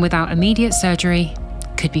 25,000, and without immediate surgery,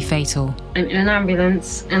 could be fatal. I'm in an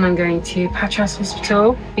ambulance and I'm going to Patras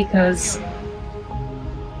Hospital because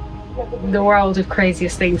the world of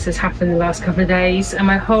craziest things has happened the last couple of days and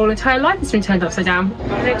my whole entire life has been turned upside down.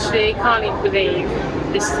 I literally can't even believe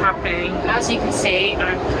this is happening. As you can see,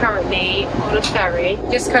 I'm currently on a ferry,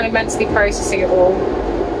 just kind of mentally processing it all.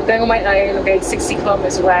 I'm going on my own, I'm going 60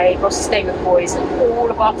 kilometres away, Ross is staying with the boys, and all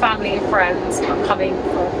of our family and friends are coming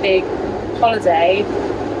for a big holiday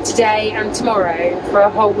today and tomorrow for a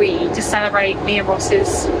whole week to celebrate me and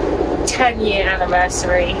Ross's 10-year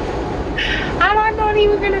anniversary. And I'm not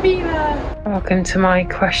even going to be there. Welcome to my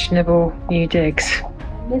questionable new digs.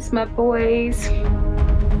 I miss my boys.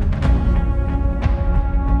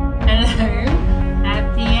 Hello.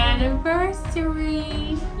 Happy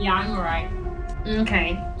anniversary. Yeah, I'm alright.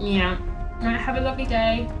 Okay, yeah. Right, have a lovely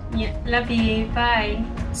day. Yeah, love you. Bye.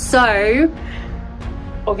 So,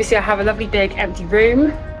 obviously I have a lovely big empty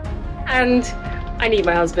room and I need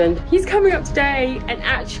my husband. He's coming up today and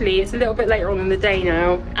actually it's a little bit later on in the day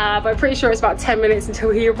now, but I'm pretty sure it's about 10 minutes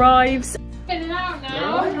until he arrives. Get it out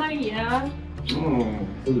now. Hiya.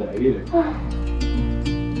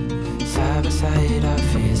 Side by side, our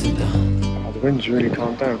fears are done. Oh, the wind's really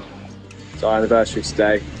calmed down. It's our anniversary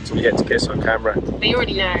today, so we get to kiss on camera. They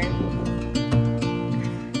already know.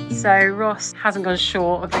 So Ross hasn't gone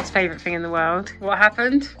short of his favourite thing in the world. What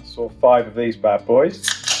happened? I saw 5 of these bad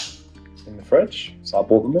boys in the fridge, so I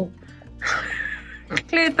bought them all.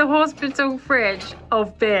 Cleared the hospital fridge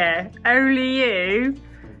of beer. Only you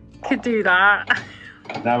could do that.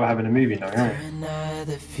 Now we're having a movie night, aren't we?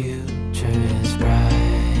 The future is bright.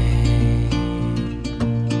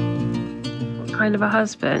 What kind of a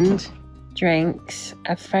husband drinks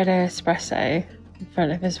a Freddo espresso in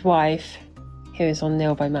front of his wife who is on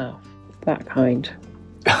nil by mouth? That kind.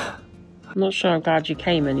 I'm not sure I'm glad you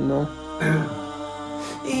came anymore.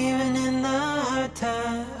 Even in the hard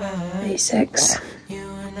times, Day 6. you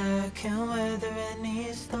and I can weather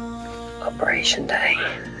any storm. Operation day.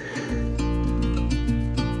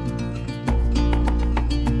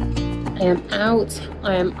 I am out,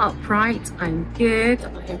 I am upright, I'm good,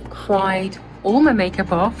 I have cried all my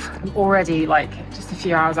makeup off. I'm already like just a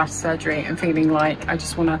few hours after surgery and feeling like I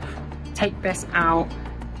just want to take this out,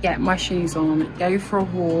 get my shoes on, go for a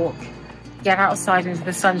walk, get outside into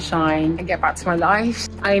the sunshine and get back to my life.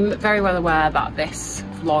 I'm very well aware that this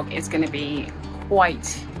vlog is going to be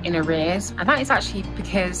quite in arrears, and that is actually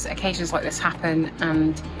because occasions like this happen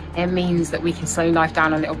and it means that we can slow life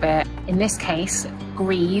down a little bit. In this case,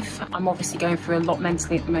 grief. I'm obviously going through a lot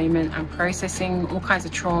mentally at the moment and processing all kinds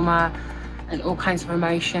of trauma and all kinds of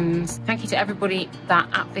emotions. Thank you to everybody that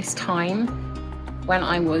at this time, when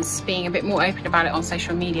I was being a bit more open about it on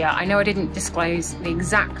social media, I know I didn't disclose the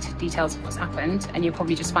exact details of what's happened and you're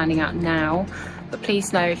probably just finding out now, but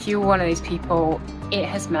please know if you're one of those people, it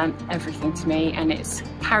has meant everything to me and it's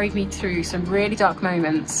carried me through some really dark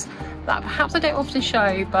moments that perhaps I don't often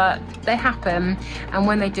show, but they happen, and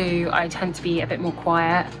when they do I tend to be a bit more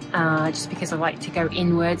quiet, just because I like to go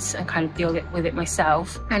inwards and kind of deal with it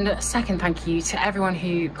myself. And a second thank you to everyone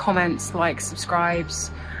who comments, likes, subscribes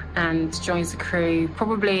and joins the crew,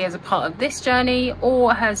 probably as a part of this journey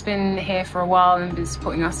or has been here for a while and been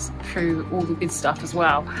supporting us through all the good stuff as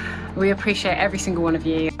well. We appreciate every single one of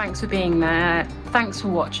you. Thanks for being there, thanks for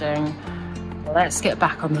watching. Let's get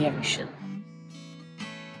back on the ocean.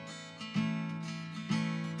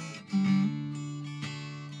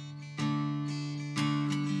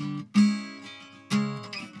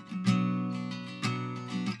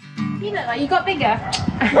 You look like you got bigger.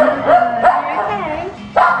 Okay.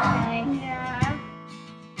 Yeah.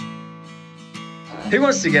 Who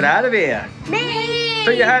wants to get out of here? Me!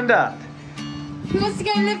 Put your hand up. Who wants to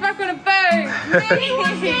go and live back on a boat? Me!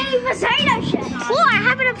 Wants to eat potato chips. What? I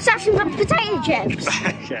have an obsession with potato chips.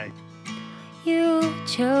 Okay. You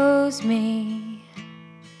chose me,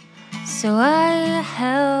 so I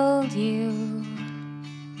held you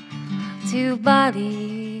two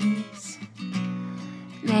bodies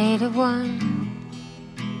made of one.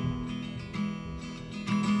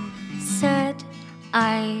 Said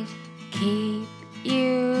I'd keep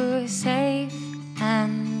you safe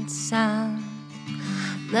and sound.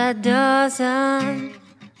 That doesn't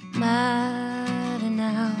matter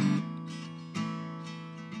now.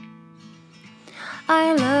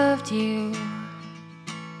 I loved you,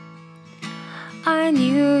 I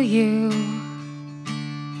knew you,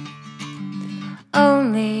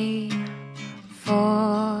 only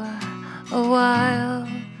for a while.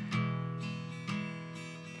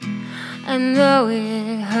 And though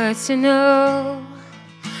it hurts to know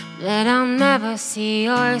that I'll never see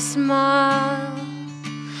your smile,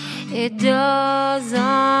 it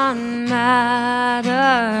doesn't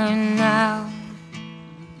matter now.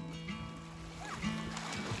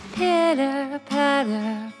 Pitter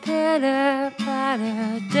patter, pitter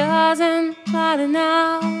patter, doesn't matter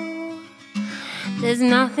now. There's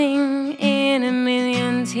nothing in a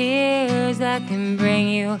million tears that can bring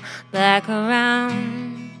you back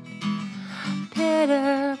around.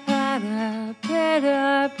 Pitter patter,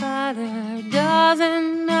 pitter patter,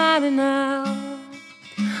 doesn't matter now.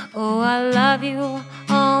 Oh, I love you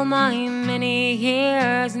all my many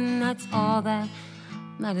years, and that's all that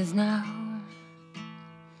matters now.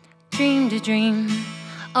 Dream to dream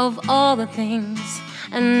of all the things,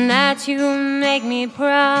 and that you make me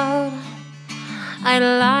proud. I'd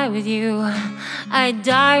lie with you, I'd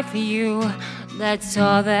die for you, that's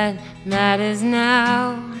all that matters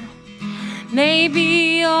now.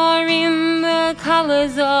 Maybe you're in the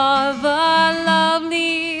colors of a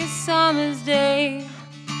lovely summer's day.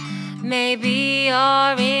 Maybe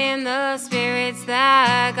you're in the spirits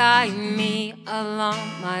that guide me along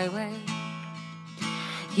my way.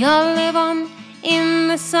 You'll live on in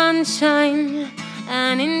the sunshine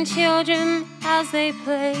and in children as they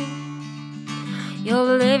play.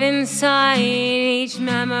 You'll live inside each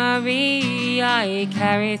memory I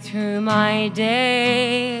carry through my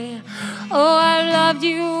day. Oh, I loved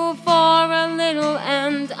you for a little,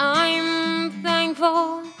 and I'm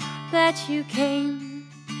thankful that you came.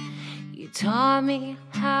 You taught me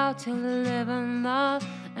how to live and love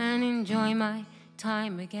and enjoy my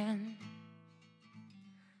time again.